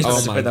here. You Oh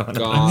just my put that one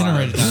God. up. I'm gonna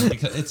write it down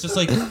because it's just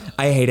like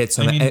I hate it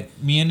so I much. mean,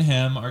 me and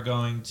him are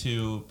going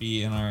to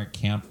be in our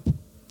camp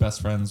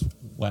best friend's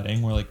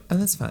wedding. We're like Oh,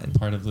 that's fine.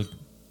 part of the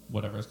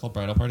whatever it's called,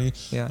 bridal party.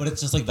 Yeah. But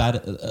it's just like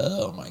that.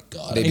 Oh my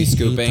God. They be I hate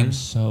scooping? them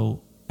so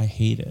I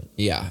hate it.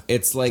 Yeah,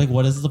 it's It's like, like,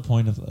 what is the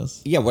point of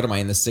this? yeah, what am I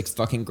in the 6th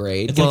fucking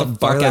grade? It's Get like the fuck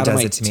Barlow out of does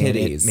my it to me. And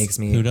titties. it makes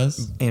me. Who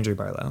does? Andrew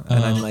Barlow,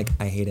 and I'm like,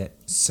 I hate it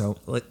so.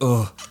 Like,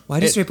 oh, why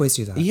do straight boys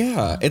do that?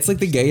 Yeah, it's like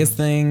the gayest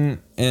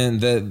thing,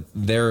 and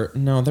they're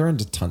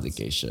into tons of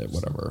gay shit,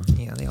 whatever.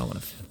 Yeah, they all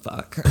want to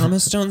fuck.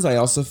 Pumice stones, I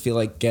also feel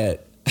like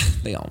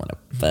they all want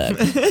to fuck.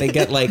 They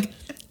get like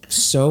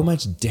so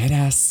much dead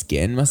ass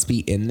skin must be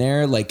in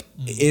there. Like,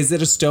 is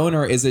it a stone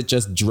or is it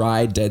just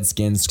dry dead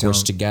skin squished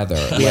Don't. together?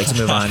 We Like, have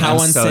to move on. How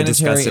I'm so unsanitary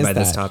disgusted is by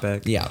this that?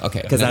 topic. Yeah,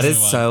 okay. Because that Let's is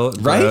move so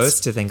Right?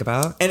 gross to think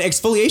about. And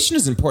exfoliation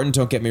is important,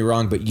 don't get me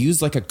wrong, but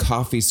use like a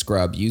coffee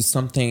scrub. Use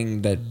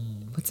something that,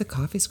 What's a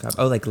coffee scrub?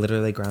 Oh, like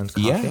literally ground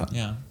coffee? Yeah.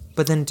 Yeah.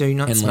 But then do you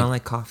not And, smell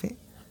like- like coffee?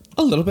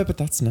 a little bit, but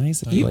that's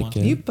nice if You you want-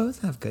 like You it.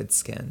 both have good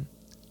skin.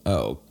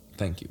 Oh,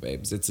 thank you,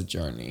 babes. It's a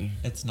journey.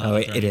 It's not Oh, a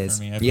it journey is.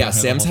 for me. I've Yeah, been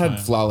here the Sam's whole had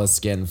time. flawless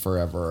skin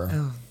forever.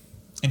 Oh.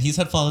 And he's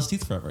had flawless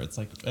teeth forever. It's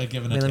like a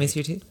given. Wait, let me see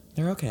your teeth.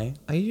 They're okay.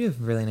 Oh, you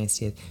have really nice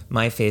teeth.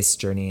 My face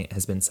journey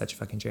has been such a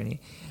fucking journey.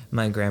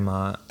 My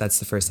grandma, that's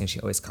the first thing she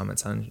always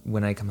comments on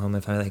when I come home.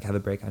 If I like have a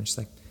breakout, she's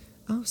like,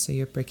 "Oh, so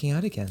you're breaking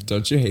out again."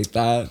 Don't you hate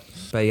that?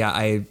 But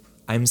yeah,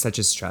 I'm such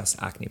a stress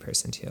acne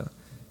person too.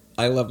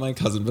 I love my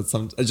cousin, but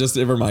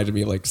it reminded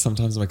me, like,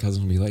 sometimes my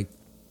cousin will be like,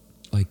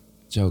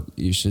 Joe,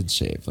 you should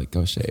shave. Like,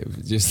 go shave.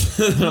 Just,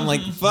 and I'm like,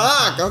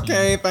 fuck.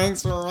 Okay,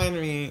 thanks for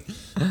reminding me.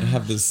 I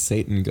have this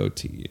Satan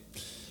goatee.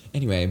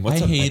 Anyway,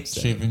 what's I up hate next,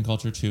 shaving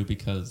culture too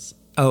because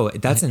Oh,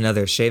 that's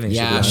another shaving.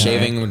 Yeah, should be on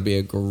shaving there. would be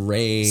a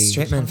great.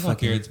 Straight men talk about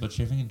fucking. beards, but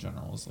shaving in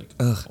general is like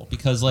Ugh. awful.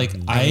 Because like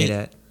I hate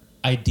it.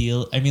 I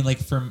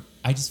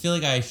just feel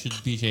like I should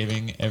be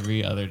shaving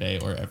every other day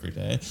or every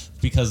day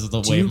because of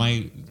the way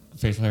my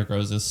facial hair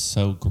grows is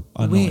so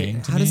annoying.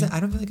 Wait, to how me does it? I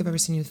don't feel like I've ever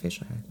seen you with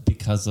facial hair.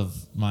 Because of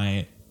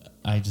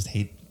I just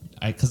hate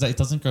because it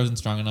doesn't grow in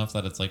strong enough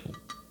that it's like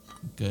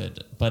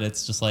good, but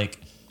it's just like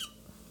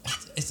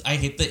I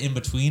hate the in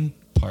between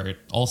part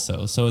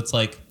also. So it's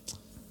like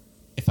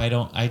if I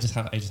don't, I just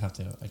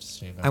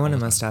shave. I want a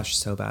mustache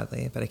so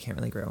badly, but I can't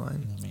really grow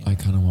one. I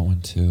kind of want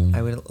one too.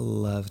 I would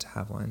love to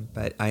have one,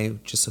 but I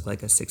just look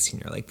like a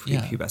 16-year-old, like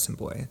prepubescent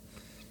boy.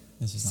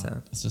 It's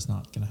just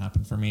not gonna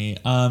happen for me.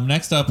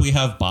 Next up we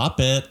have Bop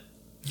It.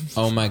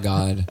 Oh my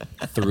God.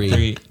 3,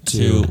 3,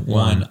 2,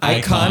 1.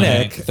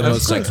 Iconic. The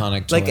most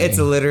iconic toy. Like, it's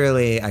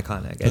literally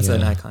iconic. It's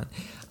an Yeah.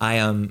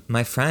 icon.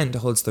 My friend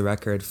holds the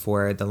record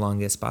for the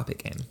longest Bop It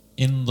game.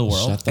 In the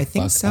world? Shut the I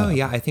think fuck so. up.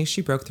 Yeah, I think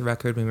she broke the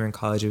record when we were in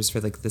college. It was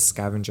for like the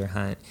scavenger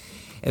hunt.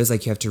 It was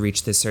like you have to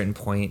reach this certain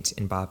point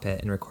in Bop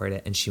It and record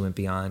it, and she went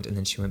beyond, and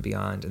then she went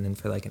beyond, and then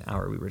for like an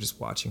hour we were just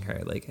watching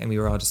her, like, and we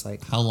were all just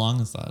like, How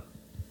long is that?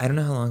 I don't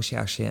know how long she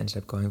actually ended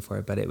up going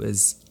for, but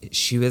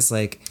she was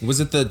like, Was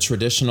it the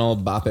traditional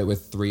Bop It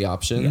with 3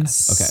 options?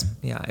 yes.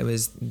 Okay. Yeah, it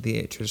was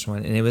the traditional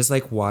one, and it was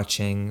like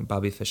watching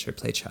Bobby Fischer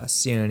play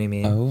chess. You know what I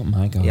mean? Oh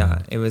my God.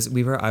 Yeah, it was.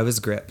 I was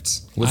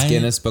gripped. Was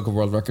Guinness Book of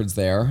World Records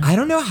there? I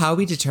don't know how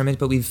we determined,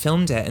 but we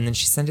filmed it, and then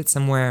she sent it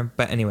somewhere.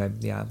 But anyway,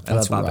 yeah, I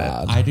That's love Bop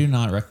rad. It. I do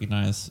not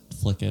recognize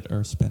Flick It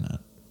or Spin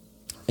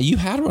It. You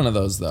had one of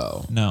those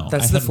though. No,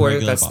 That's I the had four-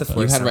 regular that's the Bop It.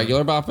 four- You had Some.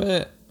 regular Bop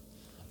It?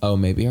 Oh,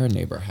 maybe our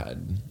neighbor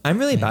had. I'm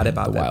really bad at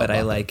the Bop It, wild but I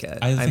Bop It. like it.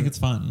 I think it's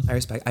fun. I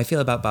respect. I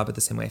feel about Bop It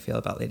the same way I feel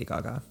about Lady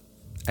Gaga.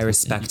 I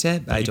respect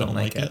it, but I You don't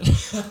like it.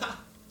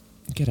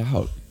 Get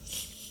out.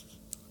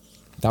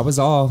 That was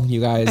all,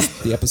 you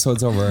guys. The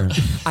episode's over.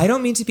 I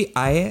don't mean to be.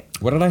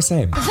 What did I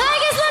say?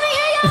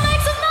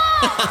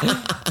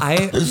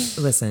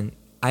 Listen.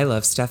 I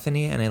love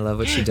Stephanie, and I love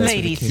what she does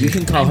Ladies. for the You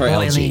community. can call her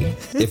I'm LG boiling.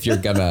 if you're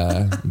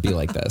gonna be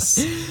like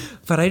this.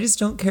 But I just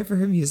don't care for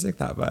her music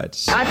that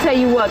much. I tell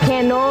you what,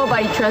 can't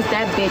nobody trust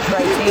that bitch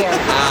right there.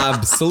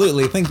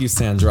 Absolutely. Thank you,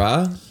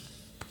 Sandra.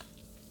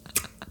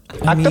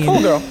 Act the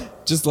fool, girl.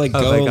 Just like Oh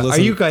go my God. listen.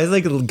 Are you guys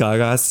like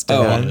Gaga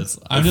stans?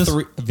 I'm just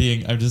Three-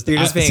 being. I'm just. You're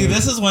just See, being-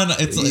 this is when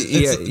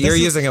it's. You're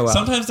using it well.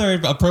 Sometimes there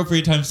are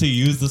appropriate times to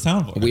use the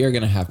soundboard We are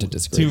gonna have to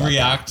disagree. to about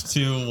react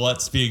to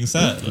what's being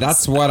said. that.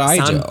 That's what I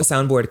do.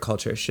 Soundboard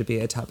culture should be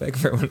a topic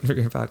for one of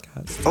your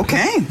podcasts.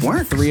 Okay,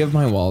 work. 3 of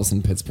my walls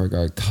in Pittsburgh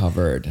are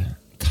covered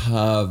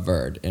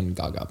in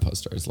Gaga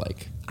posters.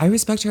 Like, I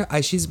respect her.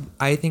 I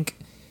think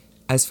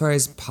as far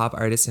as pop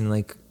artists and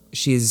like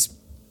she's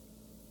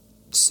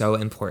so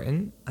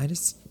important.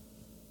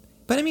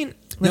 But I mean,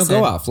 listen, no,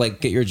 go off.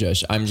 Like, get your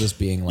jush. I'm just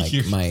being like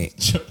You're- my.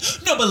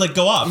 No, but like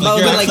go off. No,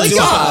 you're but, like, actually do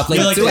off. Like,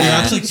 you're like do you're it.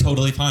 actually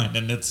totally fine,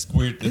 and it's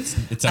weird.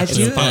 It's I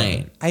actually do.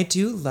 fine. I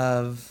do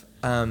love.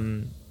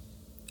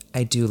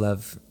 I do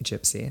love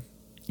Gypsy.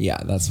 Yeah,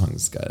 that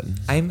song's good.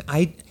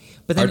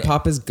 But then Art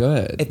pop is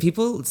good. if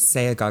people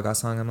say a Gaga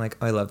song, I'm like,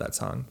 oh, I love that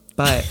song.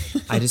 But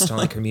I just don't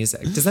like her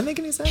music. Does that make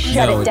any sense?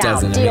 Shut no, it it down.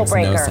 doesn't. It Deal makes no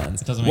breaker.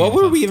 sense. It doesn't make What any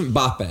were sense. we even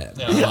Bop It?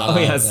 Yeah, Oh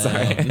yeah,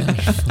 sorry.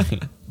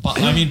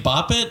 I mean,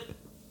 Bop It.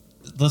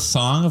 The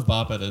song of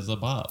Bop It is a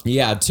bop.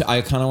 Yeah,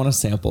 I kind of want to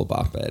sample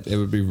Bop It. It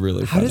would be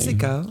really How funny. does it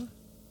go?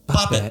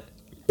 Bop It.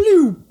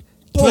 Blue.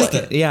 Twist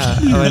it. Yeah.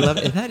 Oh, I love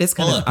it. That is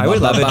kind Pull of. it. I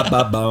would love it.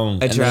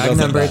 A A drag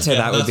number to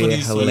that would that's be what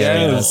he's-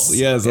 hilarious.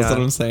 Yes, that's Yeah.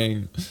 what I'm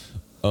saying.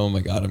 Oh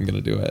my God, I'm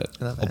gonna do it.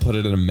 I love I'll it. put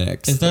it in a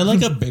mix. Is there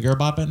like a bigger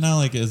Bop It now?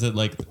 Like, is it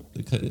like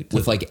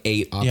with like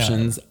 8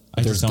 options?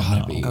 I There's just don't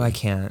gotta know. be. Oh, I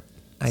can't.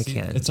 I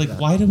can't. It's do like, that.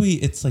 why do we?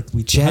 It's like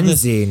we Gen have this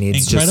Z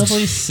needs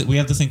incredibly. We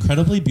have this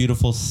incredibly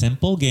beautiful,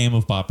 simple game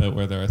of Bop It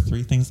where there are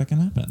 3 things that can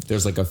happen.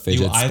 There's like a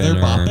fidget You either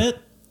spinner. bop it,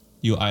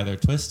 you either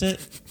twist it,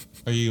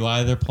 or you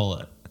either pull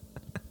it.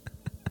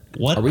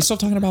 What Are we still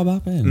talking about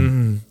Bop It?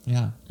 Mm-hmm.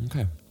 Yeah,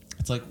 Okay.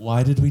 it's like,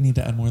 why did we need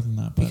to add more than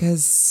that? But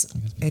Because I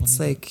guess people it's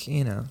need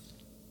like,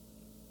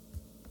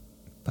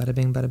 bada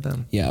bing, bada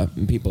boom. Yeah,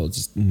 people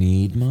just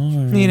need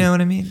more. You know what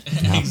I mean?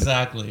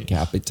 exactly.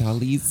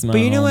 Capitalismo.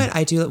 But you know what?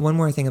 I do one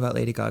more thing about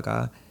Lady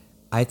Gaga.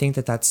 I think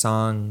that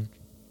song,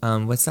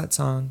 what's that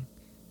song?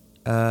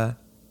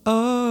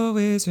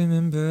 Always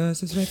remember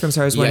us this way from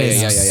Stars Born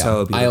is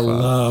so beautiful. I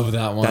love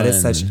that one. That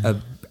is such a.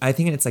 I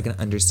think it's like an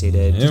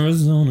understated.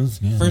 Arizona's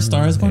For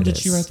Star Is Born, There it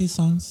did she is. write these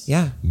songs?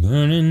 Yeah.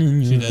 burning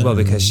in She your did. Well,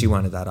 because she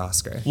wanted that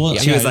Oscar. Well,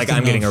 She yeah, was I like, just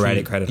I'm didn't getting know a if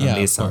writing she- credit yeah, on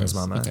these of course.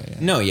 songs, mama. Okay, yeah.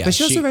 No, yeah. But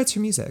she also writes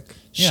her music.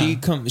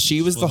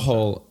 She was the Well,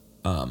 whole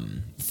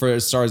for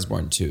Star Is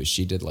Born too.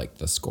 She did like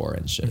the score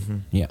and shit.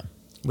 Yeah.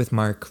 With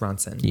Mark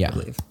Ronson, Yeah. I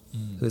believe,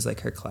 who's like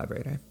her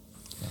collaborator.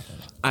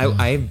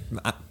 I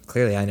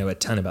clearly I know a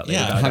ton about Lady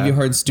Yeah. Gaga. Have you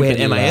heard Stupid Wait,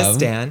 am I a Love?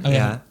 stan? Oh, yeah.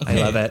 Yeah,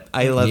 Okay. I love it.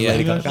 I love Yeah.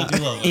 Lady You actually Gaga.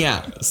 do love it.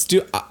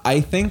 Yeah. I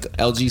think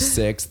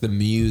LG6, the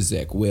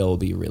music will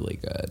be really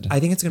good. I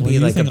think it's gonna Well, be you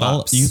like a think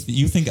bops.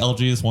 you think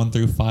LG's 1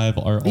 through 5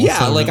 are also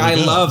Yeah, like, really I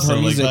good, love her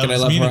so, music and I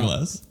that's love her-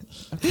 meaningless.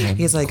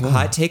 He's like,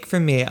 hot take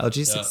from me.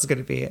 LG6 Yeah. is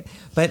gonna be it.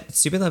 But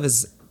Stupid Love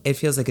is. It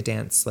feels like a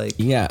dance. Like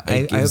Yeah,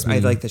 it gives I me-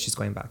 like that she's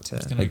going back to.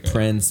 gonna be Like great.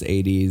 Prince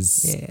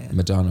 80s Yeah.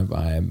 Madonna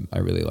vibe. I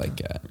really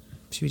like it.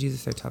 Should we do the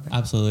third topic?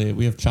 Absolutely.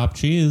 We have chopped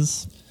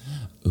cheese.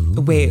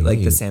 Ooh, Wait,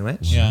 like the sandwich?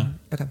 Yeah.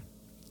 Okay.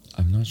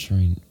 I'm not sure.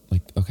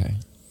 Like, okay.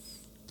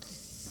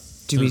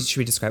 Should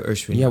we describe or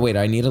should we? Yeah, wait.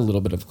 I need a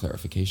little bit of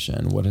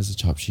clarification. What is a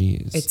chopped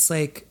cheese? It's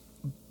like,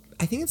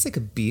 I think it's like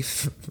a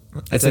beef.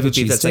 It's type like a of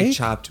beef that's like cheesesteak?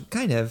 chopped,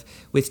 kind of,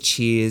 with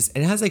cheese.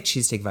 And it has like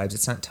cheesesteak vibes.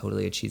 It's not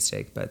totally a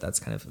cheesesteak, but that's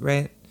kind of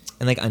right.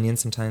 And like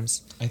onions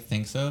sometimes. I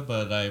think so,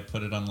 but I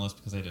put it on the list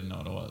because I didn't know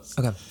what it was.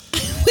 Okay.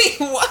 Wait,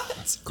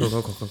 what?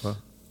 Cool.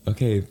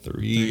 Okay,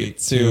 3,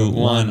 2,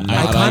 1.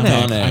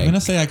 Iconic. I'm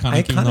gonna say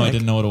iconic, even though I Iconic.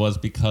 didn't know what it was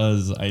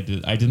because I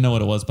didn't know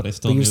what it was, but I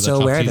still But knew you're that so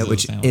chopped aware of cheese it,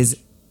 which sandwich. is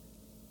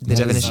the That is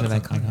definition of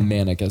not iconic. iconic.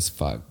 Manic as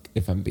fuck,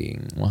 if I'm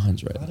being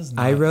 100. That is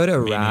I not wrote a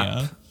mania.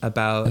 rap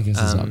about. I guess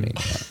it's not me.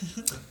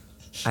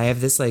 I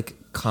have this like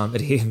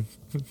comedy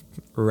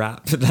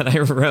rap that I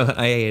wrote.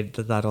 I hated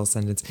that whole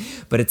sentence,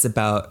 but it's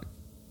about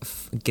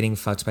getting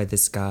fucked by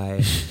this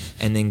guy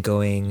and then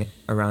going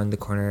around the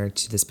corner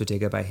to this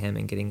bodega by him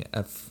and getting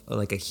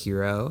like a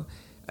hero,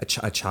 a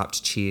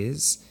chopped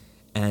cheese,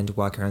 and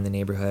walk around the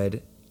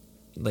neighborhood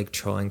like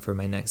trolling for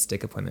my next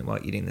dick appointment while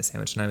eating the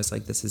sandwich. And I was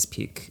like, this is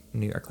peak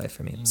New York life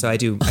for me. So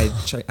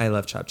I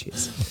love chopped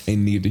cheese. I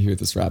need to hear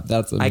this rap.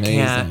 That's amazing.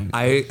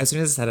 I can't. As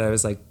soon as I said it, I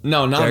was like,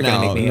 No, not they're gonna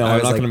now. make me- No, I I'm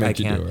was not like, going to I make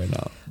you do can't. it right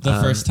now. The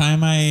first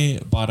time I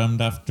bottomed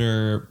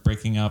after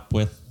breaking up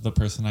with the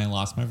person I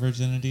lost my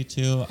virginity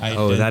to,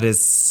 that is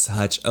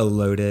such a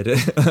loaded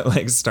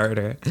like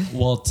starter.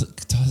 Well,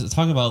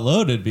 talk about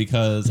loaded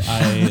because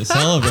I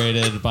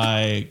celebrated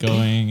by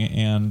going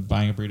and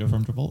buying a burrito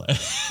from Chipotle.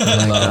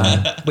 Oh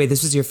my God. Wait,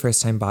 this was your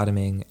first time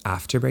bottoming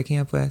after breaking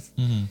up with?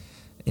 Mm-hmm.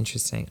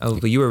 Interesting. Oh,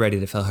 but you were ready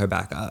to fill her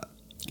back up.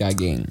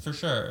 Gagging. For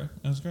sure.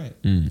 It was great.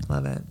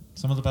 Love it.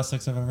 Some of the best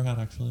sex I've ever had,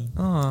 actually.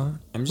 Aw.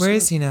 I'm just Where gonna-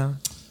 is he now?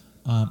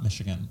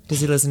 Michigan. Does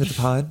he listen to the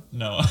pod?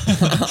 No.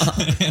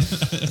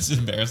 It's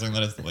embarrassing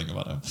that I still think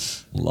about him.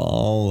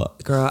 Lol.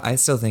 Girl, I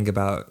still think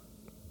about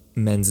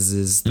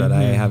menses that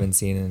I haven't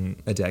seen in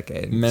a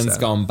decade. Men's so.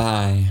 gone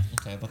by.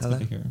 Okay, that's Hello?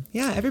 good to hear.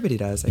 Yeah, everybody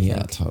does, I Yeah,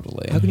 think.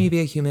 totally. How can you be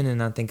a human and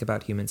not think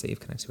about humans that you've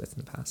connected with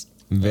in the past?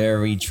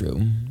 Very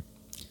true.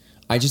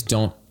 I just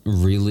don't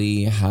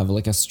really have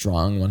like a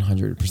strong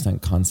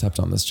 100% concept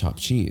on this chopped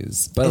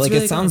cheese. But It's like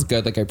really it sounds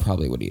good. Like I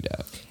probably would eat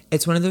it.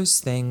 It's one of those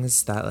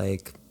things that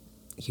like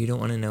you don't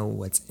want to know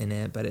what's in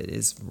it, but it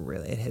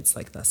hits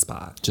like the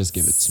spot. Just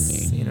give it to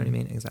me. You know what I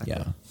mean? Exactly.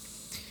 Yeah.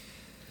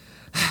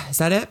 Is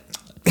that it?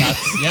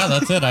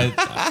 That's it.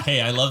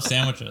 I love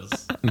sandwiches.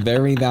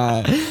 Very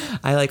that.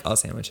 I like all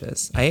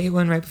sandwiches. I ate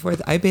one right before.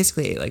 I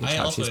basically ate like a I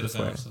chopped also cheese ate a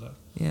before. sandwich today.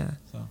 Yeah.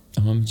 So.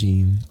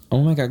 OMG.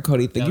 Oh my God,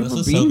 Cody, thank Yeah, you this for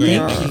was so being great.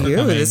 here. Thank you for You.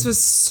 coming. This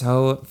was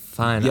so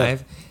fun. Yeah.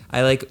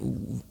 I like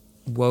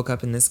woke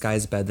up in this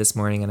guy's bed this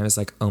morning and I was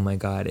like, oh my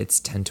God, it's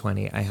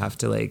 10:20. I have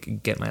to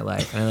like get my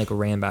life. And I like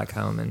ran back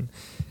home and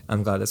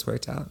I'm glad this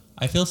worked out.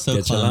 I feel so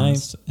Get your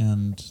cleansed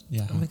and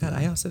yeah. Oh my God,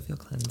 I also feel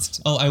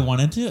cleansed. Oh, I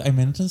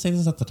meant to say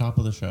this at the top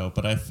of the show,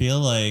 but I feel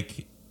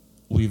like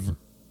we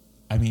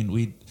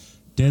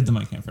did the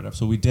Mike Hanford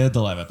episode, we did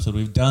the live episode,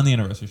 we've done the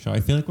anniversary show. I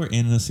feel like we're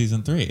in the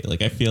season 3.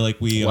 Like I feel like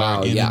we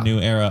Wow, are in yeah. a new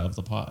era of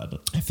the pod.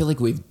 I feel like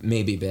we've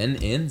maybe been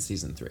in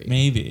season 3.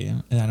 Maybe.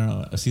 I don't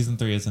know. Season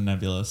 3 is a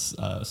nebulous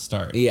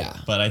start. Yeah.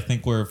 But I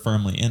think we're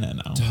firmly in it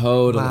now.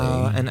 Totally.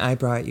 Wow, and I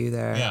brought you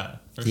there. Yeah,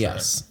 for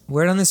Yes.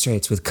 Word on the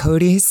Straits with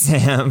Cody,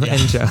 Sam,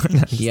 and Joe.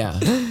 Yeah.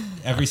 sure.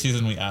 Every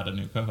season we add a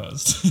new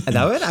co-host.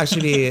 That would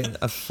actually be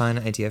a fun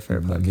idea for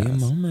a That'd be a podcast.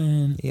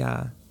 moment.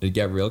 Yeah, It'd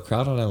get real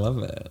crowded. I love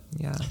it.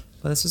 yeah.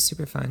 Well, this was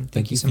super fun. Thank,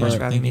 Thank you you so much for-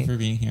 for having Thank you me. for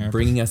being here.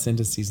 Bringing us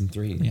into season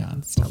 3. Yeah.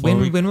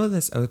 When will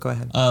this? Oh, go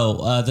ahead.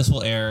 This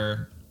will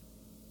air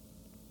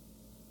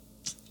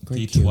Great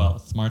the cue.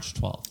 12th, March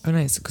 12th. Oh,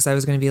 nice. Because I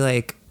was going to be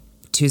like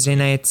Tuesday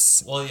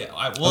nights. Well,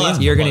 yeah.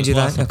 You're gonna do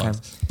that? Okay.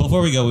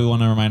 Before we go, we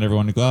want to remind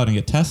everyone to go out and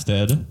get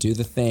tested. Do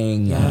the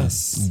thing.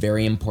 Yes.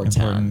 Very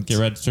important. Get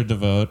registered to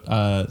vote.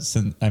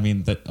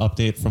 The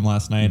update from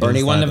last night. Bernie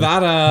is won that-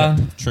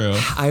 Nevada. True.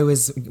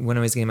 When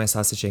I was getting my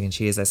sausage, egg, and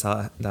cheese, I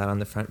saw that on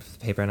the front of the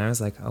paper, and I was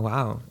like, "Oh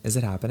wow, is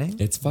it happening?"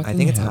 It's fucking I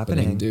think it's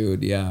happening,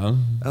 dude. Yeah.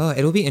 Oh,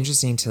 it'll be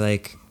interesting to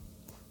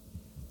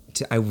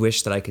I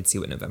wish that I could see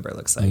what November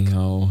looks like. I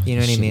know. You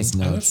know what I mean? Shit is I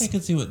nuts. wish I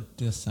could see what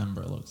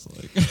December looks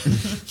like.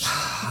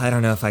 I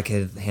don't know if I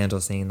could handle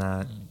seeing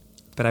that.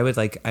 But I would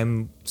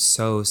I'm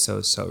so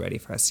ready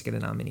for us to get a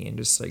nominee and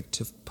just like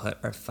to put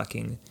our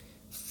fucking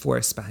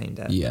force behind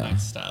it. Yeah.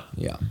 Next step.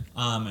 Yeah.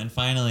 And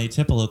finally,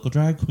 tip a local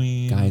drag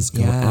queen. Guys,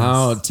 go Yes.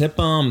 out, tip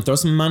them, throw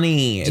some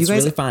money. It's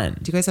really fun.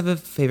 Do you guys have a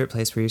favorite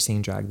place where you're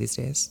seeing drag these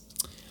days?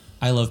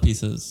 I love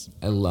Pieces.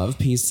 I love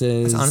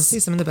Pieces. It's honestly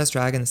some of the best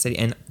drag in the city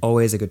and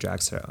always a good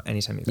drag show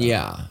anytime you go.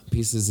 Yeah,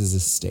 Pieces is a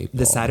staple.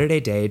 The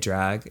Saturday day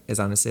drag is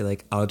honestly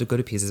like I'll go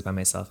to Pieces by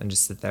myself and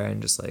just sit there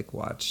and just like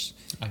watch.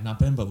 I've not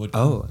been, but would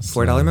Oh,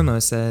 $4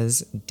 mimosas,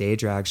 day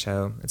drag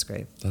show. It's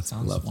great. That's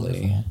Sounds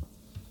lovely. wonderful.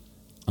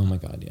 Oh my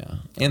god, yeah.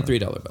 And $3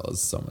 bill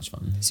is so much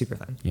fun. Super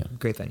fun. Yeah.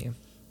 Great venue.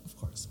 Of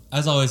course.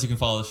 As always, you can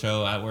follow the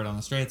show at Word on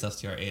the Straits,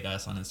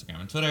 STR8S on Instagram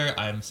and Twitter.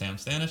 I'm Sam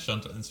Stanish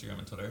on Instagram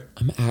and Twitter.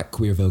 I'm at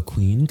Queervo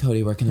Queen.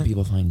 Cody, where can the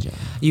people find you?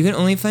 You can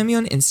only find me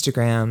on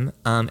Instagram,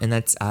 and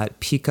that's at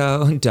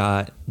pico.de.gayo,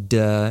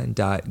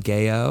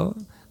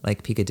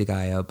 like Pico de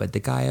Gallo, but the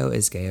Gallo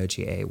is Gayo,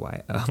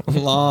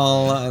 Gayo.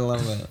 Lol, I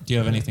love it. Do you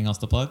have anything else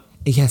to plug?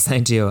 Yes, I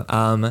do.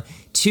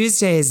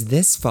 Tuesdays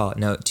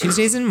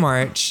in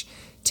March,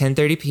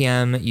 10:30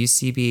 p.m.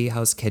 UCB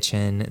House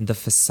Kitchen, the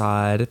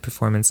Facade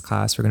performance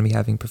class. We're going to be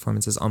having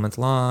performances all month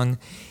long.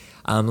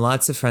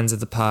 Lots of friends of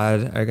the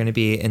pod are going to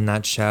be in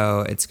that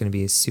show. It's going to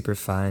be super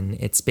fun.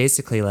 It's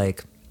basically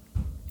like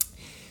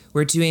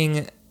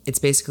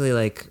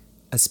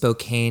a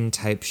Spokane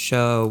type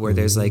show where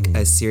there's like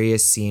a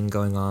serious scene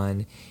going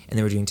on, and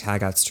then we're doing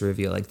tag outs to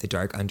reveal like the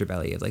dark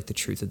underbelly of like the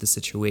truth of the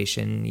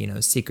situation. You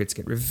know, secrets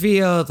get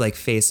revealed, like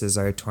faces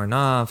are torn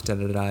off, da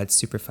da da. It's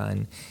super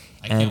fun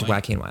and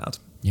wacky and wild.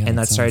 Yeah, and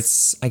that that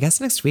starts, I guess,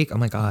 next week. Oh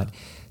my God.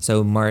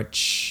 So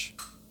March,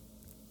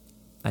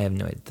 I have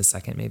no idea, the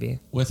 2nd maybe.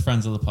 With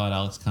friends of the pod,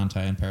 Alex Conti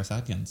and Paris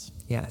Atkins.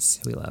 Yes,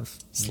 who we love.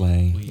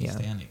 Slay. We Yeah.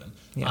 stand even.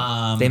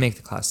 Yeah. They make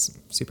the class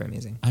super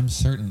amazing. I'm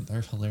certain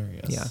they're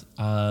hilarious.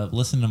 Yeah.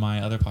 Listen to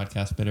my other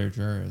podcast, Bitter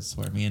Jurors,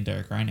 where me and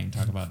Derek Reining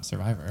talk about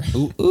Survivor.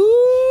 Ooh.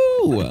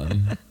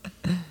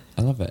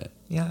 I love it.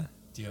 Yeah.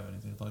 Do you have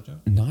anything to plug, Joe?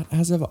 Not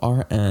as of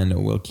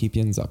RN. We'll keep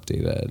yins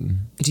updated.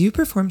 Do you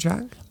perform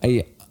drag?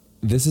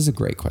 This is a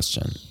great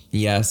question.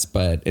 Yes,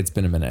 but it's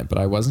been a minute. But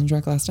I was in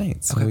drag last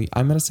night, so Okay.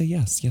 I'm gonna say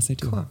yes. Yes, I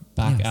do. Cool.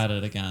 Back Yes. at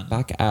it again.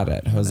 Back at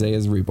it. Jose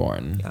is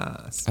reborn.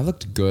 Yes. I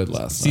looked good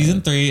last Season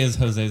night. 3 is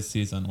Jose's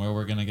season, where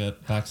we're gonna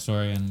get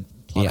backstory and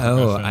plot Yeah. Oh,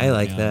 progression I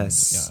like and-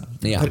 this.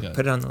 Yeah. Put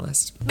it on the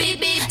list. Beep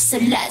beep, so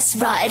let's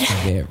ride.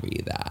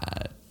 Very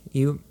that.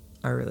 You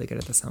are really good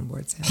at the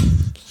soundboard, Sam.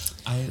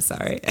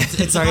 Sorry.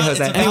 It's Sorry, about- Jose. it's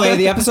about- Anyway,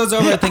 the episode's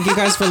over. Thank you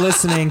guys for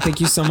listening. Thank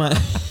you so much.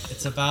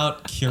 It's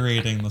about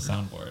curating the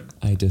soundboard.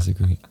 I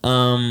disagree.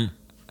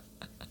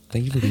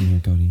 Thank you for being here,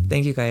 Cody.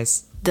 Thank you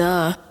guys.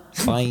 Duh.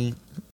 Bye.